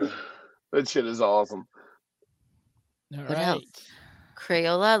 Oh yeah. That shit is awesome. All What right. else?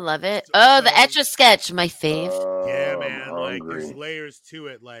 Crayola, love it. Oh, the So- Etch-a-Sketch, my fave. Yeah, I'm man. Like there's hungry. layers to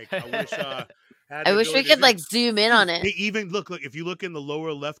it. Like I wish. Had I the wish we ability could to- like zoom in on it. They even look. If you look in the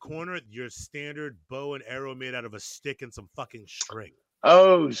lower left corner, your standard bow and arrow made out of a stick and some fucking string.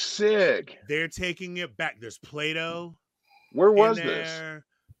 Oh, sick. They're taking it back. There's Play-Doh. Where was in this? there.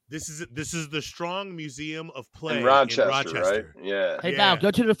 This is the Strong Museum of Play In Rochester, right? Yeah. Hey, Yeah. Val,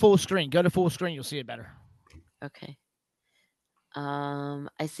 go to the full screen. Go to full screen. You'll see it better. Okay.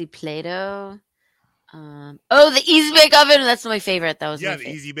 I see Play-Doh. Oh, the Easy Bake Oven. That's my favorite. That was Yeah, my the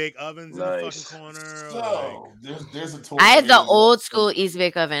favorite. Easy Bake Ovens Nice. in the fucking corner. So there's a toy. I had the made- old school Easy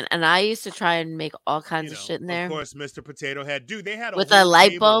Bake Oven, and I used to try and make all kinds of shit in there Of course, Mr. Potato Head. Dude, they had a with a whole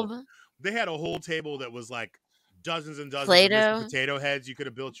light table- bulb. They had a whole table that was like dozens and dozens Play-Doh. of Mr. Potato Heads. You could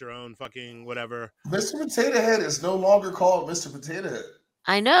have built your own fucking whatever. Mr. Potato Head is no longer called Mr. Potato Head.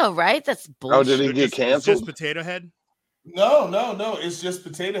 I know, right? That's bullshit. Oh, did he It's get just- it's canceled? Just Potato Head. No. It's just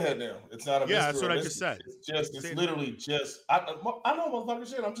Potato Head now. It's not a Yeah, Mr. that's or what I Mrs. just said. It's Say literally just. I know motherfucking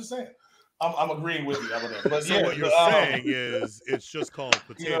shit. I'm just saying. I'm agreeing with you. But So yeah, what you're saying is it's just called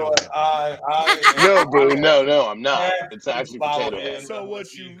you Potato know what? Head. I No, boo. No, I'm not. Yeah, It's actually follow Potato in. Head. So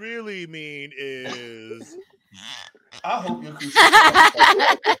what you really mean is I hope your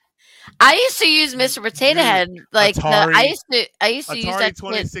acoustic. I used to use Mr. Potato Dude, Head. Like Atari- I used to use Atari that.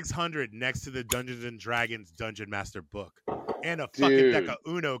 2600 next to the Dungeons and Dragons Dungeon Master book and a fucking deck Dude. of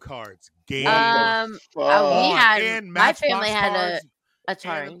Uno cards. Game What the Um, fuck? we had- and my Matchbox family had cards.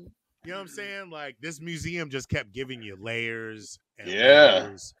 Atari. You know what I'm saying? Like this museum just kept giving you layers and Yeah.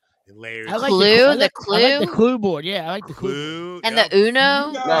 layers and layers. I like Clue, I the like the Clue. clue board. Yeah, I like the clue. Clue And yep. the Uno.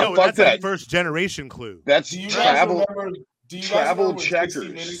 No, No, fuck that's that. like first generation Clue. That's Do you guys travel. remember? Do you guys travel remember when 60 checkers.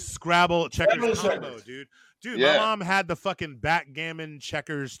 Minutes- Scrabble checkers Scrabble combo, checkers. dude. Dude, Yeah. my mom had the fucking backgammon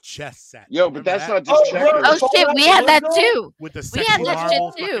checkers chess set. Yo, but Remember that's that? not just Oh, bro, checkers. Oh shit, we had that too. With the We sexy had that shit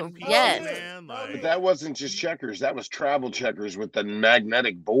marble too, fucking pieces, yes. man. But Like, that wasn't just checkers. That was travel checkers with the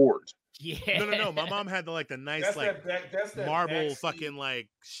magnetic board. Yeah. no. My mom had the nice That's like that's that marble backseat. fucking like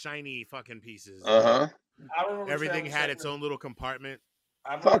shiny fucking pieces. Uh-huh. I remember Everything travel had its checkers. own little compartment.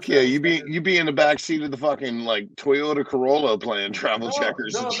 I remember Fuck yeah, travel you checkers. be in the back seat of the fucking like Toyota Corolla playing travel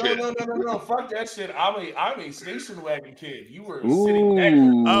checkers and shit. No. Fuck that shit. I'm a station wagon kid. You were sitting backwards.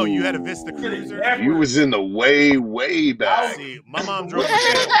 Ooh. Oh, you had a Vista Sitting Cruiser? backwards. You was in the way back. See, my mom The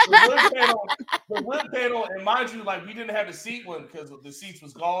drove wood panel, and mind you, like we didn't have the seat one because the seats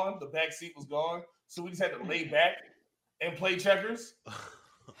was gone, the back seat was gone, so we just had to lay back and play checkers.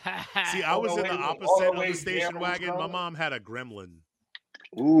 See, I was in the all the opposite of way the station down, wagon. My bro. mom had a gremlin.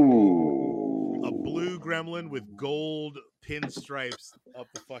 Ooh. A blue gremlin with gold pinstripes up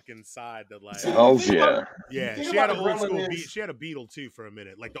the fucking side that like Oh yeah. yeah, The thing she had an about the old school gremlin beat. is- She had a beetle too for a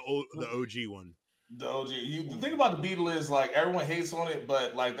minute, like the OG one. The OG. The thing about the Beetle is like everyone hates on it,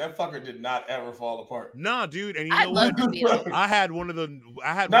 but like that fucker did not ever fall apart. Nah, dude, and you I know love what? the Beetle. I had one of the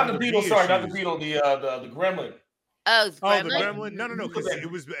Not one the of Beetle, reissues. sorry, not the Beetle, the Gremlin. Oh, it's Oh, the Gremlin? gremlin? No,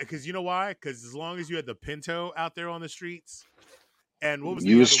 because you know why? Because as long as you had the Pinto out there on the streets, and what was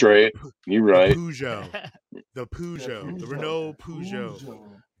You the was other straight. You one? right. The Peugeot, the Renault Peugeot,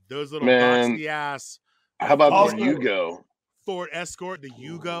 those little Man. boxy ass How about Also- the Yugo? Ford Escort, the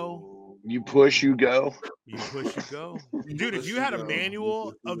Yugo. You push, you go. You push, you go. Dude, if you had a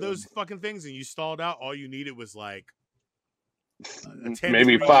manual of those fucking things and you stalled out, all you needed was like a 10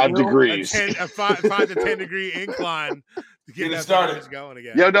 Maybe degree- 5 a degrees. 5 to 10 degree incline to Get it get that started. started going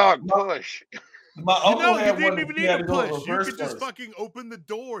again. Yo, dog, push. My You uncle know, you had didn't one. even He need had to to go in push. You reverse could just first. fucking open the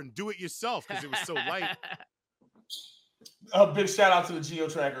door and do it yourself because it was so light. A big shout out to the Geo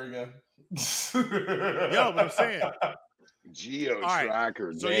Tracker again. Yo, but I'm saying. Geo right,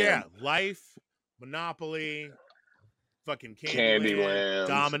 Tracker. So damn. yeah, Life, Monopoly, fucking Candyland. Candyland,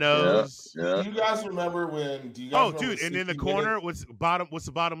 Dominoes. Yeah. Do you guys remember when? Do you guys Oh, remember dude, and in the 60 corner, Minutes? what's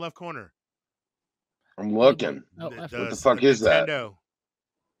the bottom left corner? I'm looking. Oh, What the fuck is that? Nintendo.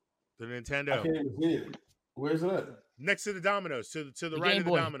 The I Nintendo. can't even see it. Where's it at? Next to the dominoes, to the right Game of the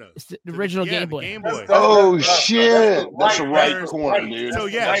Boy. dominoes. It's the original Game Boy. Game Boy. Oh shit! That's the right There's- corner, dude. So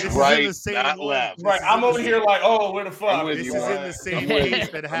yeah, that's this right, is in the same not one. left. Right, I'm over here like, oh, where the fuck? with This you, is Juan. in the same with case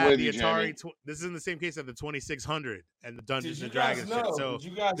you. that I'm had with the you, Atari. Jamie. This is in the same case of the 2600 and the Dungeons Did and you guys Dragons know? shit. So Did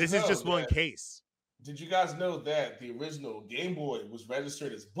you guys this is know just one that- case. Did you guys know that the original Game Boy was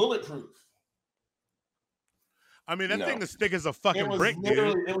registered as bulletproof? I mean, that No. thing is thick as a It fucking was brick,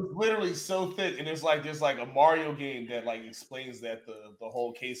 literally, dude. it was literally so thick, and there's like a Mario game that like explains that the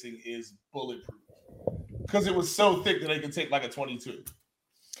whole casing is bulletproof because it was so thick that they could take like a 22.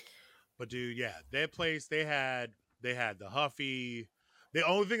 But dude, yeah, that place they had the Huffy. The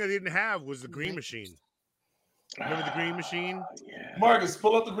only thing I didn't have was the Green Machine. Remember the Green Machine? Yeah. Marcus,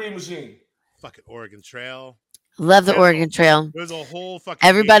 pull up the Green Machine. Fucking Oregon Trail. Love the There's Oregon Trail. There's a whole fucking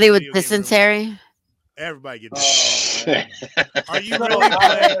Everybody with video game room. dysentery. Everybody get Oh, dysentery. Are you So, really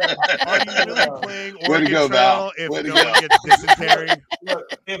playing Way to Oregon go, Trail Val. if Way to no go. one gets dysentery?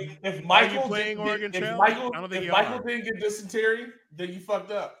 Look, if Michael playing didn't Oregon get, if Trail? Michael, I don't think if you Michael are. didn't get dysentery, then you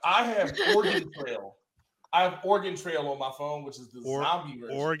fucked up. I have Oregon Trail. I have Oregon Trail on my phone, which is the zombie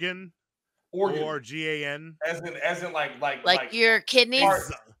version. Oregon Oregon, or GAN? as in Like your kidneys. Heart.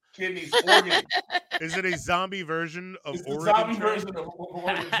 Kidneys. Oregon. Is it a zombie version of It's the Oregon zombie Trail? version of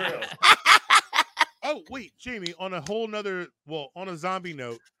Oregon Trail. Oh, wait, Jamie, on a whole nother, on a zombie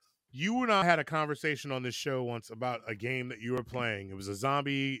note, you and I had a conversation on this show once about a game that you were playing. It was a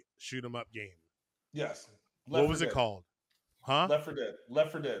zombie shoot 'em up game. Yes. What was it called? Huh? Left 4 Dead.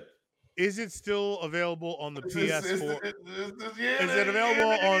 Left 4 Dead. Is it still available on the PS4? Is Is it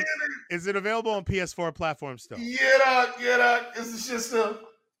available on? Is it available on PS4 platform still? Get up. It's the shit still.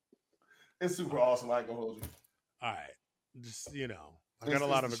 It's super awesome. I ain't gonna hold you. All right, just I got a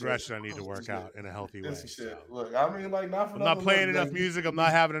lot of aggression I need to work out in a healthy way. It's the shit. So. Look, I mean, like, not for I'm not nothing, playing look, enough like, music. I'm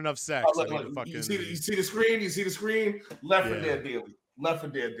not having enough sex. look, I need to look, fucking. you see the screen? You see the screen? Left 4 Yeah. Dead daily. Left 4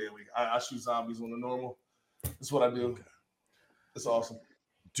 Dead daily. I shoot zombies on the normal. That's what I do. Okay. It's awesome.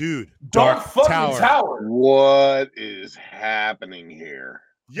 Dude, Dark fucking Tower. What is happening here?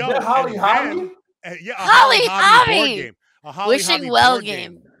 Yo, That Holly and Holly? then- yeah, a Holly board Hobby. game. A Holly Wishing Hobby Well board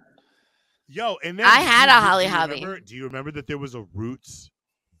game. Yo, and then I had a do Holly you Hobby. remember- Do you remember that there was a Roots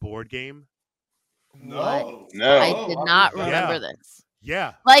board game? No. No. I did not Yeah. remember this.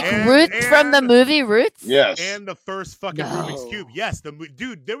 Yeah, Like And- Roots from the and- movie Roots? Yes. And the first fucking No. Rubik's Cube. Yes,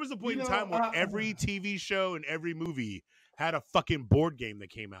 dude, there was a point You in know, time where every TV show and every movie had a fucking board game that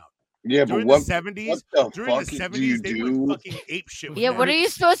came out. yeah, but During what the 70s, what the during the fuck do 70s, you they do? went fucking ape shit with Yeah, that. what are you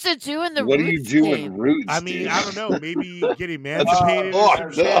supposed to do in the What do Roots you do game? with Roots? I mean, dude? I don't know. Maybe get emancipated fucked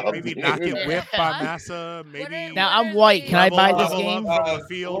or some shit. up, Maybe dude. not get whipped by massa. Maybe Now I'm white. Can I buy this level game? up from the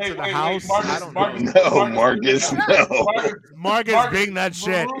field to the house. I don't know. No, Marcus, no. Marcus, bring that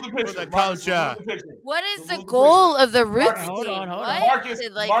shit remove the for picture. the Marcus, culture. remove the picture. What is the Remove the goal of the Roots Marcus, game? hold on. What? Marcus,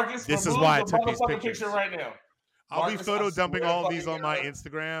 Like, Marcus, This is remove why I the took these motherfucking pictures. picture right now. I'll be Marcus, photo I dumping swear all of fucking these on my God.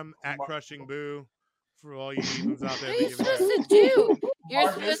 Instagram at Mar- Crushing Boo for all you heathens out there. what are that you give a supposed shit. to do? You're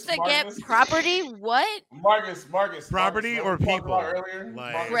Marcus, supposed to get Marcus. property? What? Marcus. Property Marcus, or remember we talked about people? earlier?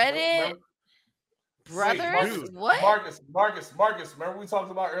 Like- Marcus, Credit? remember- Brothers? dude. What? Marcus. Remember we talked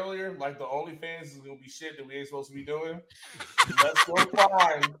about earlier? Like the OnlyFans is gonna be shit that we ain't supposed to be doing. Let's go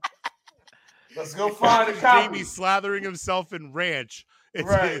find. Let's go find a copy. Jamie slathering himself in ranch. It's,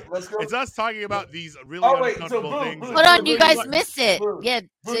 Right. Let's go. it's us talking about these really Oh, wait, so uncomfortable Boo, things. Boo, Hold on, you Boo, guys Boo, missed it. Boo, Yeah,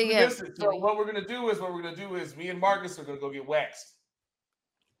 Boo, so you yeah. missed it. So what we're gonna do is me and Marcus are gonna go get waxed.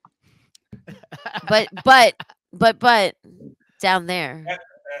 But down there. At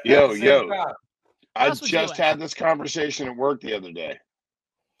Yo, the same yo. time. I That's what you just like. had this conversation at work the other day.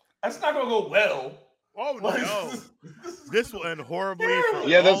 That's not gonna go well. Oh no, this will end horribly for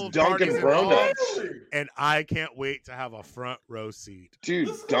Yeah, that's all Dunkin' parties Bro involved, Nuts. and I can't wait to have a front row seat. Dude,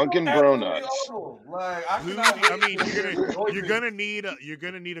 This is Dunkin' gonna Bro happen to me Nuts. all. Like I Who- cannot I wait mean, to you're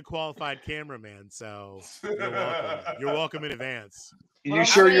gonna need a qualified cameraman, so you're welcome. You're welcome in advance. You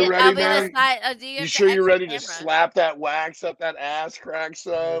sure I'll you're be ready, the man? side, I'll do your You sure you're ready to camera. slap that wax up that ass crack,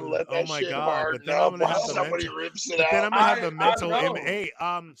 son? Let Oh that my shit God, harden but then I'm up gonna while have the somebody mental- rips it But then I'm out. gonna have the I mental. know. Hey,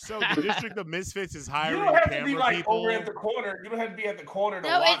 so the District of Misfits is You hiring don't have to be camera like people. over at the corner. You don't have to be at the corner. To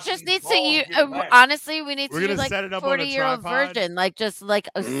No, it watch just these needs to balls you. get waxed. Honestly, we need We're to gonna use like set it up on a 40-year-old tripod. virgin, like just like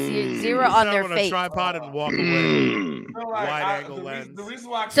a zero Set on up their on a face. tripod and walk away. Mm. So, Wide-angle the lens. reason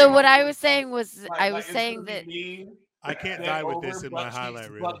why I So came what up I with was this, saying was, like- I like, was it's saying gonna that be me, I can't bent die with over, this in my butt highlight cheeks-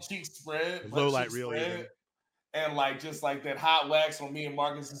 reel. Butt cheeks spread, Low butt light cheeks reel, spread, even. and like just like that hot wax on me and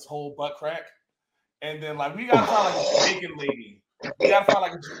Marcus's whole butt crack, and then like we gotta find like a Jamaican lady. We gotta find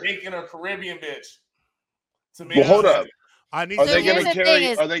like a Jamaican or Caribbean bitch to make. Well, hold us- up. I need Are to they here's going to the thing carry?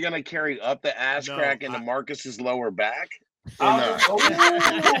 is- Are they going to carry up the ass No, crack into Marcus's lower back? Or I not?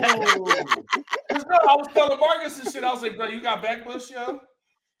 was telling Marcus and shit. I was like, bro, you got backlash, yo?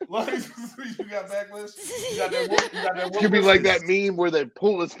 Like, you got backlash? You got that It could be like that meme where they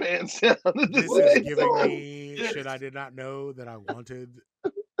pull his pants down. This is giving me shit I did not know that I wanted.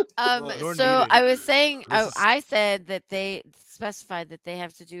 Nor So needed. I was saying, This is- I said that they specified that they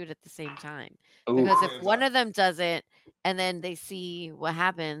have to do it at the same time Ooh. because if one of them does it and then they see what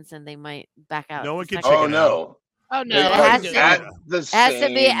happens and they might back out. No one the can second Oh chicken time. no! Oh It no, it I has can to- do at that. the It has to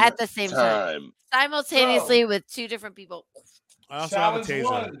be at the same same time. Simultaneously with two different people. I also have a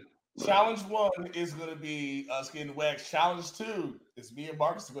taser. Challenge 1 is going to be us getting waxed. Challenge 2 is me and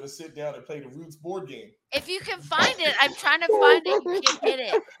Marcus are going to sit down and play the Roots board game. If you can find it, I'm trying to find it. You can't get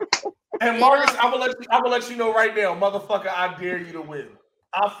it. And Marcus, I'm gonna let you know right now, motherfucker. I dare you to win.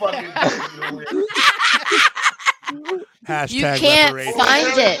 I fucking dare you to win. Hashtag You can't reparations. find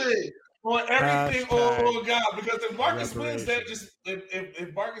it. On everything, Hashtag oh God! Because if Marcus wins, that reparations. just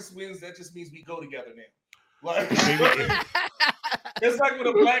if Marcus wins, that just means we go together now. Like it's like when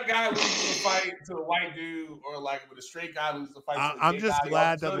a black guy loses a fight to a white dude, or like when a straight guy loses a fight to a I'm gay just guy,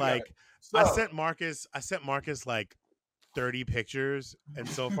 glad they all that go like together. I sent Marcus like 30 pictures, and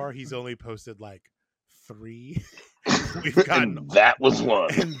so far he's only posted like 3. We've gotten And that was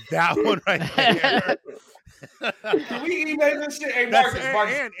one. and that one right there. Can we email this shit? Hey, That's,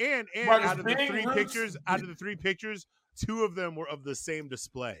 Marcus, and Marcus, out of the big 3 roots. pictures, 2 of them were of the same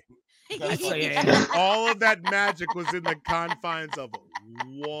display. That's So, fucking- yeah. All of that magic was in the confines of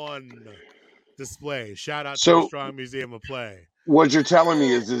one display. Shout out to So- the Strong Museum of Play. What you're telling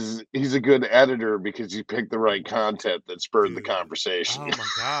me is he's a good editor because he picked the right content that spurred the Dude. conversation. Oh my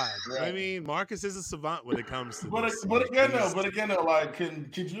god! I Right. mean, Marcus is a savant when it comes to But this. again, He's- though, like,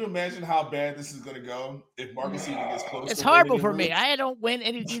 could you imagine how bad this is gonna go if Marcus even gets close? It's to horrible winning for the me. Roots? I don't win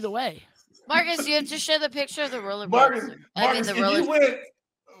either way. Marcus, you have to show the picture of the roller Marcus, coaster. I mean, Marcus, the if roller. you win,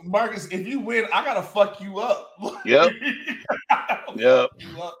 Marcus, if you win, I gotta fuck you up. Yep. Yep. Fuck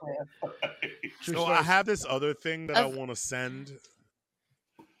you up, man. True So story. I have this other thing that I Of- want to send.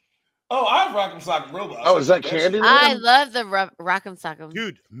 Oh, I have Rock'em Sock Robots. Oh, is that Candyland? I love the Rock'em Sock'em.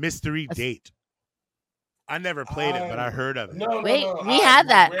 Dude, mystery date. I never played it, but I heard of it. No, Wait, no, we had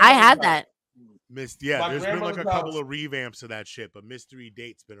that. I had that. Yeah, My there's been like a grandmother's couple house. of revamps of that shit, but mystery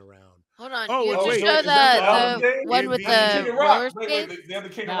date's been around. Hold on. Oh, you have wait, to wait, show is that the the game? one with King the King of roller Rock. Wait, skates. they have the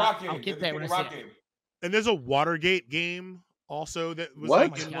King No, of Rock game. I'll get They have the that King when of I see Rock it. game. And there's a Watergate game also that was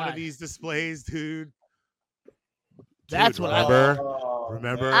What? like in Oh my one of God. these displays, dude. That's Dude, what I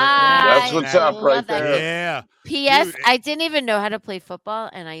remember? man. That's what's up love right that there. game. Yeah. P.S. Dude, I didn't even know how to play football,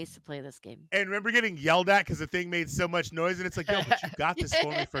 and I used to play this game. And remember getting yelled at because the thing made so much noise, and it's like, yo, but you got this for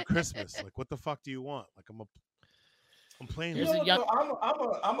me for Christmas. Like, what the fuck do you want? Like, I'm playing You this. know There's a what, young-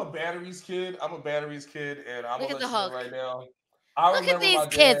 though? I'm a batteries kid. I'm a batteries kid, and I'm Look gonna at the let you know Hulk. right now. I Look at remember these my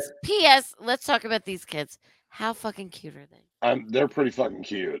kids. dad- P.S. Let's talk about these kids. How fucking cute are they? They're pretty fucking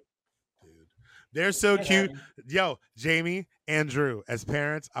cute. Dude. They're so Hey, cute. man. Yo, Jamie, Andrew, as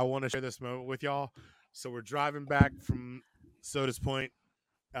parents, I want to share this moment with y'all. So we're driving back from Soda's Point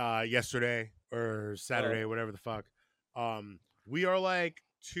yesterday or Saturday, whatever the fuck. We are like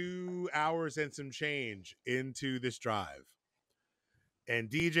 2 hours and some change into this drive. And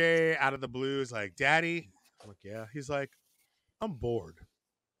DJ out of the blue is like, Daddy. I'm like, yeah. He's like, I'm bored.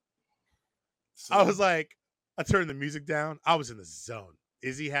 I was like, I turned the music down. I was in the zone.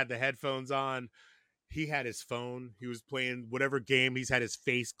 Izzy had the headphones on. He had his phone. He was playing whatever game he's had his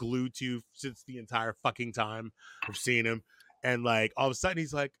face glued to since the entire fucking time of seeing him. And like all of a sudden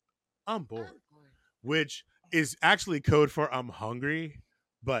he's like, I'm bored. Which is actually code for I'm hungry.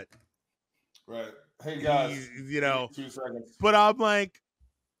 But right. Hey guys, you know, 2 seconds. but I'm like,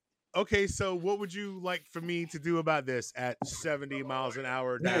 okay, so what would you like for me to do about this at 70 miles an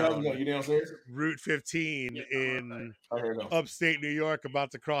hour Yeah, how's it down going? You downstairs? Route 15 in Oh, here we go. upstate New York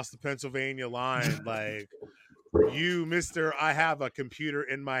about to cross the Pennsylvania line? Like, you, mister, I have a computer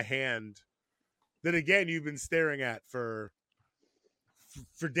in my hand that, again, you've been staring at for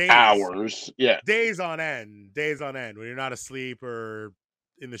days. Hours. Yeah. Days on end when you're not asleep or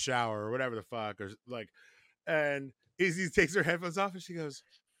in the shower or whatever the fuck. Or like, and Izzy takes her headphones off and she goes,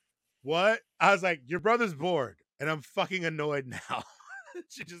 what? I was like, your brother's bored and I'm fucking annoyed now.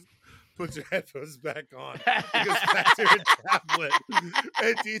 She just puts her headphones back on. Goes back to her tablet.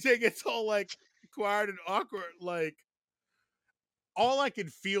 And DJ gets all like quiet and awkward. Like, all I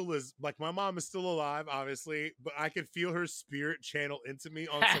could feel is like my mom is still alive, obviously, but I could feel her spirit channel into me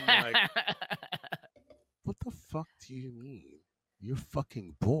on some like, what the fuck do you mean? You're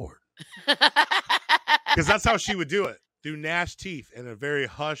fucking bored. Because that's how she would do it. through gnashed teeth and a very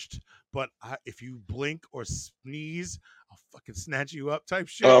hushed, but if you blink or sneeze, I'll fucking snatch you up type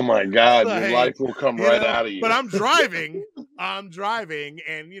shit. Oh my God, Like, your life will come right out of you. But I'm driving,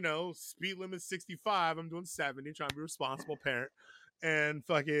 and speed limit 65. I'm doing 70, trying to be a responsible parent, and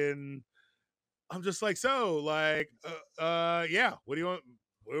fucking, I'm just like, yeah. What do you want?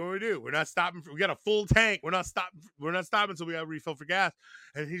 What do we do? We're not stopping. We got a full tank. We're not stopping until we have a refill for gas.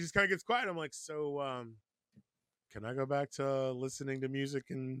 And he just kind of gets quiet. I'm like, so, can I go back to listening to music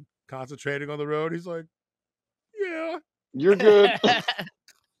and concentrating on the road? He's like, yeah. You're good.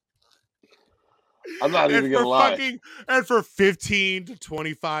 I'm not even going to lie. And for 15 to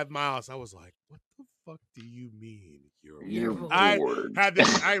 25 miles, I was like, what the fuck do you mean you're bored? I had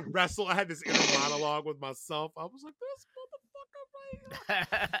this inner monologue with myself. I was like, this motherfucker.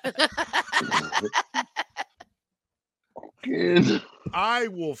 I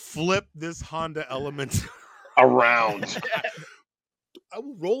will flip this Honda Element around. I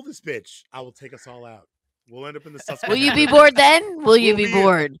will roll this bitch. I will take us all out. We'll end up in the Susquehanna. Will you be bored then? Will you be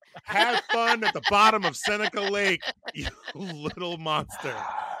bored? Have fun at the bottom of Seneca Lake, you little monster.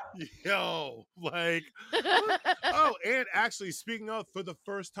 Yo, like, oh, and actually, speaking of, for the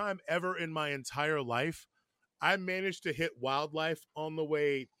first time ever in my entire life, I managed to hit wildlife on the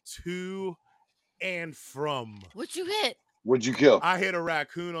way to and from. What'd you hit? What'd you kill? I hit a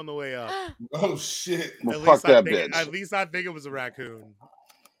raccoon on the way up. Oh shit! Well, fuck that bitch. At least I think it was a raccoon.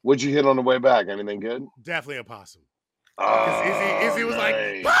 What'd you hit on the way back? Anything good? Definitely a possum. Oh, Izzy was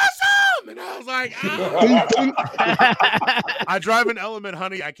nice. like, possum! And I was like, I drive an Element,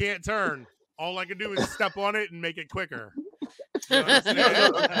 honey. I can't turn. All I can do is step on it and make it quicker. You know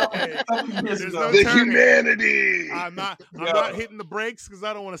there's no the turning. humanity. I'm not hitting the brakes because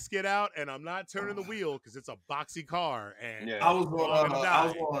I don't want to skid out, and I'm not turning the wheel because it's a boxy car. And yeah. I was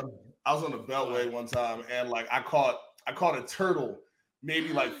on the Beltway one time, and like I caught a turtle maybe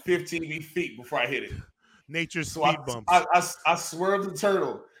like 15 feet before I hit it. Nature's speed bumps. I swerved the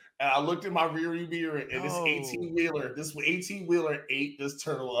turtle, and I looked at my rearview mirror, and this 18-wheeler ate this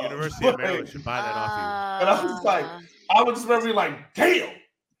turtle up. University of Maryland should buy that off you. And I was like, I would just remember being like, damn.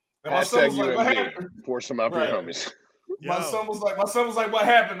 And my son was like, what happened? Force them out for your homies. My son was like, what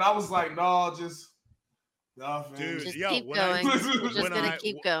happened? I was like, no, just nothing. Dude, just keep going. We're just gonna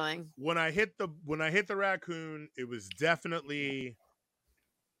keep going. When I hit the raccoon, it was definitely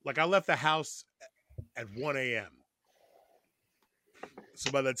like I left the house at 1 a.m.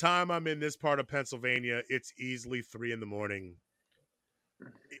 So by the time I'm in this part of Pennsylvania, it's easily 3 a.m.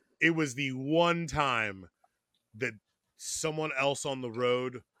 It was the one time that someone else on the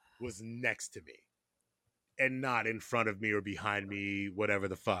road was next to me and not in front of me or behind me, whatever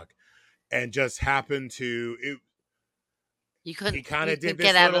the fuck. And just happened to he kind of did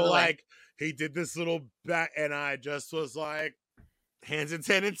this little like he did this little back, and I just was like, hands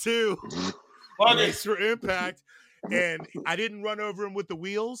intended too. Race for impact. And I didn't run over him with the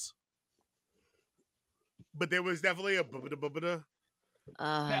wheels, but there was definitely a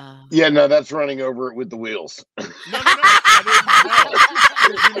yeah, no, that's running over it with the wheels. No, I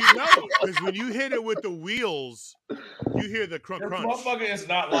didn't know. Because when you hit it with the wheels, you hear the crunch. Motherfucker is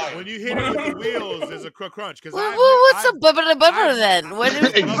not lying. When you hit it with the wheels, there's a crunch. What's a bubba then? What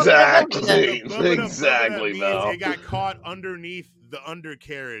is exactly? No, it got caught underneath the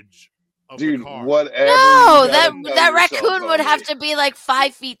undercarriage. Dude, car. Whatever. No, that raccoon would have to be like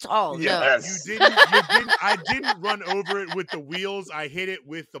 5 feet tall. Yes. No. You didn't. I didn't run over it with the wheels. I hit it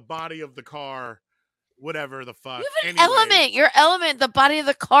with the body of the car. Whatever the fuck. You have an element. Your element, the body of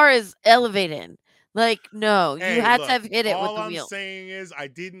the car is elevated. Like, no, you had to have hit it with the wheels. All I'm saying is I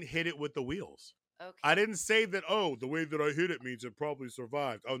didn't hit it with the wheels. Okay. I didn't say that, the way that I hit it means it probably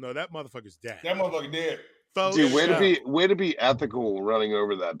survived. Oh, no, that motherfucker's dead. That motherfucker dead. Dude, way to be ethical running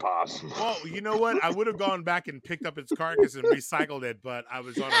over that possum. Well, you know what? I would have gone back and picked up its carcass and recycled it, but I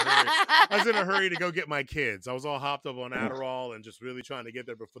was in a hurry to go get my kids. I was all hopped up on Adderall and just really trying to get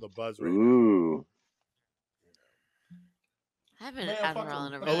there before the buzz rate. Ooh. I haven't had Adderall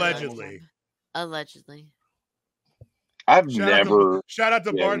in a really Allegedly. Allegedly. Shout out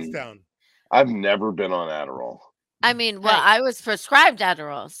to Bardstown. I've never been on Adderall. I mean, well, I was prescribed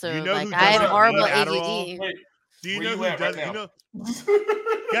Adderall, so I have horrible ADD. Wait, do you know who does? Right,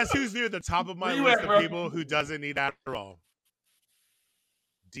 guess who's near the top of my list of people who doesn't need Adderall?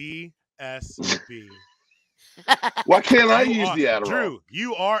 DSB. Why can't I use the Adderall? Drew,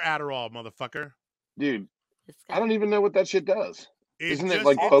 you are Adderall, motherfucker. Dude, I don't even know what that shit does. Isn't it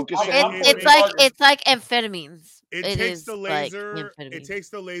like focusing? It's like amphetamines. It takes the laser. It takes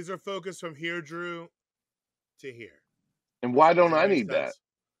the laser focus from here, Drew, to here. And why don't I need that?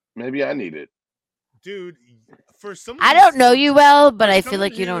 Maybe I need it. dude, for someone I don't know you well, but I feel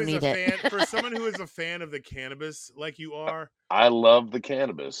like you don't need it. For someone who is a fan of the cannabis like you are, I love the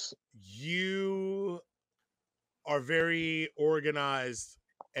cannabis. You are very organized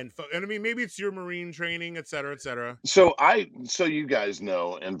and I mean, maybe it's your Marine training, et cetera, et cetera. So you guys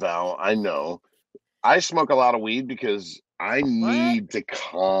know, and Val, I know, I smoke a lot of weed because I need to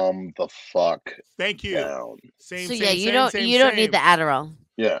calm the fuck Thank you. down. You don't need the Adderall.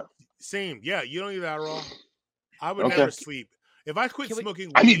 Yeah. Same. Yeah, you don't need Adderall. I would never sleep. If I quit smoking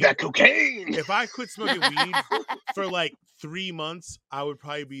weed, I need that cocaine. If I quit smoking weed for like 3 months, I would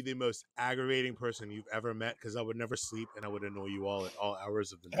probably be the most aggravating person you've ever met because I would never sleep and I would annoy you all at all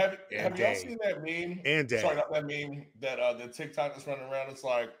hours of the night. Have y'all seen that meme? And day. Sorry, not that meme that the TikTok that's running around. It's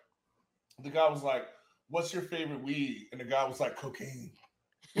like the guy was like, "What's your favorite weed?" And the guy was like, "Cocaine."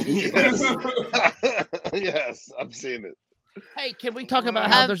 Yes, yes, I've seen it. Hey, can we talk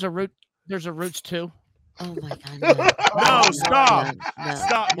about how there's a Roots too? Oh my god! No, stop!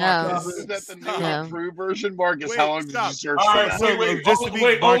 Stop, Marcus. Is that the new true version, Marcus? Wait, how long did you search for that?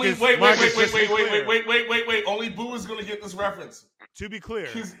 Wait. Only Boo is gonna get this reference. To be clear,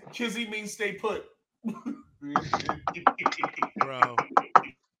 Kizzy means stay put. Bro,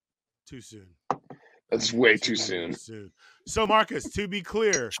 too soon. That's way too soon. So, Marcus, to be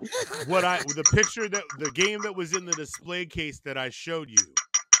clear, the game that was in the display case that I showed you,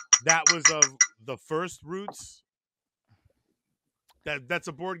 that was of the first Roots. That's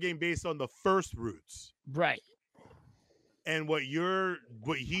a board game based on the first Roots, right? And what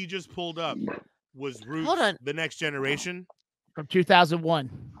he just pulled up was Roots. Hold on. The Next Generation from 2001.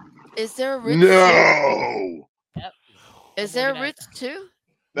 Is there a Roots? No. Yep. Is there a Roots 2?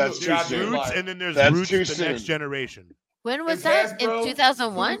 That's too soon. Roots, and then there's Roots the Next Generation. When was that? In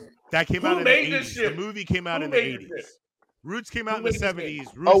 2001? That came out in the 80s. The movie came out in the 80s. Roots came out in the 70s.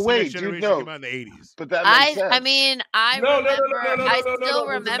 Roots the Next Generation came out in the 80s. But that makes sense. I mean, I still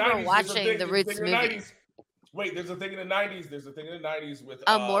remember watching the Roots movie. Wait, there's a thing in the 90s. There's a thing in the 90s with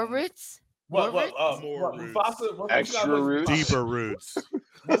more Roots? More Roots? Mufasa, extra Roots? Deeper Roots.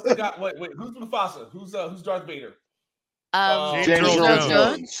 What's the guy? Wait, who's Mufasa? Who's Darth Vader? James Earl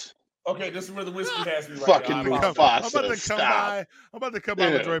Jones. Okay, this is where the whiskey has me right fucking now. Mufasa. I'm about to come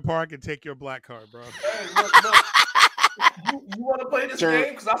by Madroy Park and take your black card, bro. Hey, look. You want to play this game?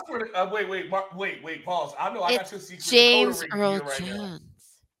 Because I swear to wait, pause. I know I got your secret. James Earl Jones.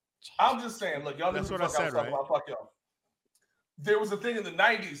 I'm just saying, look, y'all know that's what I said, right? About. Fuck y'all. There was a thing in the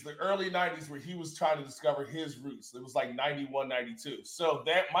 90s, the early 90s, where he was trying to discover his roots. It was like 91, 92. So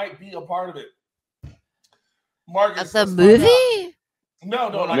that might be a part of it. Marcus, the movie? No,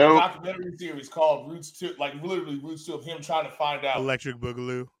 like a documentary series called Roots 2, like literally Roots 2 of him trying to find out. Electric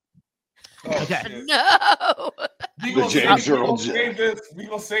Boogaloo. Oh, okay. Shit. No. We're going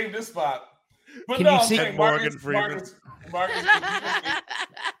to save this spot. But Can no, you I'm see saying, Marcus,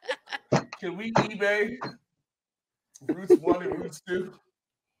 can we eBay Roots 1 and Roots 2?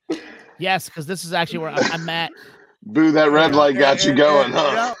 Yes, because this is actually where I'm at. Boo, that red light got you going,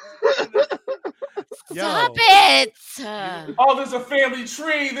 huh? Stop it! Oh, there's a family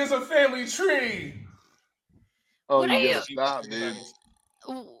tree. There's a family tree. Oh, you stop, dude.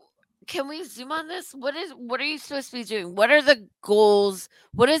 Can we zoom on this? What are you supposed to be doing? What are the goals?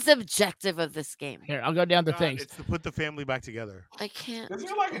 What is the objective of this game? Here, I'll go down to things. It's to put the family back together. I can't. Is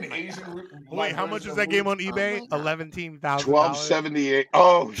there like an Asian? Wait, how much is that game on eBay? $11,000. $12.78.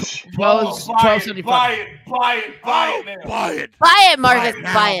 Oh, $12.75. Buy it now. Buy it, Marcus.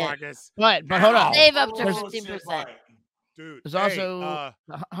 Buy it. Marcus. But hold on. Save up to 15%. Dude, there's also a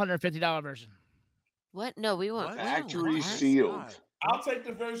 $150 version. What? No, we won't. Factory sealed. I'll take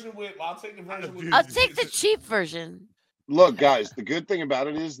the version with. I'll take the cheap version. Look, guys, the good thing about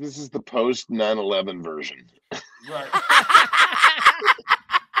it is this is the post 9/11 version. Right.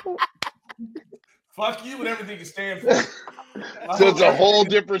 Fuck you and everything you stand for. So it's a whole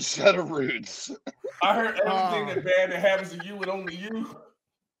different set of roots. I heard everything that bad that happens to you and only you.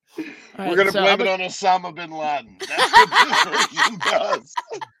 Right, we're gonna blame it on Osama bin Laden. That's what this version does.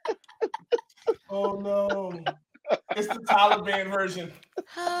 Oh no. It's the Taliban version.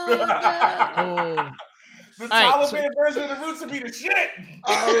 Oh. The Taliban version of the Roots would be the shit.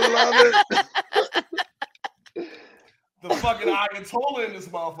 I love it. The fucking Ayatollah in this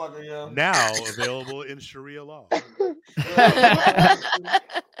motherfucker, yo. Now available in Sharia law.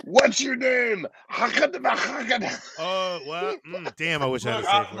 What's your name? Well, damn, I wish I had a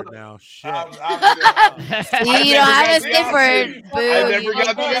safe word now. Shit. You don't have a safe word. Boo. I never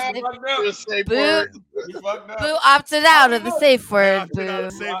got the safe word. Boo opted out of the safe word. Boo.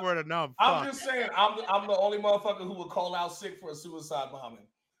 I'm just saying, I'm the only motherfucker who would call out sick for a suicide bombing.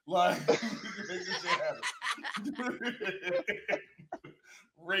 Like, you can make this shit happen.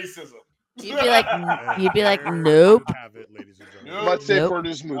 Racism. You'd be like, nope. Have it, ladies and gentlemen. Nope. Let's say for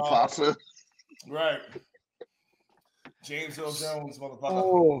this Mufasa. Right. James Earl Jones, motherfucker.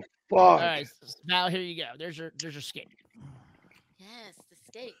 Oh fuck! All right, now here you go. There's your skate. Yes, the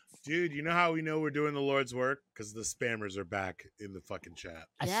skates. Dude, you know how we know we're doing the Lord's work? Because the spammers are back in the fucking chat.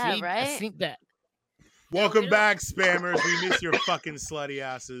 Yeah, I right? think that. Welcome we back, spammers. We miss your fucking slutty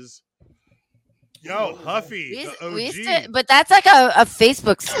asses. Yo, Huffy, the OG. We used to, but that's like a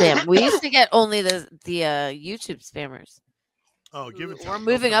Facebook spam. We used to get only the YouTube spammers. Oh, give it to We're them.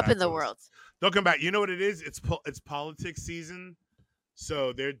 They'll moving come up back in the to us. world. They'll come back. You know what it is? It's politics season,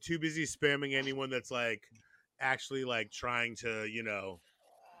 so they're too busy spamming anyone that's like actually like trying to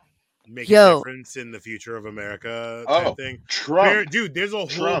make a difference in the future of America type thing. Trump. Dude, there's a whole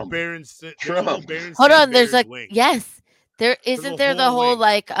Trump. Trump. Hold on, there's like yes. There isn't there the whole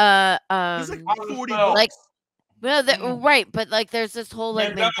like He's like 40 bucks. like no, right, but like there's this whole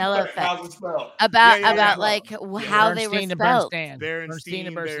like Mandela effect How's it spelled? about like how they were Bernstein and spelled. Bernstein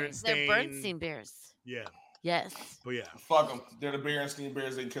and Bernstein. They're Bernstein Bears. Yeah. Yes. But yeah. Fuck them. They're the Berenstein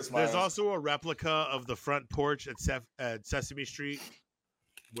Bears. They can kiss my There's ass. also a replica of the front porch at Sesame Street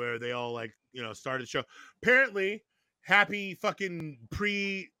where they all like, started the show. Apparently, happy fucking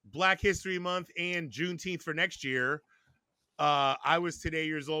pre-Black History Month and Juneteenth for next year. I was today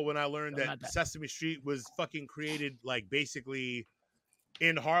years old when I learned that Sesame Street was fucking created like basically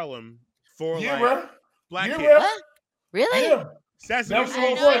in Harlem for black kids. What? Really? Yeah. Sesame That's Street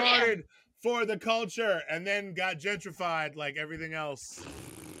the whole point. started for the culture and then got gentrified like everything else.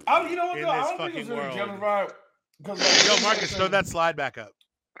 You know what? In Though? I this don't think fucking it's really world. gentrified. Because Yo, Marcus, throw that slide back up.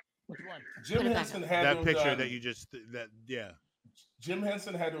 Which one? Jim Henson had That to have picture done, that you just yeah. Jim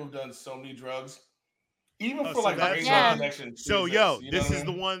Henson had to have done so many drugs, even Oh, for so like that's- racial Yeah. connection. So Jesus, yo, you know this what is I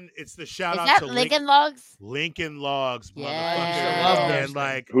the mean? one. It's the shout Is out that to Lincoln Logs? Lincoln Logs, Yeah. motherfucker. Love those And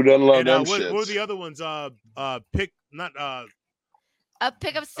like Who doesn't love and, them what were shits? the other ones?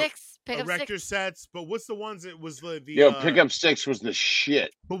 Pick up six. Pick up Erector six. sets, but what's the ones that was the Yo, Pickup Sticks was the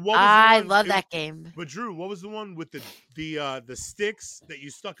shit. But what was I the one, love that game. But Drew, what was the one with the sticks that you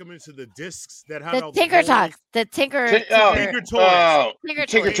stuck them into the discs that had all The Tinker holes? Talks. The Tinker. Tinker Toys.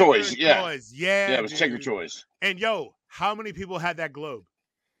 Tinker Toys. Yeah. Toys. Yeah, Yeah, it was Tinker dude. Toys. And yo, how many people had that globe?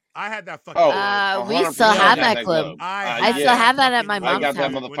 I had that fucking Oh, globe. We 100% still have got that globe. I yeah. still have that at my fucking I mom's got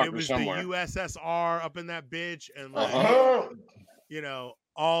that house. when it motherfucker was somewhere. the USSR up in that bitch, and like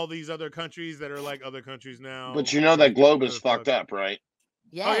all these other countries that are like other countries now. But you know that globe is fucked up, right?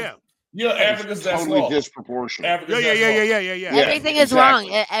 Yeah. Oh yeah. Yeah, Africa's that Totally small. disproportionate. Africa's Yeah. Yeah, Everything is exactly.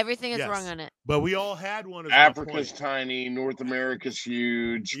 wrong. Everything is Yes. wrong on it. But we all had one. Is my Africa's point. tiny, North America's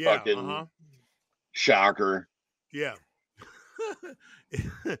huge. Yeah. Fucking shocker. Yeah.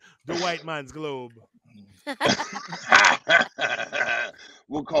 The white man's globe.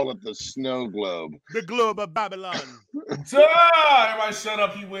 We'll call it the snow globe. The globe of Babylon. Everybody shut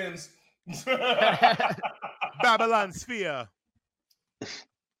up, he wins. Babylon sphere.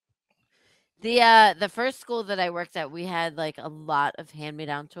 The first school that I worked at, we had like a lot of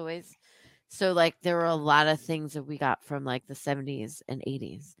hand-me-down toys. So like there were a lot of things that we got from like the 70s and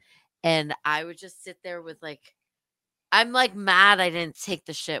 80s. And I would just sit there with like, I'm like mad I didn't take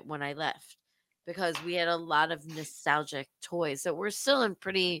the shit when I left because we had a lot of nostalgic toys that were still in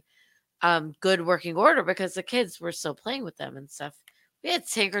pretty good working order because the kids were still playing with them and stuff. We had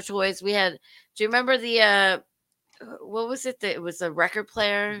Tinker Toys. We had, do you remember the what was it? It was a record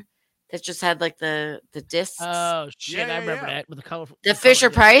player that just had like the discs. Oh shit! Yeah, I remember yeah. that with the colorful. The Fisher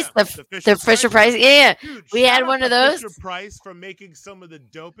Price, Yeah, the Fisher Price. Yeah. Dude, We had shout one out of to those. Fisher Price for making some of the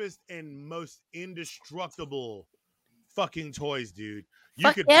dopest and most indestructible fucking toys, dude. You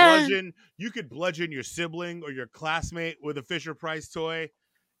Fuck could yeah. bludgeon your sibling or your classmate with a Fisher Price toy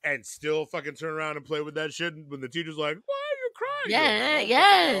and still fucking turn around and play with that shit when the teacher's like, why are you crying? Yeah, You're like,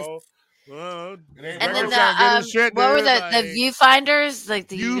 yes. "Oh, well, And then sound good as shit, what were dude." the Like, viewfinders? Like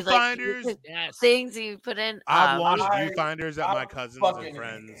the Viewfinders? Yes. things you put in. I've launched I- viewfinders at my cousins fucking and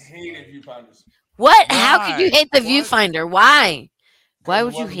friends. hated viewfinders. What? How could you Why? hate the What? viewfinder? Why? Why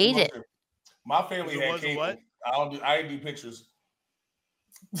would you wasn't- hate it? My family It had wasn't cable. what? I didn't do pictures.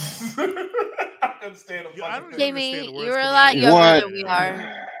 I couldn't stand them. Yeah, I don't fucking even Jamie, understand the words you were a coming lot out. younger What? than we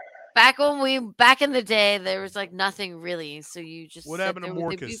are. Back in the day, there was like nothing really, so you just What sit happened to there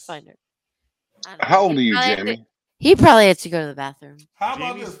with the Morcus? viewfinder. I don't know. How old are you, Probably had to- Jamie? He probably had to go to the bathroom. How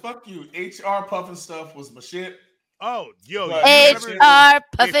about Jamie's- this? Fuck you. HR puffing stuff was my shit. Oh, yo, But- you remember- HR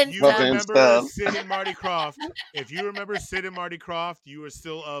puffin if you Puffin remember stuff. Sid and Marty Croft, if you remember Sid and Marty Croft, you are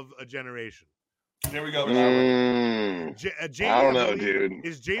still of a generation. Here we go. Jamie, I don't know, dude.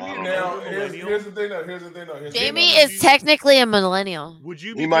 Is Jamie a Now, millennial? here's the thing, though. Jamie is technically a millennial. Would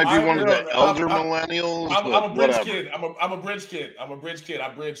you? He might be one of the I'm- elder I'm- millennials. I'm but a bridge whatever. kid. I'm a bridge kid. I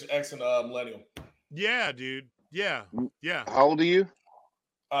bridge X and millennial. Yeah, dude. Yeah. How old are you?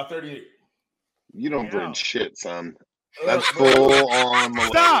 38. You don't Yeah. bridge shit, son. That's full on millennial.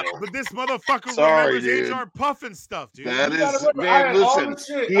 Stop! But this motherfucker Sorry, remembers dude. HR Puffin stuff, dude. That You gotta is, remember, I man, had all listen. the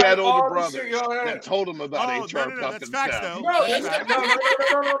shit. He I had all older the brothers shit y'all had. that told him about Oh, HR no, Puff that's and facts, stuff. though. No, That's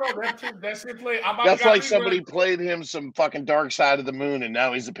that shit played. That's like somebody played him some fucking Dark Side of the Moon, and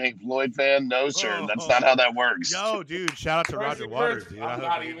now he's a Pink Floyd fan. No, sir, that's not how that works. Yo, dude, shout out to Roger Waters, dude. I'm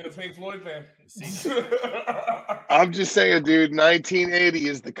not even a Pink Floyd fan. I'm just saying, dude. 1980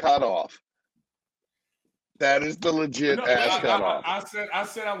 is the cutoff. That is the legit ass cutoff. I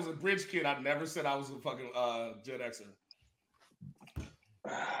said I was a bridge kid. I never said I was a fucking Gen Xer.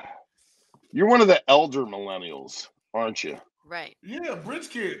 You're one of the elder millennials, aren't you? Right. Yeah, bridge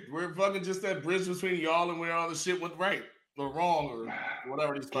kid. We're fucking just that bridge between y'all and where all the shit went right or wrong or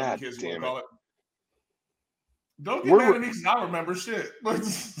whatever these fucking God kids want to damn call it. it. Don't get mad at me because I remember shit.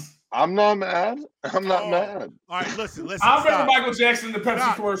 I'm not mad. I'm not mad. All right, listen. I remember Michael Jackson in the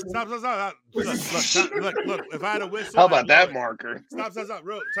Pepsi commercial. Stop. Look. If I had a whistle, How about I'd blow that it. marker? Stop.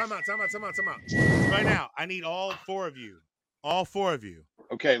 Real, time out. Right now, I need all four of you.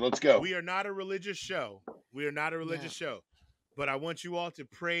 Okay, let's go. We are not a religious show. But I want you all to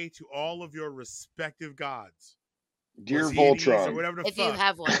pray to all of your respective gods. Dear or deities or Voltron. whatever the If fuck. you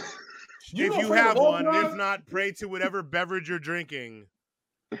have one. If don't you pray to have one, Voltron? if not, pray to whatever beverage you're drinking.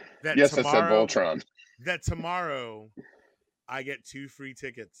 That Yes, I said tomorrow, Voltron. That tomorrow I get 2 free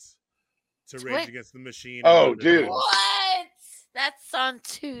tickets to Rage What? Against the Machine. Oh, dude. What? That's on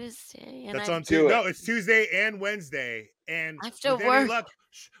Tuesday. And That's I- on Do Tuesday. it. No, it's Tuesday and Wednesday. And I have to with work.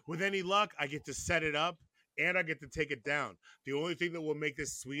 any luck, I get to set it up and I get to take it down. The only thing that will make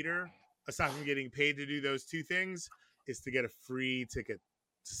this sweeter, aside from getting paid to do those 2 things, is to get a free ticket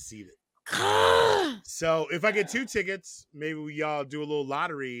to see it. So if I get 2 tickets, maybe we all do a little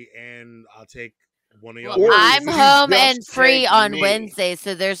lottery and I'll take one of y'all. Well, Or I'm you home just and free take on me. Wednesday,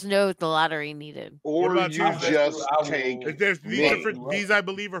 so there's no lottery needed. Or about you you? just I will- take. These I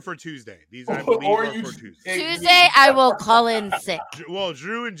believe are for Tuesday. These I believe Or are you- for Tuesday. Tuesday, I will call in sick. Well,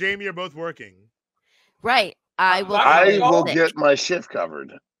 Drew and Jamie are both working. Right. I will. I call I in will sick. get my shift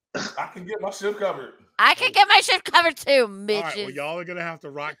covered. I can get my shit covered. I can get my shift covered too, All right, well, bitches. y'all are gonna have to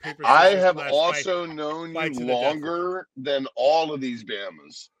rock paper. I scissors, have slash also fight. known fight you to the death. longer than all of these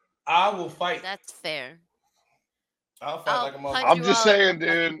Bamas. I will fight. That's fair. I'll fight I'll like a punch motherfucker. I'm you just all in saying, the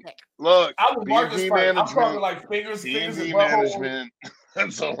fucking dude. dick. Look, I will mark this B&B fight. I'm talking management. like fingers and B&B buttholes. management.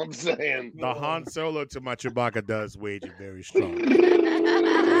 That's all I'm saying. The Han Solo to my Chewbacca does wage it very strong.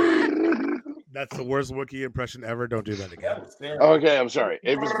 That's the worst Wookiee impression ever. Don't do that That again. was terrible. Okay, I'm sorry.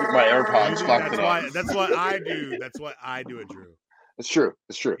 It was my AirPods fucked it up. That's what I do. That's what I do it, Drew. It's true.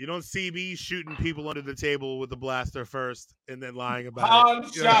 It's true. You don't see me shooting people under the table with the blaster first and then lying about Han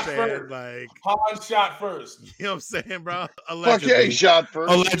it. You know what I'm shot saying? first. Like, Han shot first. you know what I'm saying, bro? Fuck yeah, Allegedly. he shot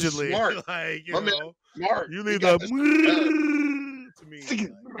first. Allegedly. Smart. Like, you My man- know, Smart. you He leave got the this- to me.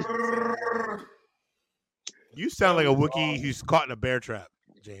 Like, you sound like a Wookiee who's caught in a bear trap,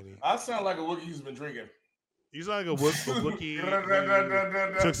 Jamie. I sound like a Wookiee who's been drinking. You sound like a Wookiee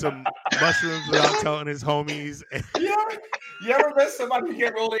who took some mushrooms without telling his homies. You ever met somebody who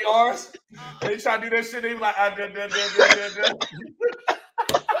can't roll their R's? They try to do that shit, they be like, ah, da, da, da, da, da, da.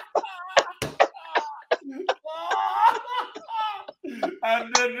 Ah,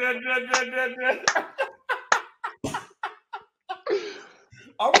 da, da, da, da, da, da.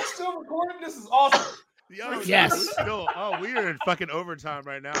 Are we still recording? This is awesome. Yo, Yes. we are in fucking overtime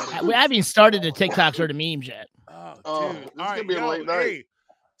right now. We haven't even started the TikToks or the memes yet. Oh, Dude. this is All gonna right, be a late night. Hey,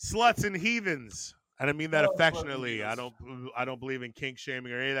 sluts and heathens. I don't mean that Oh, affectionately. sluts I don't believe in kink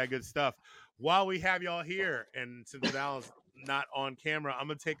shaming or any of that good stuff. While we have y'all here, and since Val's not on camera, I'm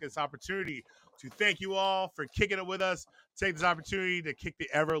gonna take this opportunity to thank you all for kicking it with us. Take this opportunity to kick the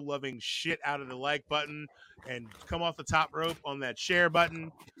ever-loving shit out of the like button and come off the top rope on that share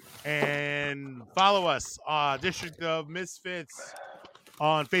button and follow us, District of Misfits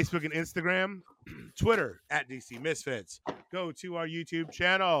on Facebook and Instagram, Twitter at DC Misfits. Go to our YouTube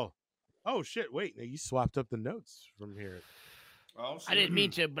channel. Oh shit! Wait, you swapped up the notes from here. Oh, shit. I didn't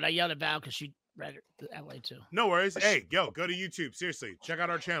mean to, but I yelled at Val because she read it that way too. No worries. Hey, go to YouTube. Seriously, check out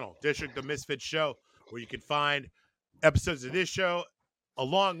our channel, District of Misfits Show, where you can find episodes of this show,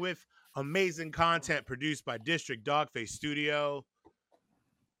 along with amazing content produced by District Dogface Studio.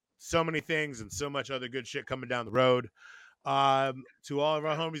 So many things and so much other good shit coming down the road. To all of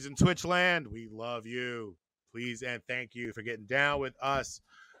our homies in Twitch land, we love you. Please and thank you for getting down with us.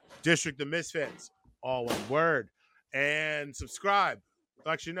 District of Misfits, all one word. And subscribe.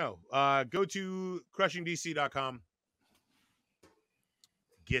 Actually, no. Go to crushingdc.com.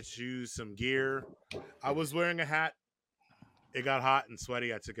 Get you some gear. I was wearing a hat. It got hot and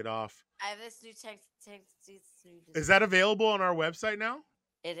sweaty. I took it off. I have this new text. Is that available on our website now?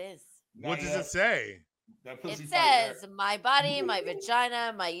 It is. What does it say? It says, my body, my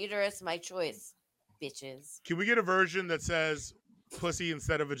vagina, my uterus, my choice. Bitches. Can we get a version that says pussy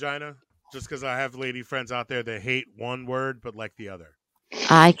instead of vagina? Just because I have lady friends out there that hate one word but like the other.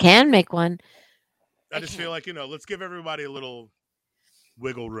 I can make one. I just feel like, let's give everybody a little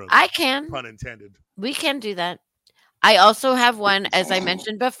wiggle room. I can. Pun intended. We can do that. I also have one, as I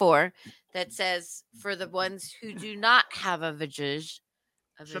mentioned before, that says for the ones who do not have a vagina.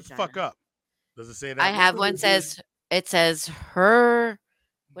 Shut the fuck up. Does it say that? I have one it says her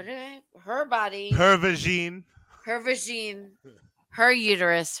her body, her vagine, her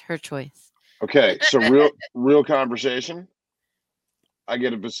uterus, her choice. Okay, so real conversation. I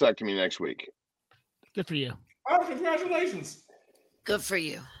get a vasectomy next week. Good for you. Oh, congratulations. Good for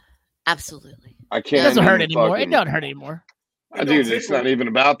you. Absolutely. I can't. It doesn't hurt anymore. It don't hurt anymore. Dude, it's not even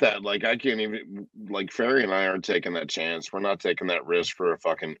about that. Like, I can't even, like, Ferry and I aren't taking that chance. We're not taking that risk for a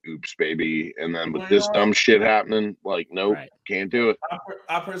fucking oops, baby. And then with this dumb shit happening, like, nope, can't do it.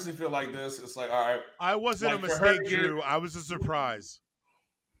 I personally feel like this. It's like, all right. I wasn't a mistake, Drew. I was a surprise.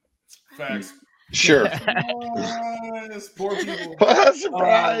 Facts. Sure. Poor people.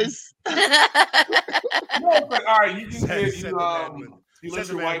 Surprise. No, but, all right, you can get you let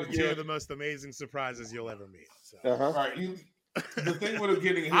your wife two of the most amazing surprises you'll ever meet. So. All right, the thing with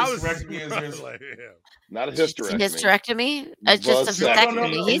getting a hysterectomy is there's not a hysterectomy. Hysterectomy? It's just a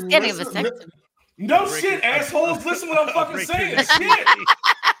vasectomy. No. He's getting a vasectomy. No shit, assholes. Listen what I'm fucking saying. Shit.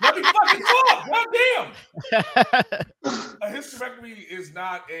 Let me fucking talk. Goddamn. A hysterectomy is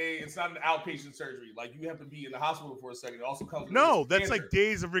not it's not an outpatient surgery. Like, you have to be in the hospital for a second. It also comes with that's cancer. Like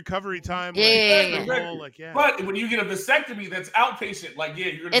days of recovery time. Yeah. But when you get a vasectomy, that's outpatient. Like,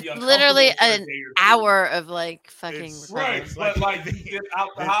 you're gonna be it's literally an hour of like fucking right. But like you get out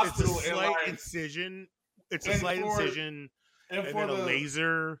the hospital it's a slight incision. It's a slight incision and then a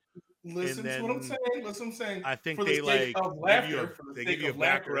laser. Listen to what I'm saying. I think for they the give you a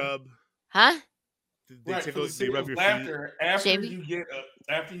back rub. Huh? They rub your laughter. feet.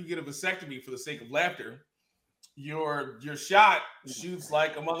 After you get a vasectomy for the sake of laughter, your shot shoots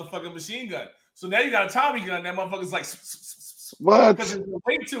like a motherfucking machine gun. So now you got a Tommy gun. That motherfucker's like what? Because there's no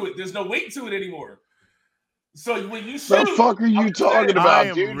weight to it. There's no weight to it anymore. So when you shoot, the fuck are you talking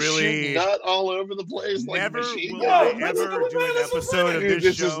about, dude? Really shooting nut all over the place like never machine will I ever do an episode of this show.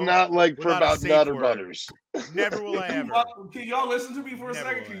 This is not like for about nutter butters. Never will I ever. Can y'all listen to me for a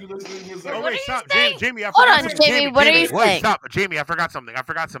second? Can you listen to me for a second? Oh wait, stop, Jamie. Hold on, Jamie. What are you saying? Stop, Jamie. I forgot something.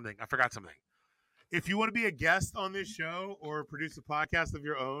 If you want to be a guest on this show or produce a podcast of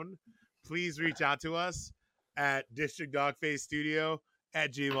your own, please reach out to us at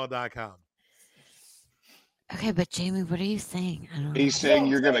districtdogfacestudio@gmail.com. Okay, but Jamie, what are you saying? He's saying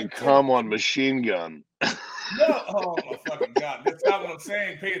you're gonna come on machine gun. No, oh my fucking god, that's not what I'm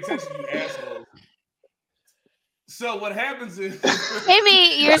saying. Pay attention, you asshole. So what happens is,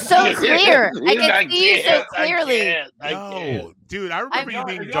 Jamie, you're so clear. I can see you so clearly. I can't. Dude, I remember you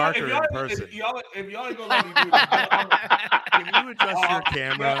being darker in person. If y'all ain't gonna let me do it, can you adjust your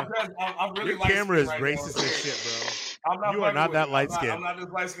camera? I'm really your camera is right racist now, as shit, bro. You are not that light skinned. I'm not this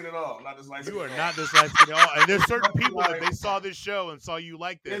light skinned at all. You are not this light skinned at all. And there's certain people that they saw this show and saw you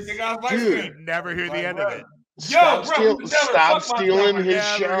like this. Dude, never hear the end of it. Stop stealing his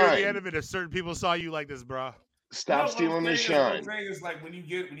shine. Never hear the end of it if certain people saw you like this, bro. Stop stealing his shine. What I'm saying is, like, when you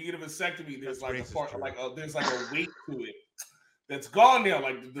get a vasectomy, there's like a part, there's like a weight to it that's gone now.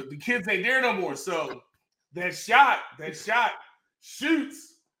 Like the kids ain't there no more. So that shot shoots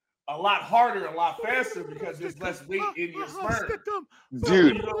a lot harder, a lot faster because there's less weight in your sperm.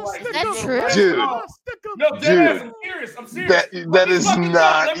 Dude, is that true? Dude, no, I'm serious. I'm serious. That is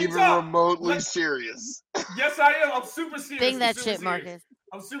not even remotely serious. Yes, I am. I'm super serious. Bring that shit, Marcus.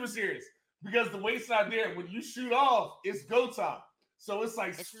 I'm super serious because the weight's not there. When you shoot off, it's go time. So it's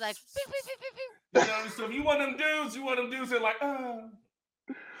like, beep, beep, beep, beep, beep. You know, so if you want them dudes, they're like,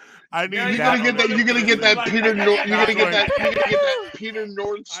 I need you're gonna get that. You're gonna get that Peter. You're gonna get that Peter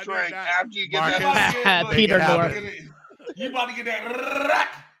North strength after you get that. Peter North. You about to get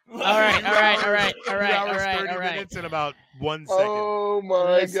that. All right. 30 minutes in about 1 second. Oh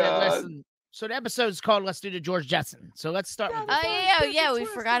my god. Listen. So the episode is called "Let's Do the George Jetson." So let's start with. Oh yeah, we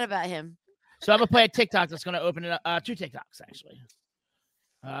forgot about him. So I'm gonna play a TikTok that's gonna open it up. 2 TikToks actually.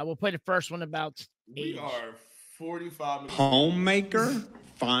 We'll play the first one about We age. are 45 minutes. Homemaker,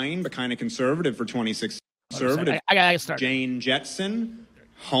 fine, but kind of conservative for 2016. Conservative. I gotta start. Jane Jetson,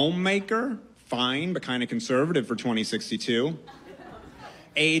 homemaker, fine, but kind of conservative for 2062.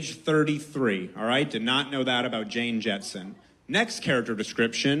 Age 33, all right? Did not know that about Jane Jetson. Next character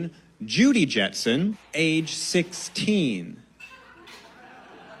description, Judy Jetson, age 16.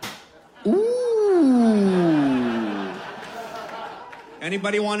 Ooh.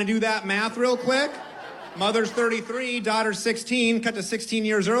 Anybody want to do that math real quick? Mother's 33, daughter's 16, cut to 16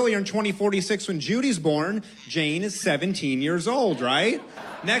 years earlier in 2046 when Judy's born. Jane is 17 years old, right?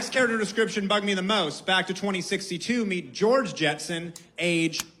 Next character description bugged me the most. Back to 2062, meet George Jetson,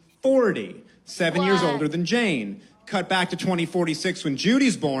 age 40, 7 years older than Jane. Cut back to 2046 when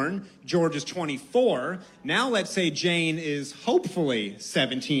Judy's born. George is 24. Now let's say Jane is hopefully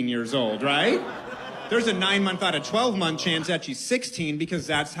 17 years old, right? There's a 9-month out of 12-month chance that she's 16 because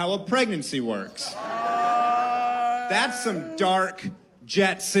that's how a pregnancy works. That's some dark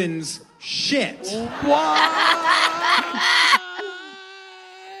Jetsons shit.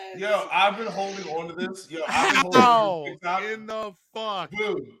 Yo, I've been holding on to this. Yo, I've been holding on to this TikTok. In the fuck?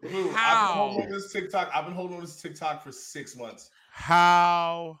 Boo. I've been holding on to this TikTok. I've been holding on to this TikTok for 6 months.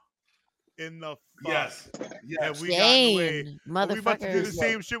 How in the fuck? Yes. Have we gotten away? Dang, Are we about to do the motherfuckers.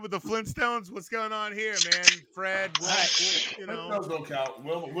 same shit with the Flintstones? What's going on here, man? Fred, Will, you know. Those don't count.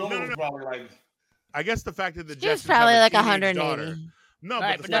 Wilma was probably like. I guess the fact that the She was Jetsons probably have like a teenage 180. daughter. No, but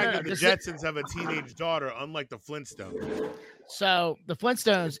Right, the but fact no, that the this Jetsons have a teenage daughter, unlike the Flintstones. So the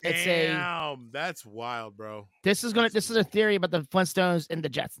Flintstones, Damn, that's wild, bro. this is a theory about the Flintstones and the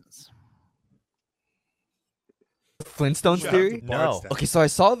Jetsons. Flintstones Shut theory? up, Bart Stat. Okay, so I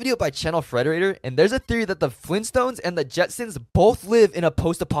saw a video by Channel Frederator, and there's a theory that the Flintstones and the Jetsons both live in a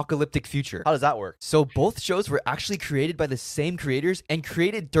post-apocalyptic future. How does that work? So both shows were actually created by the same creators and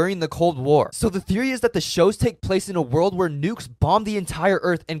created during the Cold War. So the theory is that the shows take place in a world where nukes bomb the entire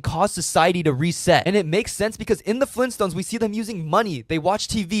Earth and cause society to reset. And it makes sense because in the Flintstones, we see them using money, they watch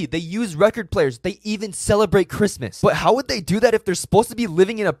TV, they use record players, they even celebrate Christmas. But how would they do that if they're supposed to be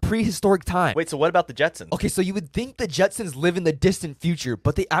living in a prehistoric time? Wait, so what about the Jetsons? Okay, so you would think the Jetsons live in the distant future,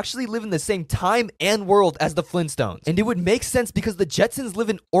 but they actually live in the same time and world as the Flintstones. And it would make sense because the Jetsons live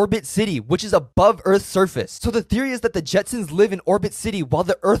in Orbit City, which is above Earth's surface. So the theory is that the Jetsons live in Orbit City while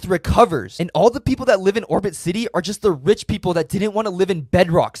the Earth recovers. And all the people that live in Orbit City are just the rich people that didn't want to live in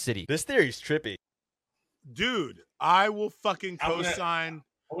Bedrock City. This theory's trippy. Dude, I will fucking co-sign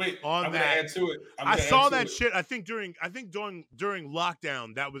Wait, on I'm that. gonna add to it. I saw that shit. I think during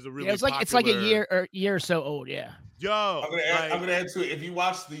lockdown, that was a really It's like a year or so old. Yeah. Yo, I'm gonna add to it. If you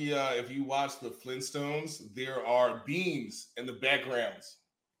watch the Flintstones, there are beams in the backgrounds.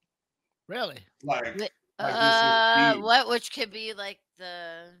 Really? Like What? Which could be like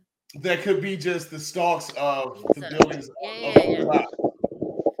the. that could be just the stalks of the So- buildings. yeah.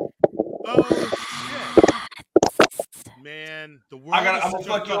 oh shit, man, the world. I'm is gonna such a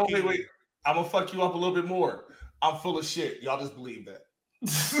fuck you up. fucking- Wait. I'm gonna fuck you up a little bit more. I'm full of shit. Y'all just believe that.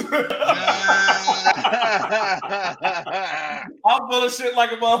 I'm full of shit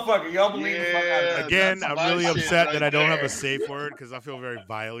like a motherfucker. Y'all believe the fuck out of it. Again, That's I'm my really shit upset right that I don't have there. a safe word because I feel very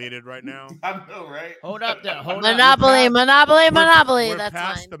violated right now. I know, right? Hold up there. Hold up. Monopoly. We're That's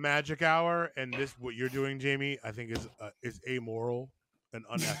past fine. the magic hour, and this what you're doing, Jamie. I think is amoral and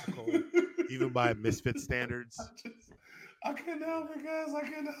unethical, even by misfit standards. I can't help it, guys. I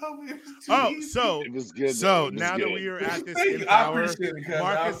can't help it. It was too Oh, easy. so It was good. So though. It was now that good. we are at this Thank you. in I power, appreciate it, cuz.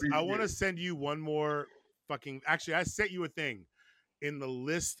 Marcus, I want to send you one more fucking. Actually, I sent you a thing in the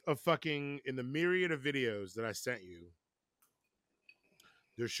list of fucking in the myriad of videos that I sent you.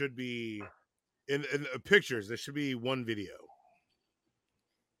 There should be in the pictures. There should be one video.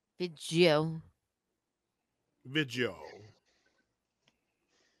 Video.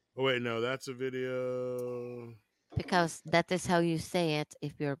 Oh wait, no, that's a video. Because that is how you say it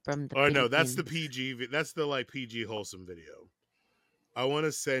if you're from the. Oh no, that's the Philippines. PG. That's the like PG wholesome video. I want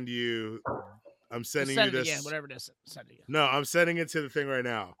to send you. I'm sending Send you it this. again. Whatever it is. Send it again. No, I'm sending it to the thing right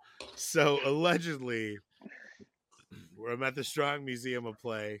now. So allegedly, I'm at the Strong Museum of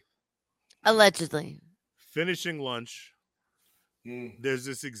Play, Allegedly. finishing lunch. There's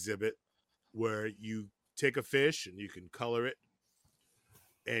this exhibit where you take a fish and you can color it,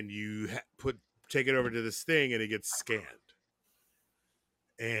 and you take it over to this thing, and it gets scanned.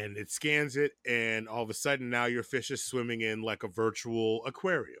 And it scans it, and all of a sudden now your fish is swimming in like a virtual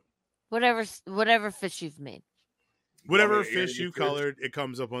aquarium. Whatever fish you've made. Whatever Color, fish area you fish. colored, it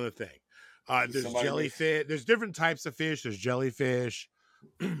comes up on the thing. There's somebody jellyfish. There's different types of fish. There's jellyfish.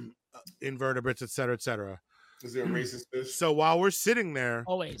 invertebrates, etc., etc. Is there a racist fish? So while we're sitting there,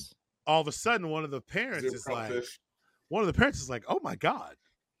 Always. all of a sudden, one of the parents is like, "Oh my god,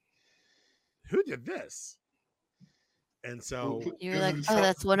 who did this?" And so You're like, "Oh,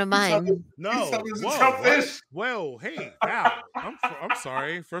 that's one of mine." no, whoa, hey, Val, I'm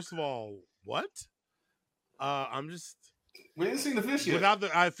sorry. First of all, what? I'm just. We didn't see the fish yet.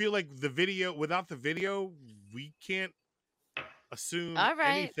 I feel like without the video, we can't assume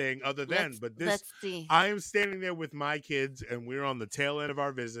anything other than. But this, let's see. I am standing there with my kids, and we're on the tail end of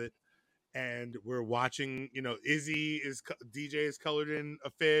our visit, and we're watching. DJ is colored in a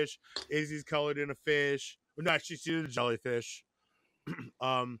fish. Izzy's colored in a fish. No, she's a jellyfish.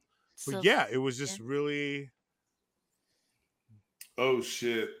 But yeah, it was just really. Oh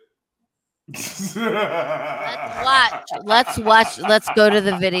shit. Let's watch. Let's go to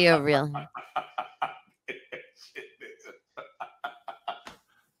the video reel.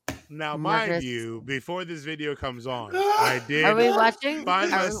 Now, mind you, before this video comes on, I did. Are we watching?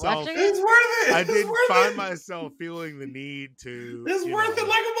 Find myself. It's worth it. I did find myself feeling the need to. It's worth it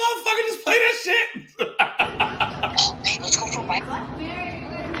like a motherfucker. Just play that shit. Let's go for white.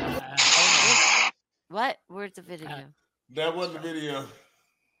 What? Where's the video? That wasn't the video.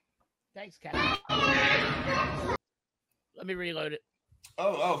 Thanks, Captain. Let me reload it.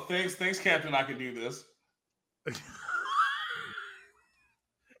 Oh, thanks, Captain. I can do this.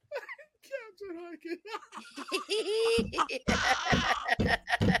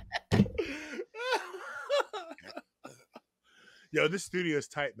 Yo, this studio is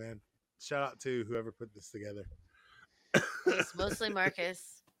tight, man. Shout out to whoever put this together. It's mostly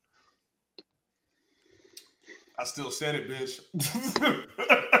Marcus. I still said it, bitch.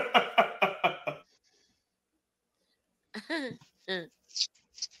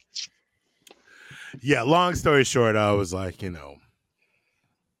 Yeah, long story short, I was like,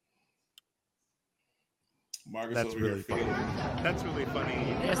 Marcus, that's really funny. That's really funny.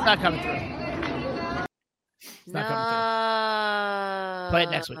 It's not coming through. It's not coming through. Play it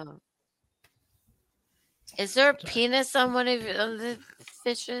next week. Is there a penis on one of the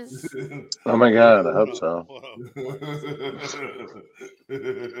fishes? Oh my god, I hope so.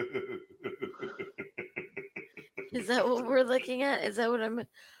 Is that what we're looking at? Is that what I'm?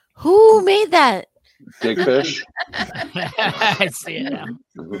 Who made that? Dick fish. I see it now.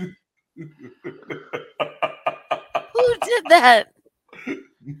 Who did that?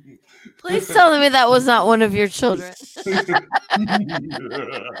 Please tell me that was not one of your children.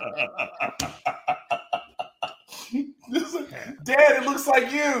 Dad, it looks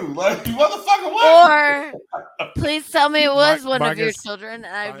like you. Like, motherfucker, what? Or please tell me it was one of your Marcus, children,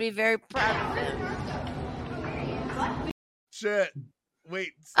 and I'd be very proud of him. Shit.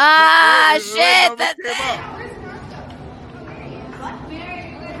 Wait. Shit. That's it.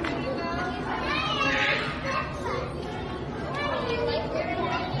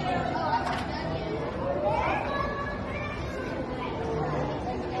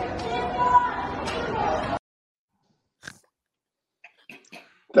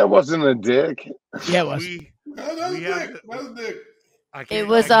 That wasn't a dick. Yeah, it was. That's dick. It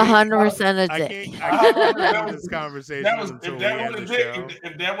was 100% a dick. I can't have this conversation. If that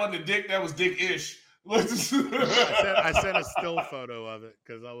wasn't a dick, that was dick-ish. I sent a still photo of it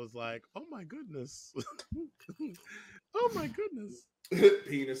because I was like, oh my goodness. Oh my goodness.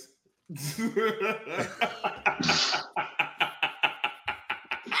 Penis.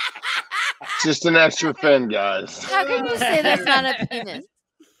 Just an extra fin, guys. How can you say that's not a penis?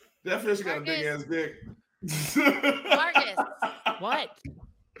 That fish got a big ass dick. Marcus. What?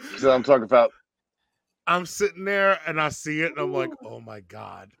 So I'm talking about. I'm sitting there and I see it and I'm like, oh my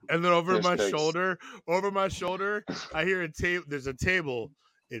God. And then over Fish my pics. shoulder, I hear a table. There's a table.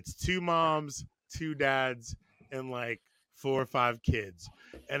 It's 2 moms, 2 dads, and like 4 or 5 kids.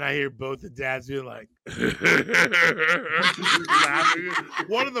 And I hear both the dads being like, laughing.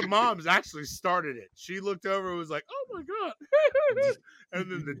 One of the moms actually started it. She looked over and was like, oh my God. And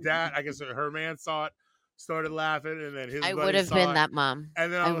then the dad, I guess her man saw it, started laughing, and then his I buddy would have saw been it. that mom.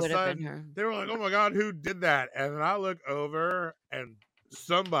 And then I all of a would have been sudden, her. they were like, oh my God, who did that? And then I look over, and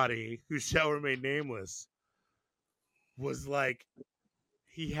somebody who shall remain nameless was like,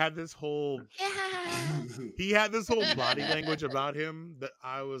 he had this whole body language about him that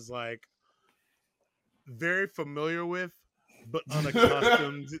I was like very familiar with, but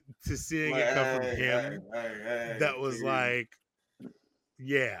unaccustomed to seeing it come from him. That was like,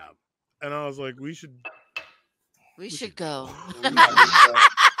 yeah. And I was like, we should go.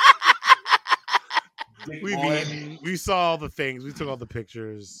 We've eaten. We saw all the things. We took all the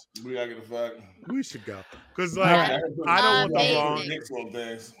pictures. We gotta get the fuck. We should go because, like, I don't want the wrong.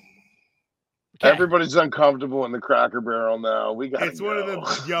 Okay. Everybody's uncomfortable in the Cracker Barrel now. We got. It's one of them.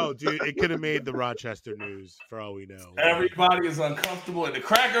 Yo, dude, it could have made the Rochester news for all we know. Everybody is uncomfortable in the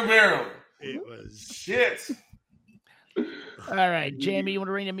Cracker Barrel. It was Shit. All right, Jamie, you want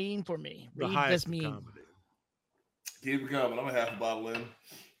to read a meme for me? the Read highest this of meme. comedy. Keep it coming. I'm gonna have a bottle in.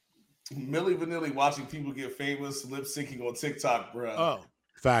 Milli Vanilli watching people get famous lip syncing on TikTok, bro. Oh,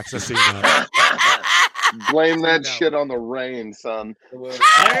 facts. I seen that. Blame that No. shit on the rain, son.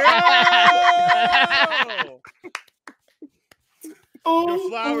 Your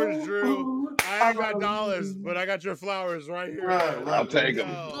flowers, Drew. I ain't got dollars, but I got your flowers right here. Right, I'll take 'em.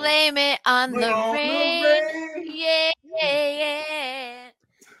 Go. Blame it on the rain. Yeah, yeah.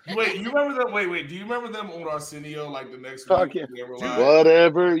 Wait, you remember them? Wait. Do you remember them on Arsenio like the next Fuck week? yeah. They were Dude, like,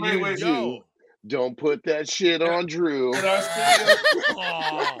 Whatever Wait, you wait, do, Yo. don't put that shit on Drew. and Arsenio,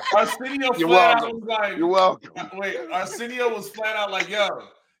 Oh, Arsenio You're flat out welcome. was like, You're welcome. wait, Arsenio was flat out like, yo,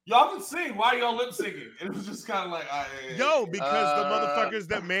 y'all can sing. Why y'all lip syncing? And it was just kind of like, yo, because the Uh, motherfuckers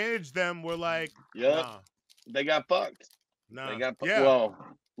that managed them were like, Yep, nah, they got fucked. nah. They got yeah. well,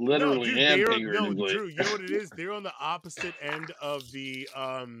 No, literally dude, and no, figuratively. Drew, you know what it is? They're on the opposite end of the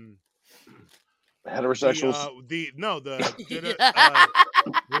Heterosexuals.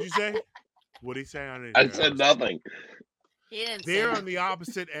 What'd you say? What'd he say? didn't I hear. said nothing. He didn't say They're that. on the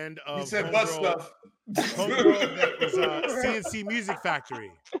opposite end he of said butt homegirl stuff. that was CNC Music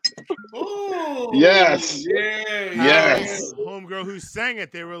Factory. Ooh, Yes. Yeah. Yes. Homegirl who sang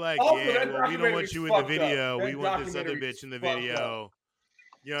it, they were like, Also, yeah, that well, we don't want documentary's you in the fucked up. video. That We want this other documentary's bitch in the fucked video.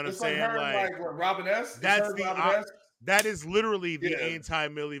 You know what I'm It's like saying? her and like what, Robin S. It's that's her and the Robin op- S. that is literally the Yeah.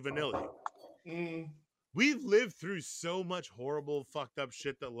 anti-Milli Vanilli. Mm. We've lived through so much horrible, fucked up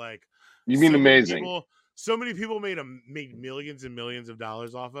shit that like You mean so many amazing? people- so many people made millions and millions of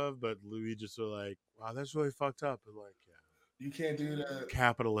dollars off of, but Louis just were like, "Wow, that's really fucked up." And like, yeah, You can't do that.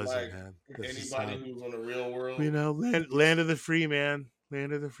 capitalism, Like, man. This is Anybody how- who's on the real world. you know, land of the free, man.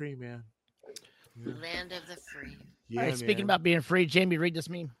 Land of the free, man. Yeah, Land of the free. yeah All right, speaking man. about being free, Jamie, read this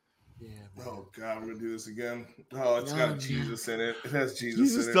meme. Yeah, man. Oh God, we're gonna do this again. Oh, it's No, got no. Jesus in it. It has Jesus,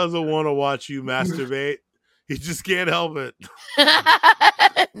 Jesus in it. doesn't want to watch you masturbate. He just can't help it.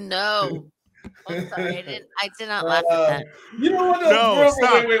 No. I'm sorry. I did not laugh at that. You know what? Though? No, Bro,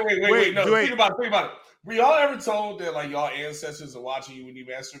 stop. Wait. No, Wait. think about it. Were y'all ever told that like y'all ancestors are watching you when you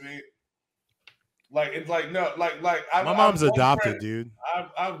masturbate? Like it's like no, like I. My mom's I have one adopted, friend- dude.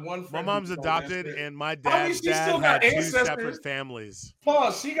 I have one My friend. mom's who told me that adopted, shit. and my I mean, dad's she still dad got had two ancestors. separate families.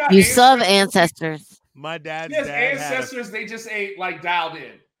 Pause. She got You still have ancestors. My dad's She has dad had ancestors. They just ain't like dialed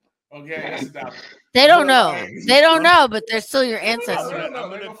in. Okay, that's adopted. They don't But, know. like- They don't know, but they're still your I don't ancestors. know. I'm They gonna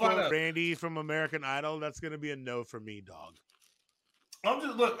gonna find quote out. Randy from American Idol. That's gonna be a no for me, dog. I'm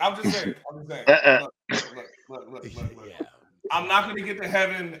just saying. Uh-uh. Look. Yeah. I'm not gonna get to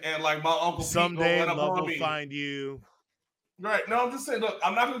heaven and like my uncle Pete Someday gonna run up love on will me. find you. Right? No, I'm just saying. Look,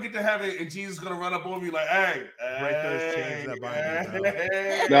 I'm not gonna get to heaven and Jesus is gonna run up on me like, "Hey, Break those chains that bind you, bro.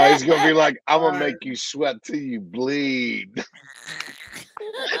 hey, No, he's gonna be like, I'm gonna Right. make you sweat till you bleed.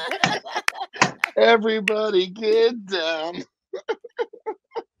 Everybody get down.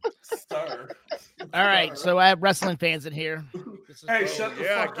 Sir. All right, so I have wrestling fans in here. This is Hey, for- shut the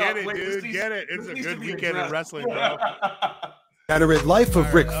Yeah, fuck get up. it, Wait, this dude. needs- Get it. It's this a needs good to be weekend in addressed. wrestling, bro. Saturate Life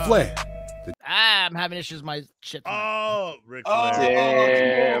of Ric Flair. I'm having issues with my shit. tonight. Oh, Ric Oh,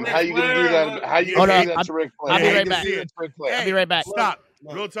 Flair. Damn. How you gonna do that? How you Hold gonna on, do that to Ric Flair? I'll be How you right gonna back. do that to Ric Flair? I'll be right back. Stop.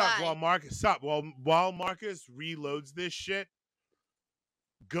 Look, Real talk. Bye. While Marcus, stop. While Marcus reloads this shit,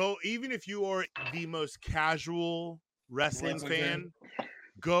 go. Even if you are the most casual wrestling Wrestling fan,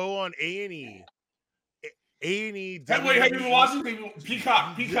 go on A&E. A&E. Hey, wait, have you been watching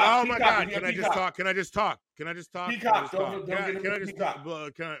Peacock? Oh my God! we Can got I just Peacock. talk? Can I just talk? Peacock, don't get him Can I with just Peacock.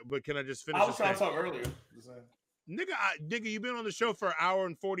 but can I just finish I was this trying to thing? talk earlier. Nigga, you've been on the show for an hour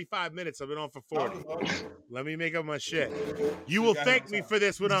and 45 minutes. I've been on for 40. Let me make up my shit. You will got thank no me time. for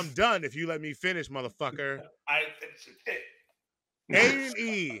this when I'm done if you let me finish, motherfucker.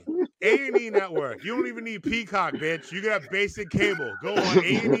 A&E Network. You don't even need Peacock, bitch. You got basic cable. Go on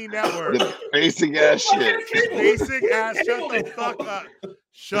A&E Network. The basic ass shit. Basic ass. Shut the fuck up.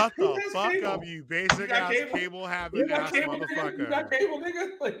 Shut the That's fuck cable. up, you basic got ass cable? cable You having got ass cable, nigga? You motherfucker. got cable,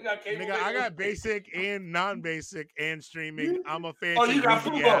 nigga? You got cable, Nigga, I got basic and non-basic and streaming. I'm a fancy Oh, you got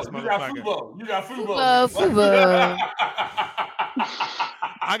bougie ass Fubo. You got motherfucker. Fubo. You got Fubo. Fubo.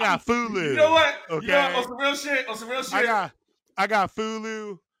 I got Fulu. You know what? Okay. You know what? On some real shit. I got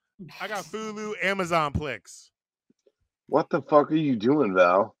Fulu. I got Fulu, Amazon Plex. What the fuck are you doing,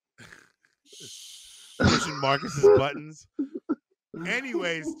 Val? Pushing Marcus's buttons.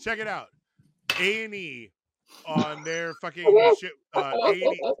 Anyways, check it out. A&E on their fucking shit,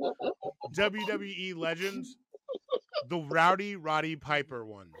 80 WWE Legends, the Roddy Piper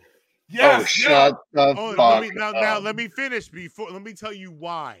one. Yes, oh, shut the fuck up. Let me finish let me tell you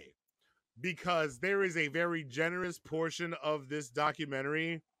why. Because there is a very generous portion of this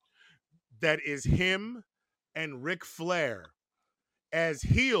documentary that is him and Ric Flair as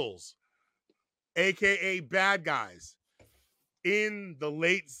heels, aka bad guys, in the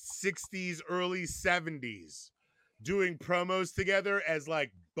late 60s, early 70s, doing promos together as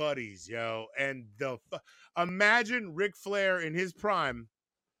like buddies, yo. And imagine Ric Flair in his prime.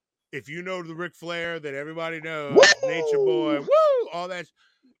 If you know the Ric Flair that everybody knows, Woo! Nature Boy, woo, all that.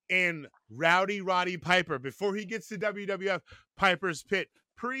 And Roddy Piper, before he gets to WWF, Piper's Pit,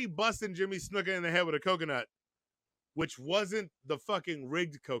 pre-busting Jimmy Snuka in the head with a coconut, which wasn't the fucking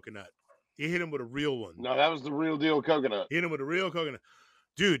rigged coconut. He hit him with a real one. No, that was the real deal coconut. Hit him with a real coconut.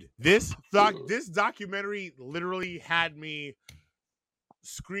 Dude, this documentary literally had me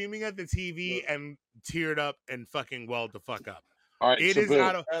screaming at the TV and teared up and fucking welled the fuck up. All right, It so is boom.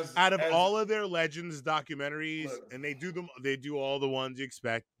 out of all of their Legends documentaries, and they do all the ones you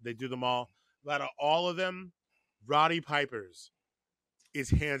expect. They do them all. Out of all of them, Roddy Piper's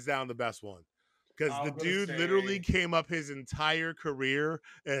is hands down the best one. Because the dude literally came up his entire career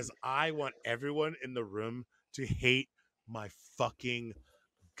as I want everyone in the room to hate my fucking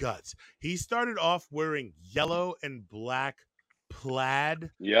guts. He started off wearing yellow and black plaid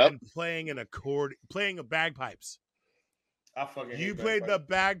and playing bagpipes. I fucking you played the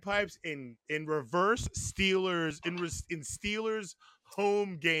bagpipes in reverse Steelers in Steelers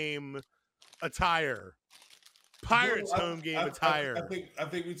home game attire. Pirates home game attire. I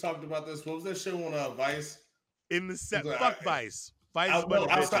think we talked about this. What was that show on Vice? In the set, fuck Vice. Vice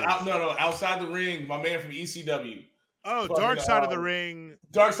outside the ring. My man from ECW. Oh, Dark Side of the Ring.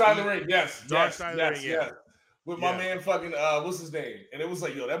 Dark Side of the Ring. Yes. Dark Side of the Ring. Yeah. With my man fucking what's his name? And it was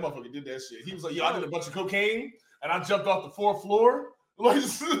like, yo, that motherfucker did that shit. He was like, yo, I did a bunch of cocaine and I jumped off the fourth floor. No,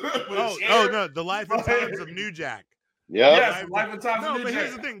 the Life and Times of New Jack. Yeah. Yes, Life and Times of New Jack.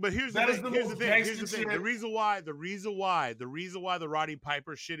 Here's the thing. Here's the thing. The reason why the Roddy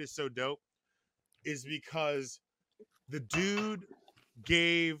Piper shit is so dope is because the dude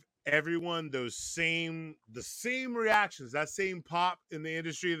gave everyone the same reactions, that same pop in the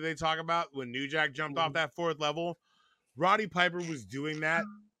industry that they talk about when New Jack jumped off that fourth level. Roddy Piper was doing that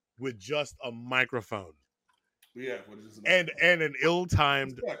with just a microphone. Yeah, and an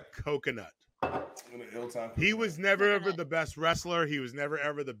ill-timed coconut. He was never ever the best wrestler. He was never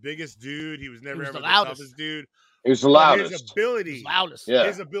ever the biggest dude. He was never ever the toughest dude. He was the loudest.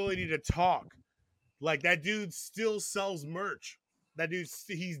 His ability to talk. Like, that dude still sells merch. That dude,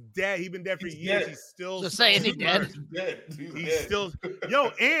 he's dead. He's been dead for years. He's still saying he's dead. He's still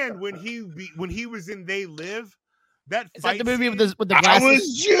And when he was in They Live, is that the movie with the glasses? I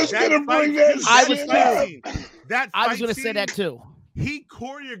was just gonna bring that. I was gonna say that too. He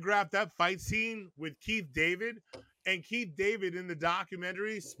choreographed that fight scene with Keith David, and Keith David in the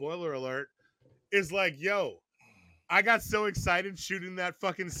documentary, spoiler alert, is like, yo, I got so excited shooting that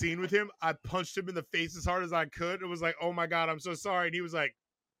fucking scene with him, I punched him in the face as hard as I could. It was like, oh my God, I'm so sorry. And he was like,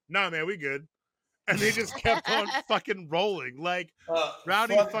 nah, man, we good. And they just kept on fucking rolling. Like,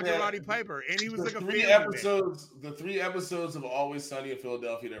 Roddy Piper. And he was like a the 3 episodes of Always Sunny in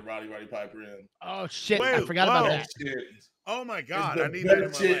Philadelphia that Roddy Piper in. Oh shit, I forgot about that. Shit. Oh my God, I need that in my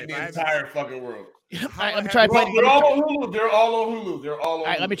life. In the entire fucking world. Let me try to play it. They're all on Hulu. They're all on Hulu. All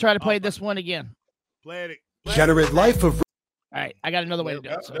right, let me try to play this one again. Play it. Degenerate Life of... All right, I got another way to do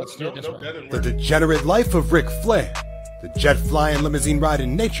it, so let's do it this way. The Degenerate Life of Ric Flair. The jet-flying,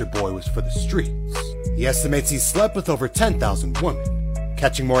 limousine-riding nature boy was for the streets. He estimates he slept with over 10,000 women,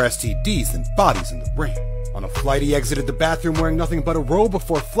 catching more STDs than bodies in the ring. On a flight, he exited the bathroom wearing nothing but a robe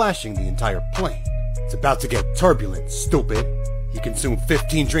before flashing the entire plane. It's about to get turbulent, stupid. He consumed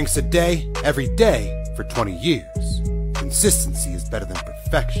 15 drinks a day, every day, for 20 years. Consistency is better than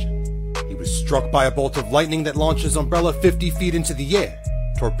perfection. He was struck by a bolt of lightning that launched his umbrella 50 feet into the air,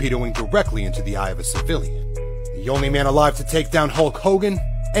 torpedoing directly into the eye of a civilian. The only man alive to take down Hulk Hogan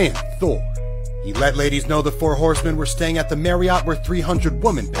and Thor. He let ladies know the 4 horsemen were staying at the Marriott where 300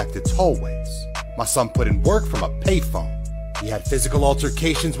 women packed its hallways. My son put in work from a payphone. He had physical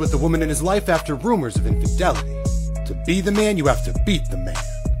altercations with the woman in his life after rumors of infidelity. To be the man, you have to beat the man.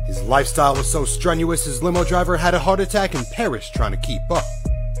 His lifestyle was so strenuous, his limo driver had a heart attack in Paris trying to keep up.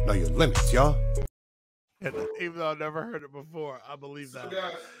 Know your limits, y'all. Even though I've never heard it before, I believe that.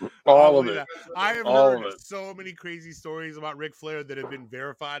 All of it. I have heard so many crazy stories about Ric Flair that have been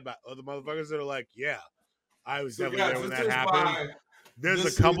verified by other motherfuckers that are like, yeah, I was definitely there when that happened. There's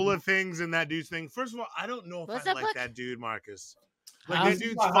a couple of things in that dude's thing. First of all, I don't know if What's I up, like Butch? that dude, Marcus. Like This that is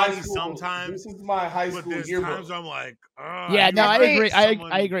dude's my high funny school- sometimes. This is my high But school there's yearbook. times I'm like, Yeah, no, I Wait, agree.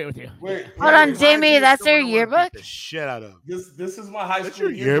 someone- I agree with you. Wait, Hold on, wait, Jamie, that's your someone I wanna beat yearbook? the shit out of. This is my high That's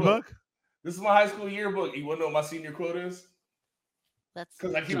school your yearbook? This is my high school yearbook. You want to know what my senior quote is? Let's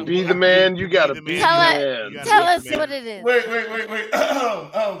Because I To keep be the man, you gotta the be man. the Tell man. You gotta tell beat us the man. what it is. Wait.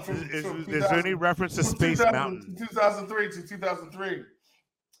 Is there any reference to Space Mountain? 2003 to 2003.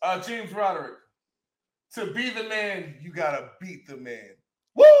 James Roderick. To be the man, you gotta beat the man.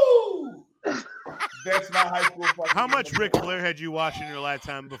 Woo! That's my high school. How much Ric Flair had you watched in your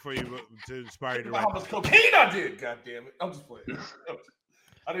lifetime before you to inspire you to How write? much cocaine I did? God damn it! I'm just playing.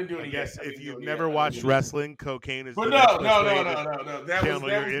 I didn't do I it guess yet. if you've never watched wrestling, cocaine is But the no. best way to That channel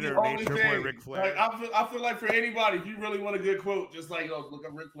was your the inner only nature boy, thing. Ric Flair. Like, I feel like for anybody, if you really want a good quote, just like look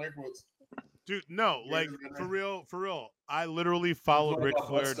up Ric Flair quotes. Dude, no, like for real. I literally followed Ric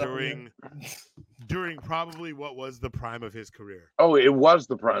Flair during probably what was the prime of his career. Oh, it was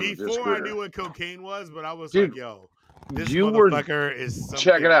the prime of his Before career. I knew what cocaine was, but I was Dude, like, yo, this you were- motherfucker is something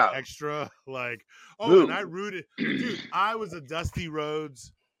check it out. extra. Like, Boo. and I rooted. Dude, I was a Dusty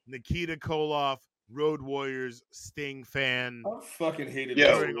Rhodes, Nikita Koloff, Road Warriors, Sting fan I fucking hated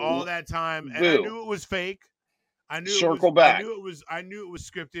Yo. during all that time, and I Boo. knew it was fake. I knew Circle it was, back. I knew it was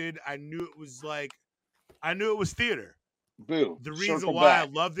scripted. I knew it was theater. Boo. The reason Circle why back.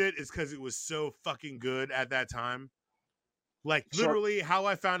 I loved it is because it was so fucking good at that time. Like Sure. literally, how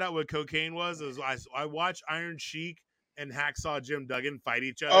I found out what cocaine was I watched Iron Sheik and Hacksaw Jim Duggan fight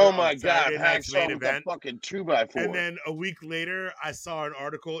each other. Oh on my god, Saturday Night's Hacksaw main with that event. fucking 2x4. And then a week later, I saw an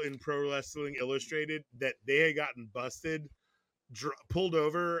article in Pro Wrestling Illustrated that they had gotten busted, pulled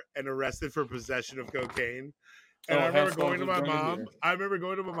over, and arrested for possession of cocaine. And I remember going to my mom. I remember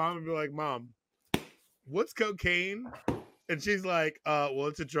going to my mom and be like, "Mom, what's cocaine?" And she's like, well,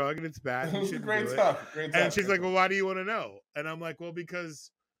 it's a drug and it's bad. It You was a shouldn't great do it." time. And she's like, "Well, why do you want to know?" And I'm like, "Well, because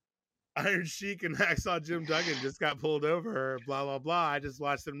Iron Sheik and Hacksaw Jim Duggan just got pulled over, blah, blah, blah. I just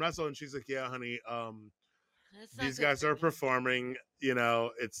watched them wrestle." And she's like, "Yeah, honey, It's not these good guys for are me. performing. You know,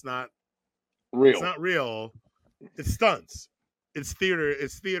 it's not Real. It's not real. It's stunts. It's theater.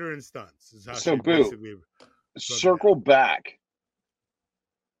 It's theater and stunts." Is how So, she Boo, basically- circle back.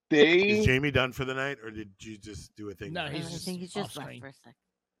 Is Jamie done for the night, or did you just do a thing? No, I he's just think he's just off left screen. for a sec.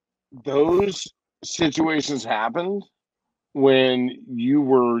 Those situations happened when you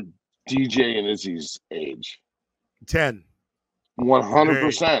were DJ and Izzy's age. 10.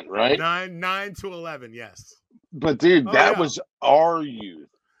 100%, right? 9 to 11, yes. But dude, Oh, that yeah. was our youth.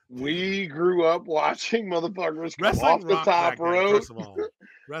 We grew up watching motherfuckers come Wrestling off the rocked top back then, rope, first of all.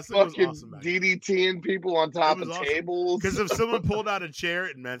 Wrestling was fucking awesome back then. DDTing people on top was of awesome. tables. Because if someone pulled out a chair,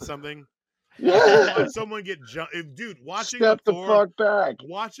 it meant something. Yeah. Watch someone get jumped. Dude, watching Step the the four, fuck back.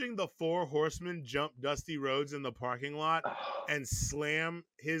 watching the Four Horsemen jump Dusty Rhodes in the parking lot and slam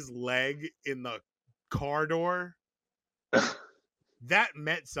his leg in the car door, that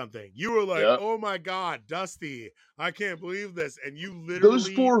meant something. You were like, Yep. "Oh my God, Dusty, I can't believe this." And you literally, Those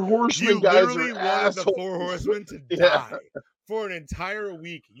Four Horsemen you guys literally are wanted assholes. the Four Horsemen to Yeah. die. For an entire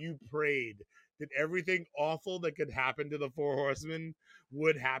week, you prayed that everything awful that could happen to the Four Horsemen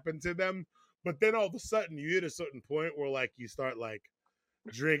would happen to them. But then all of a sudden, you hit a certain point where, like, you start like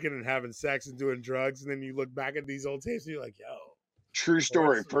drinking and having sex and doing drugs, and then you look back at these old tapes and you're like, "Yo, True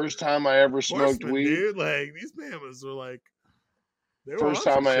story. Horsemen. First time I ever smoked Horsemen, weed. dude! Like these mamas were like, they were First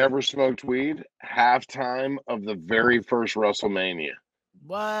on time some I shit." ever smoked weed, halftime of the very first WrestleMania.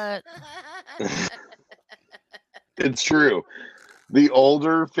 What? It's true. The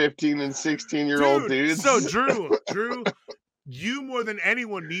older 15 and 16-year-old Dude, dudes. So Drew, you more than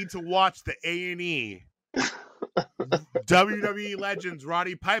anyone need to watch the A&E WWE Legends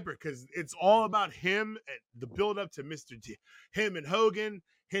Roddy Piper, because it's all about him, the build up to Mr. T, him and Hogan,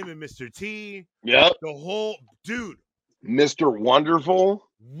 him and Mr. T, Yep. the whole dude. Mr. Wonderful.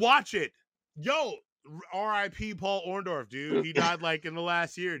 Watch it, yo. R.I.P. Paul Orndorff, dude. He died like in the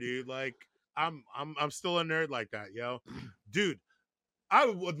last year, dude. Like I'm still a nerd like that, yo, dude. I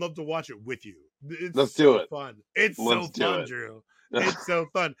would love to watch it with you. It's Let's so do it. fun. It's Let's so do fun, it. Drew. It's so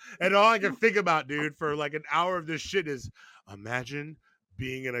fun. And all I can think about, dude, for like an hour of this shit is imagine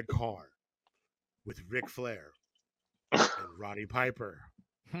being in a car with Ric Flair and Roddy Piper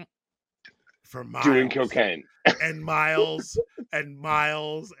for miles. Doing cocaine. And miles and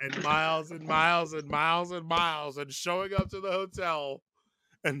miles and miles and miles and miles and miles and showing up to the hotel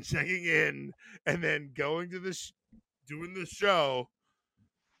and checking in and then going to the doing the show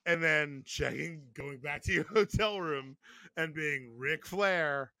and then going back to your hotel room and being Ric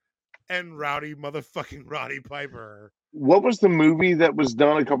Flair and Rowdy motherfucking Roddy Piper. What was the movie that was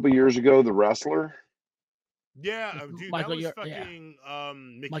done a couple years ago? The Wrestler. Yeah, dude, Michael, that was yeah. fucking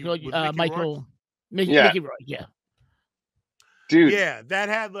Mickey, Michael, with Mickey Michael, Rourke? Mickey Rourke, yeah. Dude, Yeah, that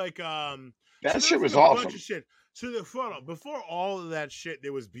had like that so shit was a awesome. bunch of shit. So before all of that shit,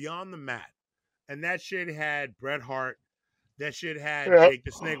 there was Beyond the Mat, and that shit had Bret Hart. That shit had Jake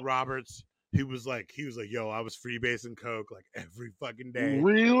the Snake Roberts. He was like, yo, I was freebasing coke like every fucking day.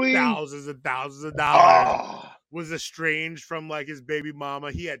 Really? Thousands and thousands of dollars. Was estranged from like his baby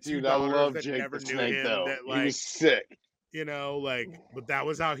mama. He had two daughters that Jake never the knew Snake, him. though. That He like, was sick. you know, like, but that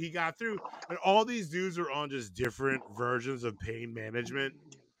was how he got through. And all these dudes are on just different versions of pain management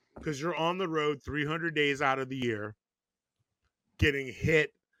because you're on the road 300 days out of the year, getting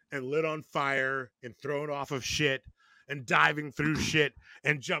hit and lit on fire and thrown off of shit and diving through shit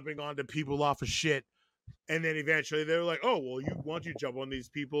and jumping onto people off of shit. And then eventually they're like, oh, well, why don't you jump on these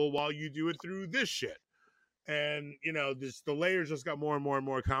people while you do it through this shit? And, you know, the layers just got more and more and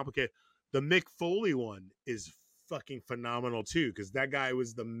more complicated. The Mick Foley one is fucking phenomenal too, because that guy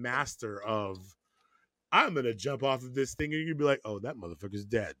was the master of, I'm going to jump off of this thing and you'd be like, oh, that motherfucker's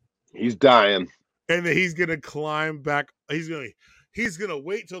dead. He's dying. And then he's going to climb back. He's going to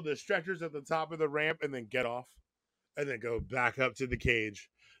wait till the stretcher's at the top of the ramp and then get off and then go back up to the cage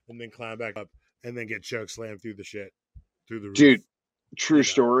and then climb back up and then get choke slammed through the shit, through the roof. Dude, true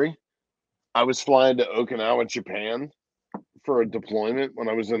story. I was flying to Okinawa, Japan for a deployment when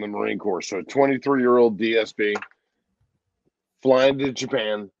I was in the Marine Corps. So a 23-year-old DSP flying to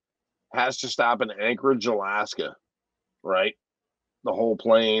Japan, has to stop in Anchorage, Alaska, right? The whole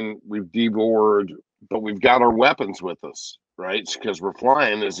plane, we've deboarded, but we've got our weapons with us, right? Because we're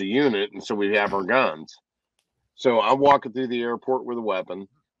flying as a unit, and so we have our guns. So I'm walking through the airport with a weapon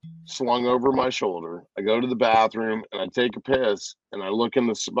slung over my shoulder. I go to the bathroom and I take a piss and I look in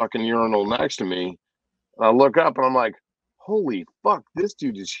the fucking urinal next to me and I look up and I'm like, holy fuck, this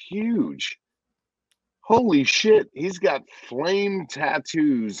dude is huge. Holy shit, he's got flame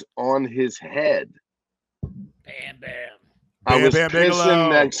tattoos on his head. Bam, bam. I was Bam pissing Bigelow.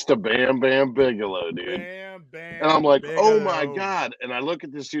 next to Bam Bam Bigelow, dude. Bam, bam, And I'm like, oh Bigelow. my God. And I look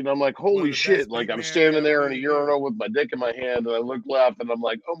at this dude and I'm like, One of holy the shit. best Like big I'm men standing there in a ever urinal with my dick in my hand and I look left and I'm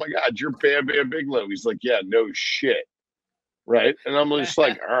like, oh my God, you're Bam Bam Bigelow. He's like, yeah, no shit. Right. And I'm just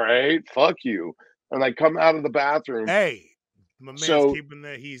like, all right, fuck you. And I come out of the bathroom. Hey, my man's So- keeping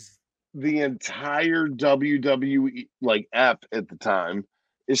that. He's The entire WWE, like F at the time,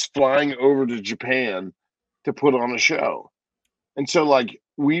 is flying over to Japan to put on a show. And so, like,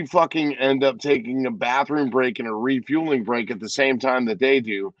 we fucking end up taking a bathroom break and a refueling break at the same time that they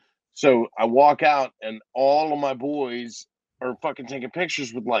do. So I walk out and all of my boys are fucking taking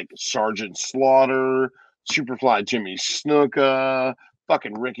pictures with like Sergeant Slaughter, Superfly Jimmy Snuka,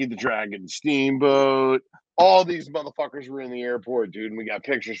 fucking Ricky the Dragon Steamboat. All these motherfuckers were in the airport, dude, and we got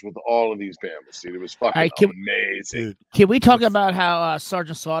pictures with all of these Bambas, dude. It was fucking right, amazing. dude. Can we talk about how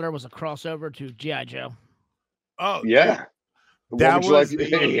Sergeant Slaughter was a crossover to G.I. Joe? Oh Yeah. that What would you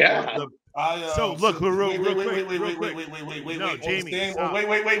was like- the, yeah. the- So look, real quick. No, Jamie, Jamie. stop.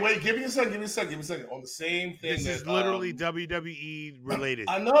 Wait. Give me a second. On the same thing. this is literally WWE related.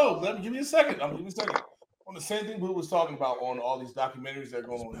 I know. Give me a second. On the same thing we was talking about on all these documentaries that are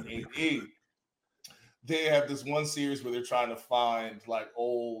going on in A&E. They have this one series where they're trying to find like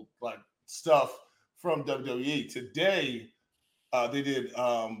old like stuff from WWE. Today, they did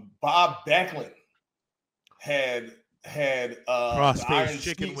Bob Backlund had the Iron Crossface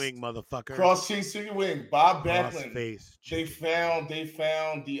chicken Sheik's- wing, motherfucker. Crossface chicken wing. Bob Backlund. Crossface. They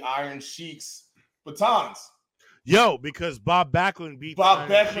found the Iron Sheik's batons. Yo, because Bob Backlund beat Bob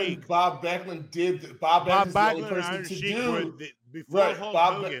the Iron Backlund. Sheik. Bob Backlund did. Bob Bob Backlund's the only Backlund and person Iron to Sheik do. were before Right, Hulk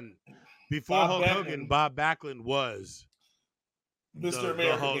Bob Hogan. Before Bob Hulk Backlund- Hogan, Bob Backlund was Mr.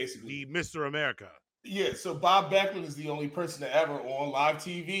 America, basically. the Mr. America. Yeah, so Bob Backlund is the only person to ever on live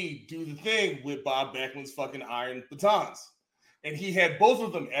TV do the thing with Bob Backlund's fucking iron batons. And he had both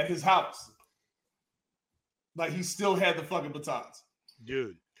of them at his house. Like he still had the fucking batons.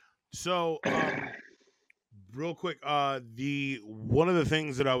 Dude. So real quick, the one of the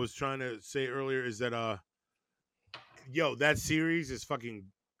things that I was trying to say earlier is that yo, that series is fucking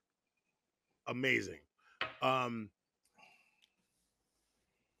amazing.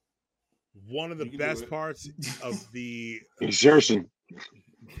 One of the You can do best it. parts of the Seriously.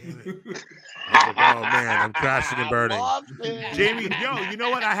 Damn it. I was like, oh man, I'm crashing and burning. Jamie, you know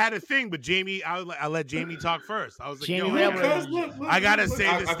what? I had a thing, but Jamie, I let Jamie talk first. I was like, Jamie, I gotta say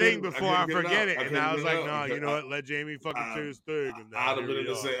this thing before I forget it. And I was like, no, you know what? Let Jamie fucking say his thing. I'd have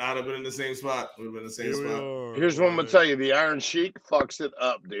been in the same spot. We've been in the same spot. Here's what I'm gonna tell you: the Iron Sheik fucks it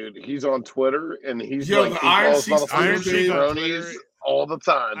up, dude. He's on Twitter and he's the Iron Sheik all the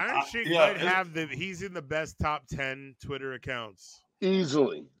time. Iron Sheik might have he's in the best top 10 Twitter accounts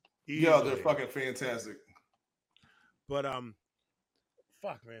easily. Yo, they're fucking fantastic. But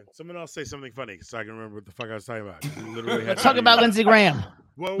fuck, man. Someone else say something funny so I can remember what the fuck I was talking about. Let's talk about Lindsey Graham.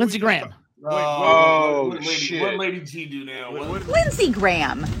 Lindsey Graham. Shit. What Lady G do now? Lindsey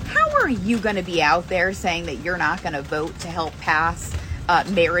Graham, how are you going to be out there saying that you're not going to vote to help pass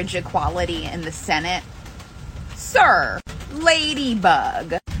marriage equality in the Senate? Sir,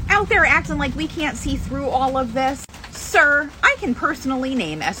 Ladybug, out there acting like we can't see through all of this? Sir, I can personally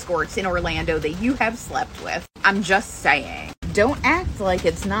name escorts in Orlando that you have slept with. I'm just saying. Don't act like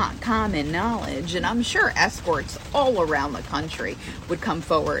it's not common knowledge, and I'm sure escorts all around the country would come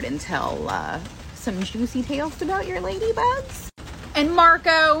forward and tell some juicy tales about your ladybugs. And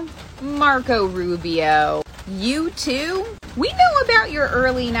Marco Rubio, you too? We know about your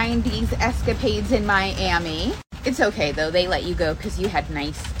early 90s escapades in Miami. It's okay though, they let you go because you had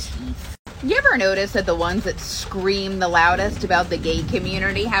nice teeth. You ever notice that the ones that scream the loudest about the gay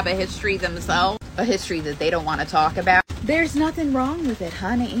community have a history themselves? A history that they don't want to talk about? There's nothing wrong with it,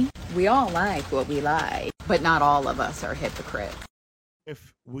 honey. We all like what we like, but not all of us are hypocrites.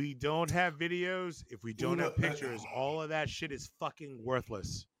 If we don't have videos, if we don't have pictures, all of that shit is fucking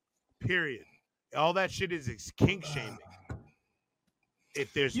worthless. Period. All that shit is kink shaming.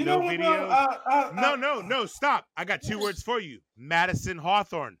 If there's no video, no, stop. I got 2 words for you. Madison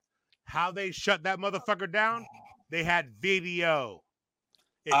Hawthorne. How they shut that motherfucker down? They had video.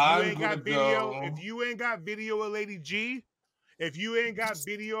 If you ain't got video of Lady G, if you ain't got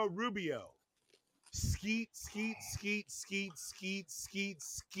video of Rubio, skeet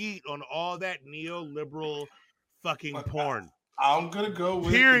on all that neoliberal fucking porn. I'm gonna go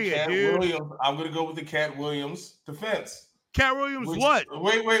with the Cat Williams. I'm gonna go with the Cat Williams defense. Cat Williams, what?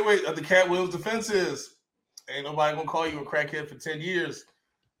 Wait. The Cat Williams defense is ain't nobody gonna call you a crackhead for 10 years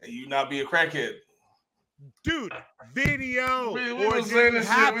and you not be a crackhead. Dude, video. We've been saying this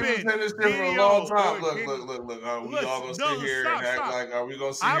shit for a long time. Look. Are we all gonna sit here and act like? Are we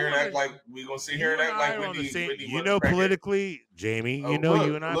gonna sit here and act like? We gonna sit here and act like Whitney? You know, politically, Jamie. You know,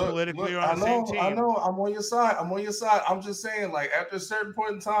 you and I politically are on the same team. I know. I'm on your side. I'm just saying, like after a certain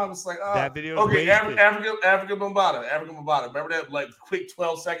point in time, it's like, that video. Okay, African Bambaataa. Remember that like quick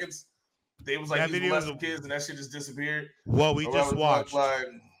 12 seconds? They was like these molesting kids, and that shit just disappeared. What we just watched.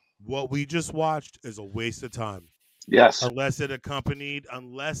 What we just watched is a waste of time. Yes. Unless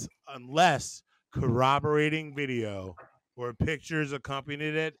corroborating video or pictures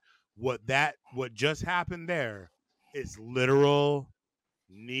accompanied it, what just happened there is literal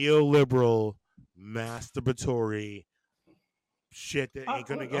neoliberal masturbatory shit that ain't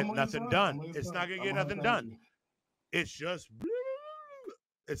gonna get nothing done. It's not gonna get nothing done. It's just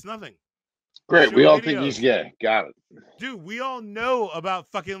it's nothing. Great. We all think he's gay. Got it. Dude, we all know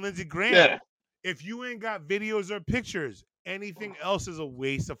about fucking Lindsey Graham. Yeah. If you ain't got videos or pictures, anything else is a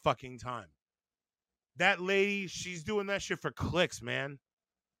waste of fucking time. That lady, she's doing that shit for clicks, man.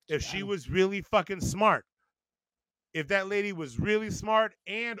 If she was really fucking smart, if that lady was really smart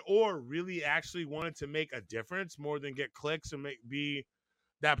and or really actually wanted to make a difference more than get clicks and be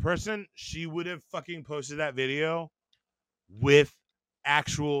that person, she would have fucking posted that video with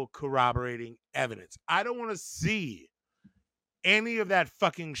actual corroborating evidence. I don't want to see any of that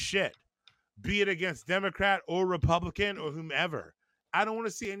fucking shit, be it against Democrat or Republican or whomever. I don't want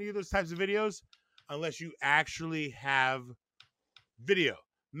to see any of those types of videos unless you actually have video.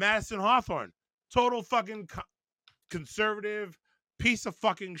 Madison Hawthorne, total fucking conservative piece of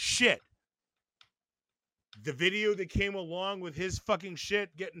fucking shit. The video that came along with his fucking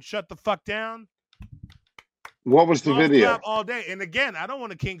shit getting shut the fuck down. What was the video? All day. And again, I don't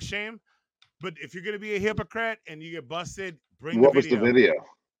want to kink shame, but if you're going to be a hypocrite and you get busted, bring the video. What was the video?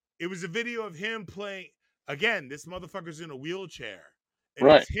 It was a video of him playing. Again, this motherfucker's in a wheelchair. And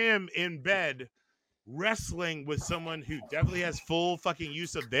right. It's him in bed wrestling with someone who definitely has full fucking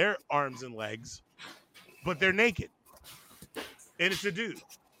use of their arms and legs, but they're naked. And it's a dude.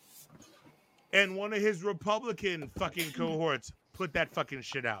 And one of his Republican fucking cohorts put that fucking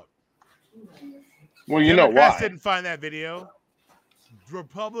shit out. Well, you know why. Democrats didn't find that video.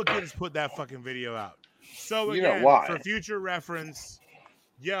 Republicans put that fucking video out. So again, you know why. For future reference,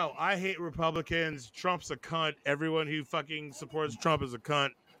 Yo, I hate Republicans. Trump's a cunt. Everyone who fucking supports Trump is a cunt.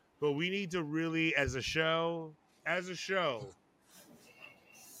 But we need to really, as a show,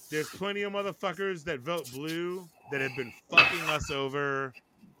 there's plenty of motherfuckers that vote blue that have been fucking us over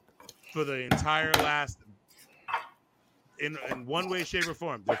for the entire last, in one way, shape, or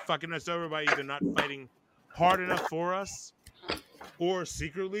form. They're fucking us over by either not fighting hard enough for us or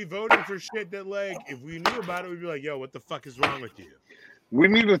secretly voting for shit that, like, if we knew about it, we'd be like, yo, what the fuck is wrong with you? We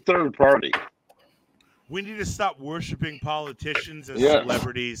need a third party. We need to stop worshiping politicians as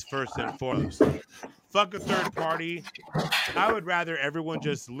celebrities first and foremost. Fuck a third party. I would rather everyone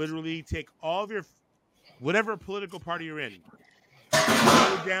just literally take all of your, whatever political party you're in,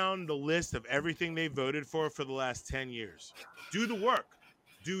 go down the list of everything they voted for the last 10 years. Do the work.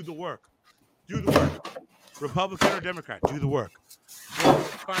 Do the work. Do the work. Republican or Democrat, do the work.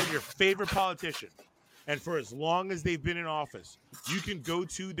 Find your favorite politician. And for as long as they've been in office, you can go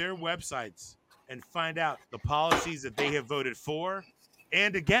to their websites and find out the policies that they have voted for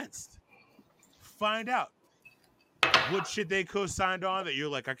and against. Find out what shit they co-signed on that you're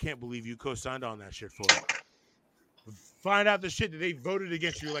like, I can't believe you co-signed on that shit for it. Find out the shit that they voted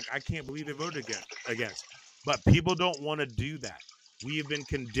against. You're like, I can't believe they voted against. But people don't want to do that. We have been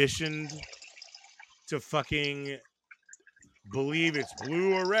conditioned to fucking believe it's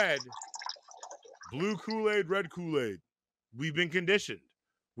blue or red. Blue Kool-Aid, red Kool-Aid. We've been conditioned.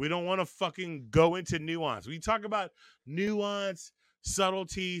 We don't want to fucking go into nuance. We talk about nuance,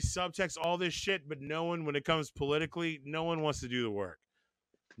 subtlety, subtext, all this shit, but no one, when it comes politically, no one wants to do the work.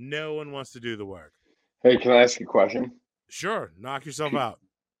 No one wants to do the work. Hey, can I ask you a question? Sure. Knock yourself out.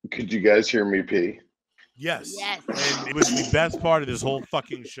 Could you guys hear me pee? Yes. And it was the best part of this whole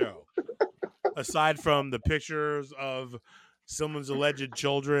fucking show. Aside from the pictures of someone's alleged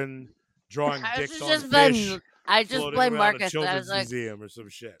children drawing dicks on fish. I just blamed Marcus. I was like, museum or some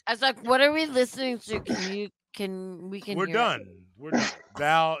shit. I was like, "What are we listening to? We're done. We're done.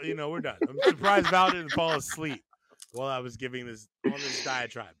 Val, we're done. I'm surprised Val didn't fall asleep while I was giving this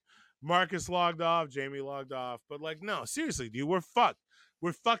diatribe. Marcus logged off. Jamie logged off. But like, no, seriously, dude, we're fucked.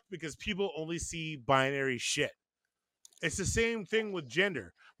 We're fucked because people only see binary shit. It's the same thing with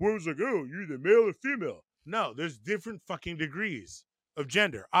gender. Where it's like, oh, you're either male or female. No, there's different fucking degrees of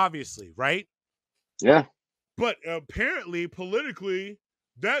gender, obviously, right? Yeah. But apparently, politically,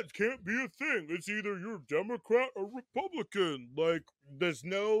 that can't be a thing. It's either you're Democrat or Republican. Like, there's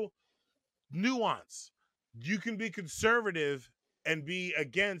no nuance. You can be conservative and be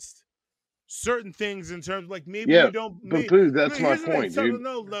against certain things in terms of, like, maybe you don't. But dude, that's my point, dude.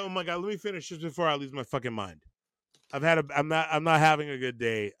 No, oh my God, let me finish just before I lose my fucking mind. I'm not having a good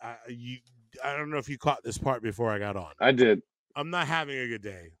day. I don't know if you caught this part before I got on. I did. I'm not having a good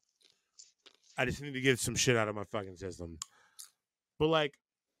day. I just need to get some shit out of my fucking system. But like,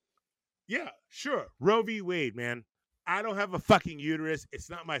 yeah, sure. Roe v. Wade, man. I don't have a fucking uterus. It's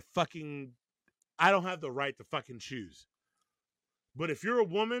not my fucking, I don't have the right to fucking choose. But if you're a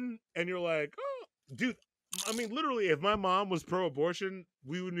woman and you're like, oh, dude, I mean, literally, if my mom was pro-abortion,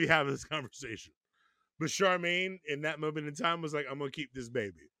 we wouldn't be having this conversation. But Charmaine, in that moment in time, was like, I'm going to keep this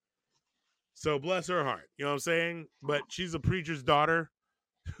baby. So bless her heart. You know what I'm saying? But she's a preacher's daughter.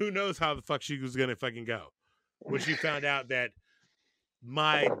 Who knows how the fuck she was going to fucking go when she found out that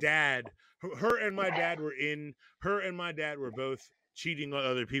my dad, her and my dad were both cheating on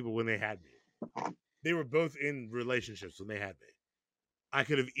other people when they had me. They were both in relationships when they had me. I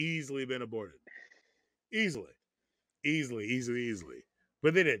could have easily been aborted. Easily.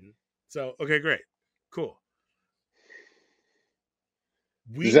 But they didn't. So, okay, great. Cool.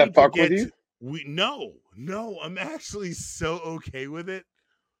 Does that fuck with you? No, I'm actually so okay with it.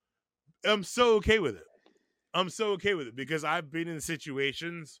 I'm so okay with it because I've been in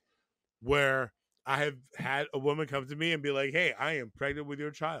situations where I have had a woman come to me and be like, hey, I am pregnant with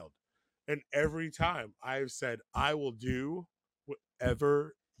your child. And every time I've said, I will do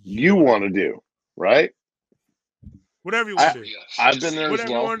whatever you want to do, right? Whatever you want to do. I've been there whatever as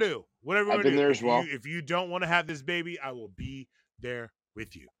well. You want to do. Whatever you want to do. I've been there as well. If you don't want to have this baby, I will be there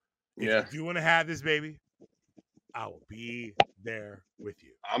with you. If you want to have this baby, I will be there with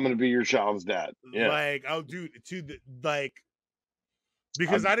you. I'm gonna be your child's dad. Yeah. Like, I'll do to the like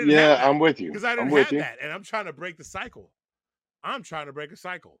because I didn't have that. I'm with you. Because I didn't have that. And I'm trying to break the cycle. I'm trying to break a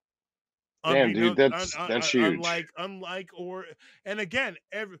cycle. Damn, dude, that's huge. And again,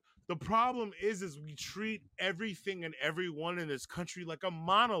 the problem is we treat everything and everyone in this country like a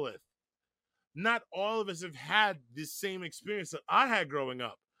monolith. Not all of us have had this same experience that I had growing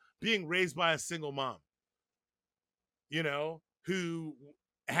up, being raised by a single mom. You know, who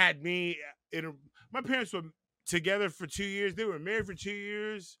had me my parents were together for 2 years. They were married for 2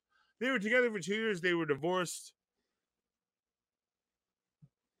 years. They were together for 2 years. They were divorced.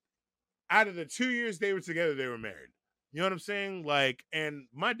 Out of the 2 years they were together, they were married. You know what I'm saying? Like, and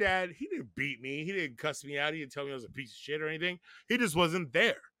my dad, he didn't beat me. He didn't cuss me out. He didn't tell me I was a piece of shit or anything. He just wasn't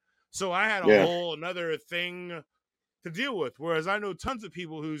there. So I had a whole another thing to deal with. Whereas I know tons of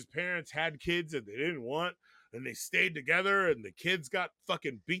people whose parents had kids that they didn't want, and they stayed together, and the kids got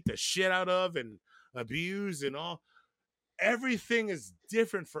fucking beat the shit out of and abused and all. Everything is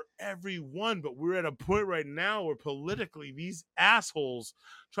different for everyone, but we're at a point right now where politically these assholes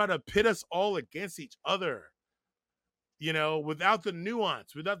try to pit us all against each other, you know, without the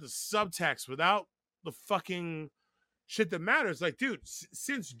nuance, without the subtext, without the fucking shit that matters. Like, dude,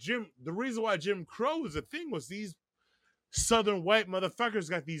 since the reason why Jim Crow was a thing was these Southern white motherfuckers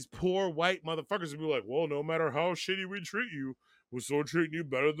got these poor white motherfuckers to be like, well, no matter how shitty we treat you, we're still treating you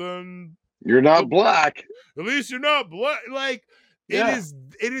better than you're not black. At least you're not black. Like, it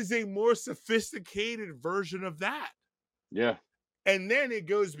is a more sophisticated version of that. Yeah. And then it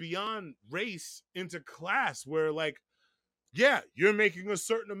goes beyond race into class where, like, yeah, you're making a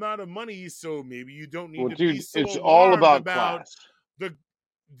certain amount of money, so maybe you don't need to be so it's all about class. But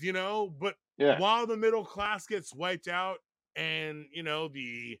while the middle class gets wiped out and, you know,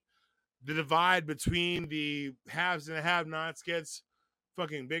 the divide between the haves and have-nots gets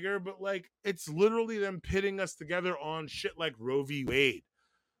fucking bigger, but like it's literally them pitting us together on shit like Roe v. Wade,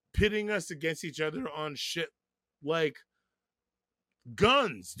 pitting us against each other on shit like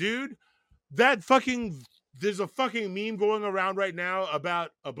guns, dude. There's a fucking meme going around right now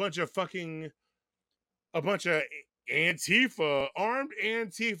about a bunch of Antifa, armed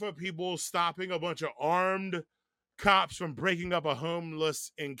Antifa people stopping a bunch of armed cops from breaking up a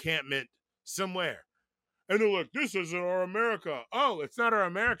homeless encampment somewhere. And they're like, this isn't our America. Oh, it's not our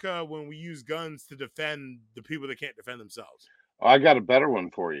America when we use guns to defend the people that can't defend themselves. I got a better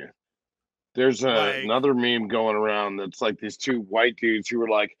one for you. There's another meme going around that's like these two white dudes who were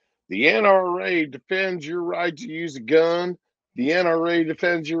like, the NRA defends your right to use a gun. The NRA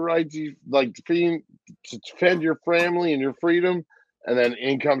defends your right to defend your family and your freedom. And then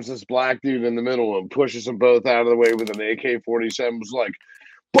in comes this black dude in the middle and pushes them both out of the way with an AK-47. Was like,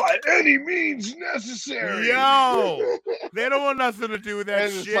 by any means necessary. Yo, they don't want nothing to do with that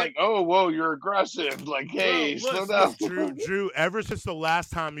and shit. It's like, oh, whoa, you're aggressive. Like, hey, slow down. Drew, ever since the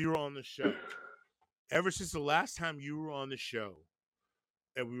last time you were on the show,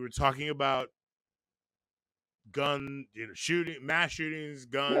 and we were talking about mass shootings,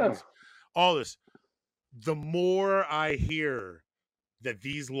 guns, all this, the more I hear that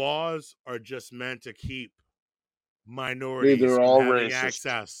these laws are just meant to keep minorities they're all having racist.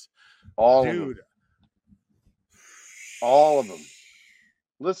 Access. All dude. of them. All of them.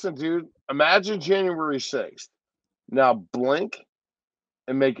 Listen, dude, imagine January 6th. Now blink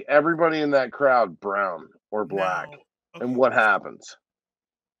and make everybody in that crowd brown or black. And what happens?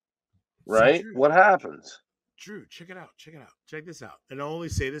 Right? Drew, what happens? Drew, check it out. Check this out. And I'll only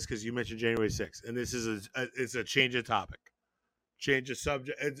say this because you mentioned January 6th. And this is it's a change of topic. Change of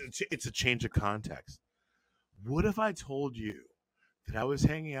subject. It's a change of context. What if I told you that I was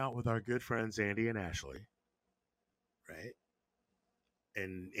hanging out with our good friends Andy and Ashley, right?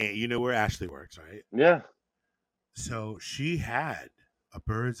 And you know where Ashley works, right? Yeah. So she had a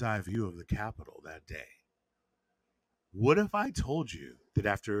bird's eye view of the Capitol that day. What if I told you that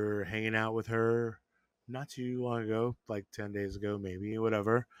after hanging out with her not too long ago, like 10 days ago, maybe,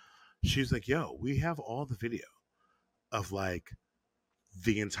 whatever, she was like, yo, we have all the video of like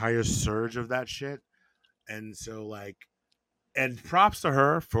the entire surge of that shit. And so, like, and props to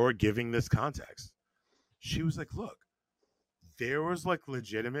her for giving this context. She was like, look, there was like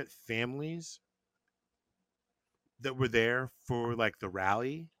legitimate families that were there for like the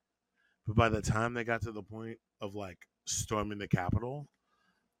rally. But by the time they got to the point of like storming the Capitol,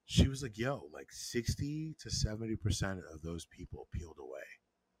 she was like, yo, like 60 to 70% of those people peeled away.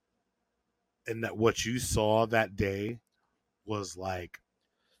 And that what you saw that day was like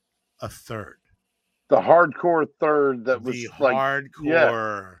a third. The hardcore third that was the like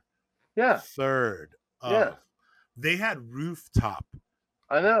hardcore third of they had rooftop.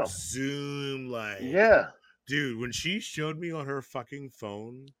 I know. Zoom, like, dude, when she showed me on her fucking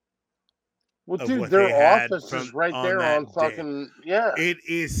phone. Well, dude, their office is right there on fucking, It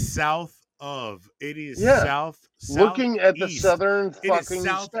is south. Looking at the southern fucking it is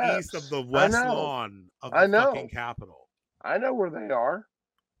southeast steps. of the west lawn of the fucking Capitol. I know where they are.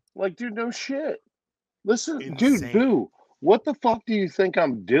 Like, dude, no shit. Listen, Insane. dude, what the fuck do you think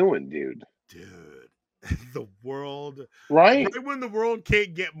I'm doing, dude? Dude, the world, right when the world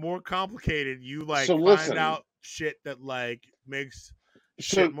can't get more complicated, you like so find listen, out shit that like makes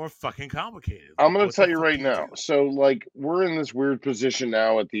So- shit more fucking complicated. I'm Like, going what to tell the you fuck right do now. do? So, like, we're in this weird position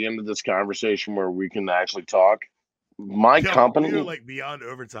now at the end of this conversation where we can actually talk. My Yo, company, we are like beyond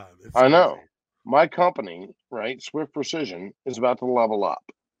overtime. It's I know. crazy. My company, right, Swift Precision, is about to level up.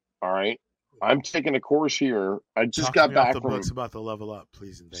 All right. I'm taking a course here. I just Talk got to me off back the from. books about the level up,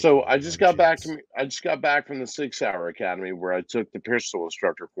 please. And thank So you. I You just have a got back chance. to. I just got back from the 6-hour academy where I took the pistol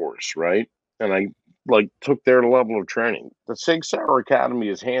instructor course, right? And I like took their level of training. The 6-hour academy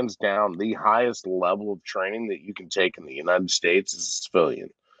is hands down the highest level of training that you can take in the United States as a civilian.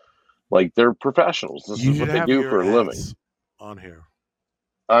 Like they're professionals. This You is should what they have do your for a living. ads on here.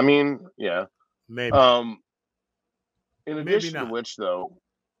 I mean, yeah. Maybe. In Maybe addition to not. which, though,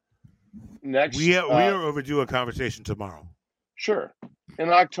 next We are overdue a conversation tomorrow. sure. In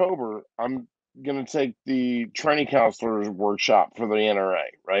October, I'm going to take the training counselors workshop for the NRA,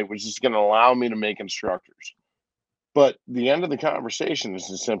 right? Which is going to allow me to make instructors. But the end of the conversation is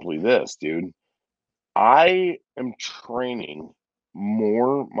just simply this, dude. I am training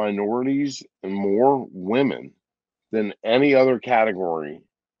more minorities and more women than any other category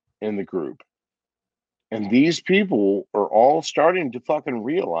in the group. And these people are all starting to fucking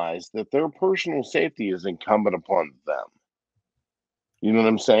realize that their personal safety is incumbent upon them. You know what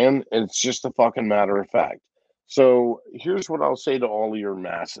I'm saying? It's just a fucking matter of fact. So here's what I'll say to all of your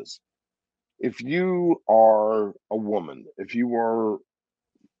masses. If you are a woman, if you are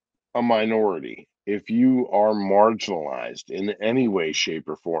a minority, if you are marginalized in any way, shape,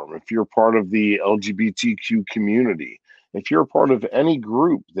 or form, if you're part of the LGBTQ community, if you're part of any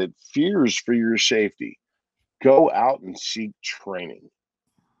group that fears for your safety, go out and seek training.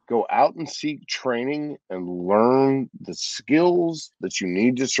 Go out and seek training and learn the skills that you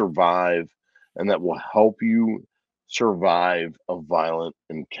need to survive and that will help you survive a violent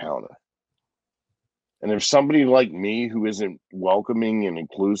encounter. And if somebody like me who isn't welcoming and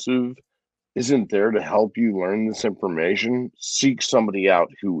inclusive isn't there to help you learn this information, seek somebody out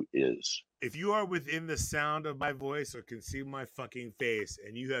who is. If you are within the sound of my voice or can see my fucking face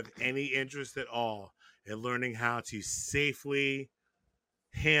and you have any interest at all in learning how to safely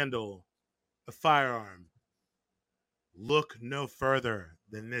handle a firearm, look no further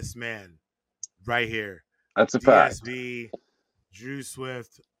than this man right here. That's a fact. DSV, Drew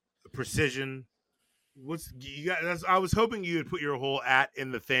Swift, Precision. What's you got? I was hoping you would put your whole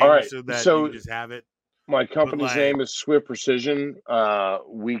in the thing, All right, so that so you just have it. My company's like- name is Swift Precision.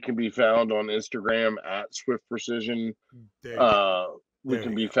 We can be found on Instagram at Swift Precision. There you go. We There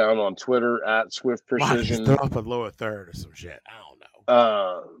can you be go. found on Twitter at Swift Precision. Throw up a lower third or some shit. I don't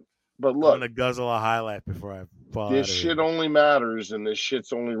know. But I'm look, gonna guzzle a highlight before I fall this out of shit here. only matters and this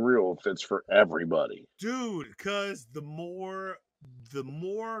shit's only real if it's for everybody. Dude, because the more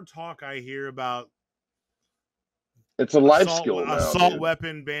talk I hear about It's a life skill now, assault dude.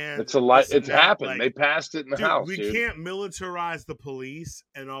 weapon ban, It's a life. this and It's that, happened. like, They passed it in the dude, house, we dude. can't militarize the police,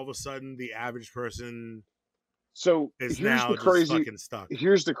 and all of a sudden, the average person So is here's now the just crazy. fucking stuck.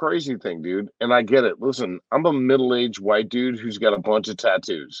 Here's the crazy thing, dude. And I get it. Listen, I'm a middle-aged white dude who's got a bunch of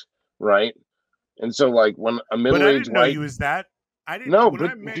tattoos, right? And so, like, when a But I middle-aged didn't know white, you was that. I didn't. no, when I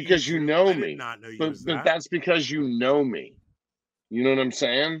but met because you Drew, know I me. did not know you but was but that. that's because you know me. You know what I'm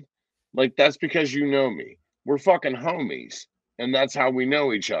saying? Like, that's because you know me. We're fucking homies, and that's how we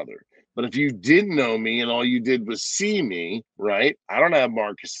know each other. But if you didn't know me and all you did was see me, right? I don't have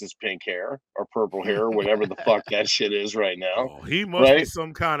Marcus's pink hair or purple hair or whatever the fuck that shit is right now. Oh, he must be right?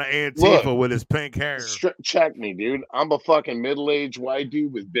 some kind of Antifa Look, with his pink hair. Check me, dude. I'm a fucking middle-aged white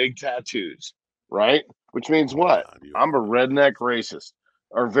dude with big tattoos, right? Which means what? God, you I'm a are. redneck racist,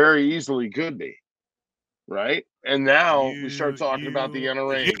 or very easily could be, right? And now we start talking about the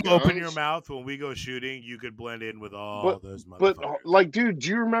NRA. If you and open your guns. mouth when we go shooting, you could blend in with all But- those But motherfuckers. like, dude, do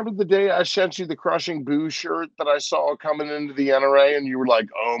you remember the day I sent you the Crushing Boo shirt that I saw coming into the NRA, and you were like,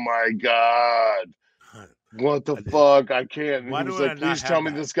 "Oh my god, what the I did. fuck? I can't." And Why he was do I like, not "Please have tell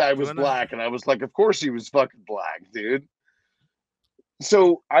me that? this guy Do was I not- black," and I was like, "Of course he was fucking black, dude."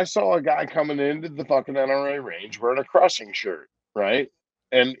 So I saw a guy coming into the fucking NRA range wearing a Crushing shirt, right?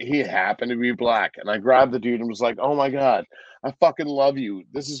 And he happened to be black. And I grabbed the dude and was like, "Oh my God, I fucking love you.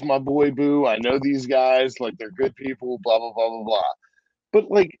 This is my boy Boo. I know these guys, like they're good people, blah, blah, blah, blah, blah." But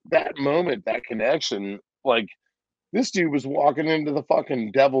like that moment, that connection, like this dude was walking into the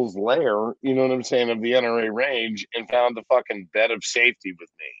fucking devil's lair, you know what I'm saying, of the NRA range and found a fucking bed of safety with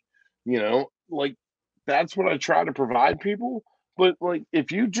me. You know, like that's what I try to provide people. But like,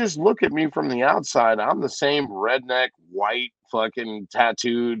 if you just look at me from the outside, I'm the same redneck, white, fucking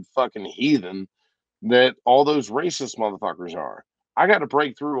tattooed, fucking heathen that all those racist motherfuckers are. I got to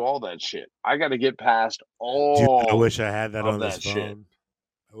break through all that shit. I got to get past all. Dude, I wish I had that on this phone. Shit.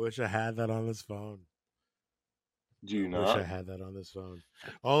 I wish I had that on this phone. Do you I not? wish I had that on this phone.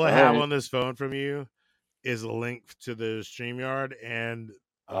 All I have on this phone from you is a link to the StreamYard and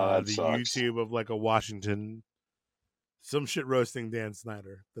the sucks. YouTube of like a Washington, some shit roasting Dan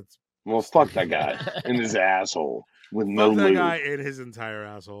Snyder. That's fuck that guy in his asshole with fuck no that lube. guy in his entire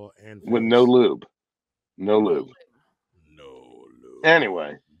asshole and with no lube, no lube.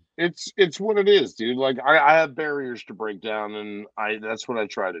 Anyway, it's what it is, dude. Like I have barriers to break down, and that's what I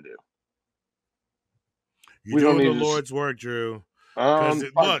try to do. You're doing the Lord's work, Drew.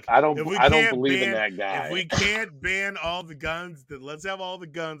 Look, I don't believe in that guy. If we can't ban all the guns, then let's have all the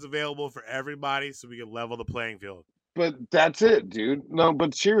guns available for everybody so we can level the playing field. But that's it, dude. No,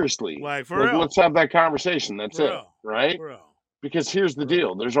 but seriously, like for real, let's have that conversation. That's it, right? Because here's the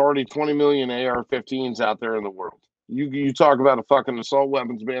deal: there's already 20 million AR-15s out there in the world. You talk about a fucking assault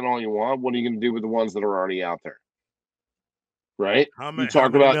weapons ban all you want. What are you going to do with the ones that are already out there? Right? How many? You talk how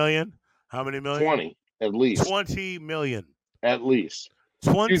many about million? How many million? 20 at least. 20 million. At least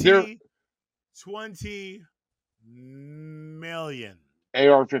 20 million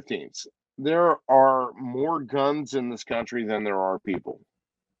AR-15s. There are more guns in this country than there are people.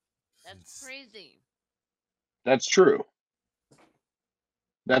 That's crazy. That's true.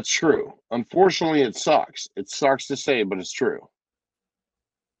 That's true. Unfortunately, it sucks. It sucks to say, but it's true.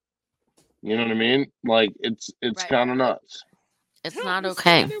 You know what I mean? Like it's kind of nuts. It's not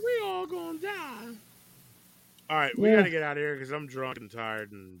okay. We all gonna die. All right, we gotta get out of here because I'm drunk and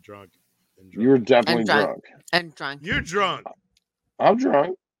tired and drunk. You're definitely drunk. And drunk. You're drunk. I'm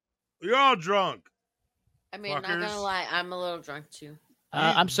drunk. You're all drunk. I mean, not gonna lie, I'm a little drunk too.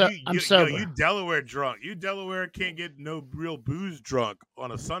 I'm sober. You Delaware drunk. You Delaware can't get no real booze drunk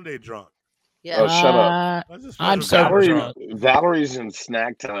on a Sunday drunk. Yeah. Oh, shut up. I'm sober. Valerie's in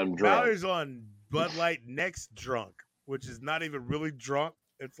snack time drunk. Valerie's on Bud Light Next drunk, which is not even really drunk.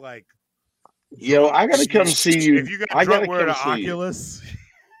 It's like, yo, I gotta come see you. If you got drunk wearing an Oculus.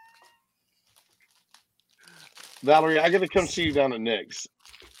 Valerie, I gotta come see you down at Nick's.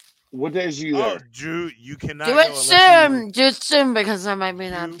 What days are you there? Drew, you cannot do it soon. Do it soon because I might be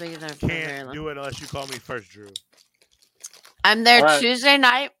not be there for very Can't long. do it unless you call me first, Drew. I'm there Right. Tuesday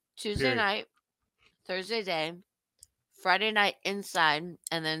night, Period. night, Thursday day, Friday night inside,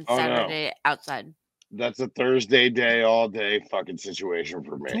 and then Oh, no. Saturday outside. That's a Thursday day, all day fucking situation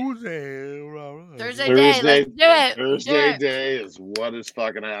for me. Thursday day, let's do it. Thursday do it. day is what is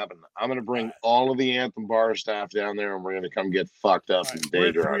fucking happening. I'm gonna bring all of the Anthem bar staff down there, and we're gonna come get fucked up and We're day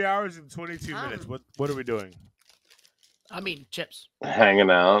at 3 drunk, hours and 22 minutes. What are we doing? I'm eating chips.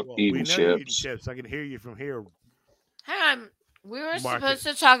 hanging out, Well, we eating know you're eating chips. chips. I can hear you from here. Hang on. We were Mark supposed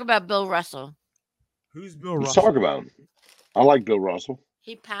to talk about Bill Russell. Who's Bill Let's Russell? talk about him. I like Bill Russell.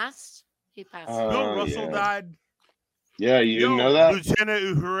 He passed. He passed. Bill Russell yeah. died. Yeah, you didn't know that? Lieutenant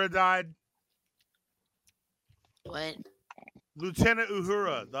Uhura died. What? Lieutenant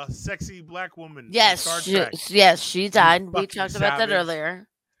Uhura, the sexy black woman. from Yes, Star she, Trek. yes, she died. We fucking talked about that savage. earlier.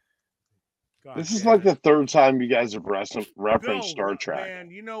 God This is damn like it. the third time you guys have referenced No, Star Trek. Man,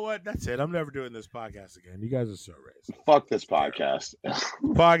 you know what? That's it. I'm never doing this podcast again. You guys are so racist. Fuck this podcast.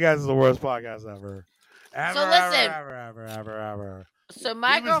 Podcast is the worst podcast ever. Ever, So listen. ever. So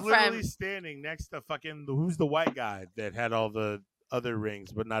my He was literally girlfriend, standing next to fucking who's the white guy that had all the other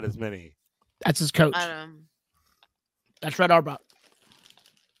rings but not as many. That's his coach. That's Red Auerbach.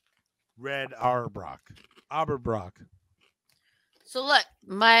 Red Auerbach. so look,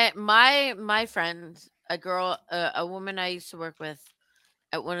 my friend, a woman I used to work with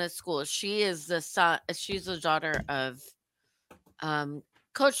at one of the schools. She's the daughter of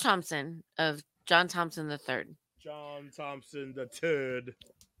Coach Thompson, of John Thompson III. John Thompson the Turd.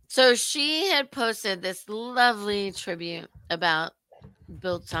 So she had posted this lovely tribute about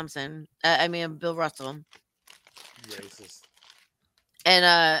Bill Thompson. Bill Russell. Racist.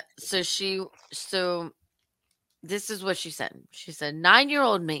 And so this is what she said. She said,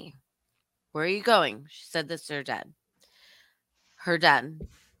 9-year-old me, where are you going? She said this to her dad. Her dad,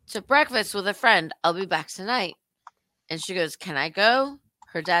 to breakfast with a friend. I'll be back tonight. And she goes, can I go?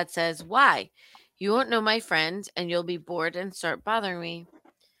 Her dad says, why? You won't know my friend and you'll be bored and start bothering me.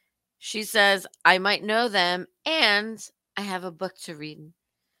 She says, I might know them and I have a book to read.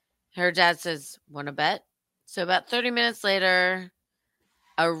 Her dad says, want to bet? So about 30 minutes later,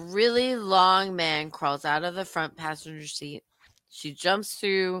 a really long man crawls out of the front passenger seat. She jumps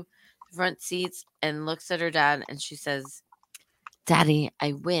through the front seats and looks at her dad and she says, Daddy,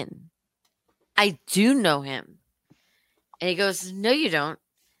 I win. I do know him. And he goes, no, you don't.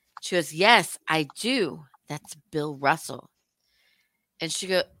 She goes, yes, I do. That's Bill Russell. And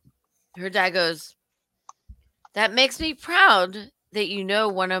her dad goes, that makes me proud that you know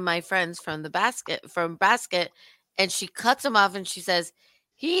one of my friends from basket. And she cuts him off and she says,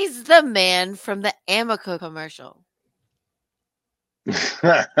 he's the man from the Amoco commercial.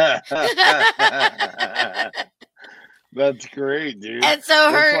 That's great, dude. And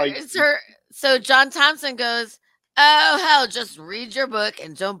so so John Thompson goes, oh, hell, just read your book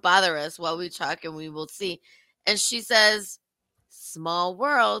and don't bother us while we talk and we will see. And she says, small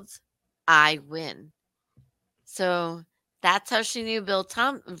world, I win. So that's how she knew Bill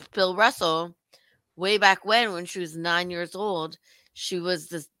Russell way back when she was 9 years old. She was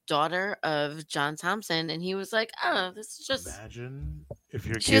the daughter of John Thompson, and he was like, "Oh, this is just." Imagine if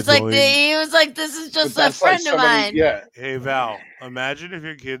your He was like, "This is just a friend of mine." Yeah. Hey Val, imagine if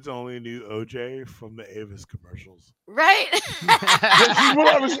your kids only knew OJ from the Avis commercials. Right? This is what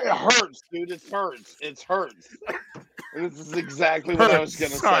I was. It hurts, dude. It hurts. It hurts. This is exactly what I was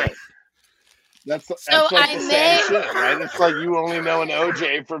gonna say. That's like the same shit, right? It's like you only know an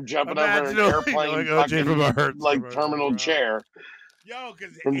OJ from jumping over an airplane, OJ from a Hertz terminal chair. Yo,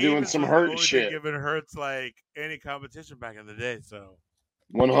 because from doing some Hertz shit. Giving Hertz like any competition back in the day, so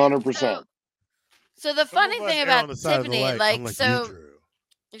 100%. So the funny thing about Tiffany,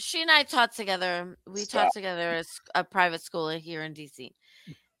 she and I taught together. We taught together at a private school here in DC,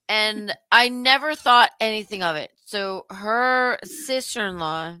 and I never thought anything of it. So her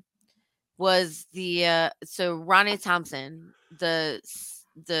sister-in-law was Ronnie Thompson, the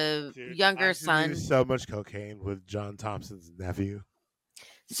younger son. So much cocaine with John Thompson's nephew.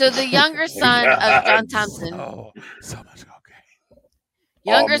 So the younger son of John Thompson. Oh, so much cocaine.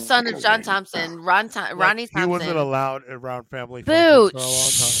 Younger son of John Thompson, Ronnie Thompson. He wasn't allowed around family functions for a long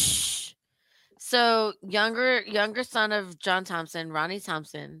time. So younger son of John Thompson, Ronnie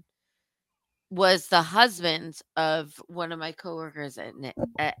Thompson, was the husband of one of my coworkers at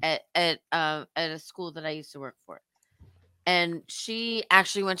a school that I used to work for. And she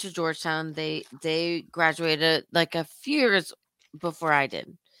actually went to Georgetown. They graduated like a few years before I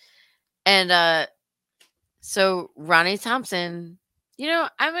did. And so Ronnie Thompson, I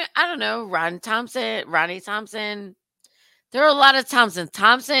don't know, Ronnie Thompson. There are a lot of Thompsons.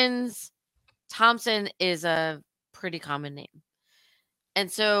 Thompson is a pretty common name. And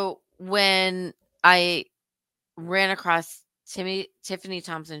so when I ran across Tiffany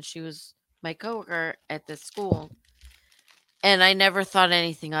Thompson, she was my coworker at this school, and I never thought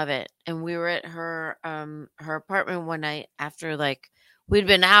anything of it. And we were at her apartment one night after we'd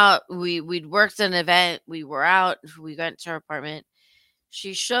been out, we'd worked an event, we were out, we went to her apartment.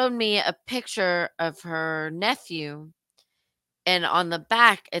 She showed me a picture of her nephew, and on the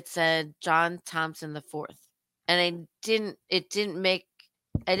back it said John Thompson IV. And I didn't make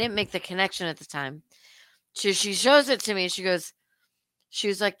the connection at the time. So she shows it to me. She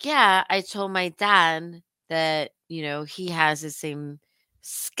was like, yeah, I told my dad that, he has the same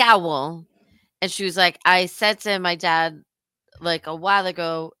scowl. And she was like, I said to my dad like a while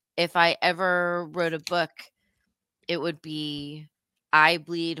ago, if I ever wrote a book, it would be I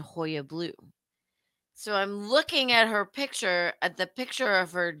Bleed Hoya Blue. So I'm looking at the picture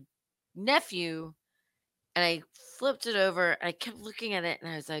of her nephew, and I flipped it over and I kept looking at it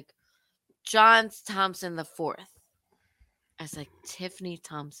and I was like, John Thompson IV. I was like, Tiffany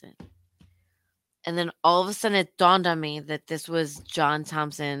Thompson. And then all of a sudden it dawned on me that this was John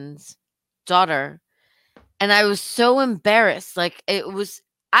Thompson's daughter. And I was so embarrassed. I'd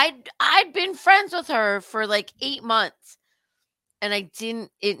been friends with her for 8 months. And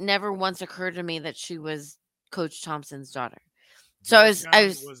it never once occurred to me that she was Coach Thompson's daughter. So I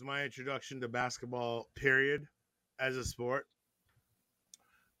was my introduction to basketball, period, as a sport.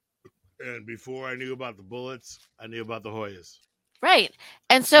 And before I knew about the Bullets, I knew about the Hoyas. Right.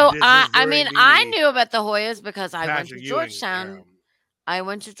 And so I knew about the Hoyas because I went to Georgetown. I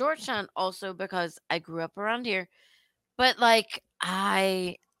went to Georgetown also because I grew up around here. But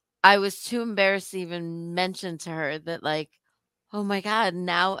I was too embarrassed to even mention to her that oh my God,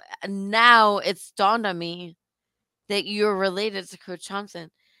 now it's dawned on me that you're related to Coach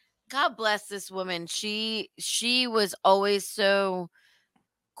Thompson. God bless this woman. She was always so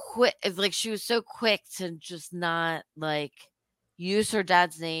quick. She was so quick to just not use her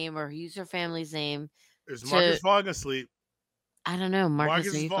dad's name or use her family's name. Is Marcus falling asleep? I don't know. Marcus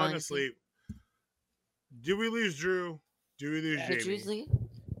is falling asleep. Did we lose Drew? Did we lose Jamie?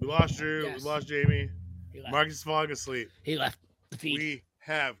 We lost Drew. Yes. We lost Jamie. Marcus is falling asleep. He left the feed. We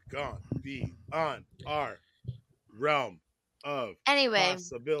have gone beyond our realm of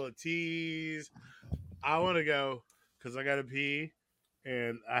possibilities. I want to go because I got to pee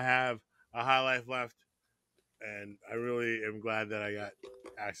and I have a high life left and I really am glad that I got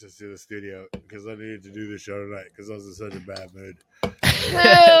access to the studio because I needed to do the show tonight because I was in such a bad mood.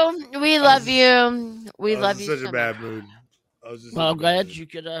 We love you. We love you. Such a bad mood. Well, I'm glad you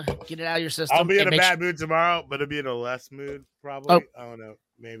could get it out of your system. I'll be in a bad mood tomorrow, but I'll be in a less mood probably. Oh. I don't know,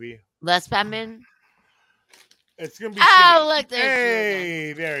 maybe less bad mood. It's gonna be. Look,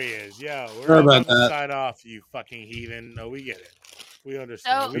 hey, there he is. Yo, we're Sorry about about to that. sign off, you fucking heathen. No, we get it. We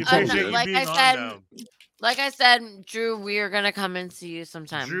understand. So, We appreciate you like being I on, said, though. like I said, Drew, we are gonna come and see you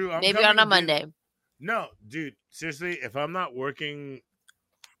sometime. Drew, I'm maybe coming, on a dude. Monday. No, dude, seriously, if I'm not working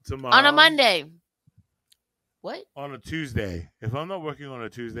tomorrow On a Monday. What? on a Tuesday, if I'm not working on a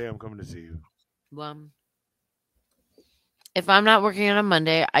Tuesday, I'm coming to see you. Well, if I'm not working on a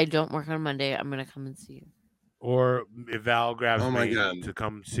Monday, I don't work on a Monday. I'm gonna come and see you. Or if Val grabs Oh my me God. to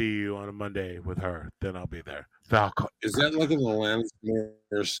come see you on a Monday with her, then I'll be there. Val, Is that like an Alanis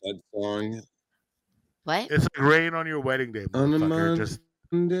Morissette song? What? it's like rain on your wedding day, On a motherfucker. Just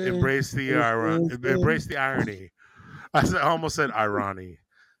Monday. embrace the embrace the irony. I almost said irony.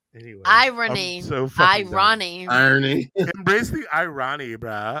 Anyway, Irony. I'm so fucking dumb. Irony. Irony. Embrace the irony,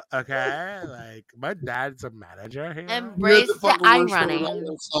 bruh. Okay, like my dad's a manager here. Embrace the fucking worst part irony. about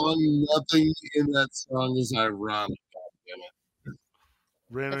that song, nothing in that song is ironic. God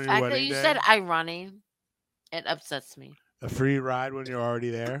Rain The on your fact that wedding you day. said irony, it upsets me. A free ride when you're already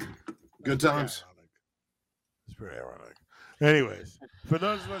there. damn it. Good times. It's pretty ironic. Anyways, for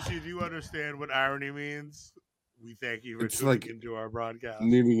those of us who do understand what irony means, we thank you for It's tuning like into our broadcast.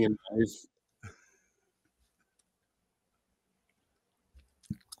 Needing a knife.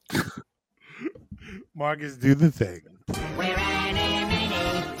 Marcus, do the thing.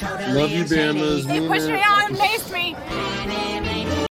 Love you, Bamas. They pushed me out and maced me.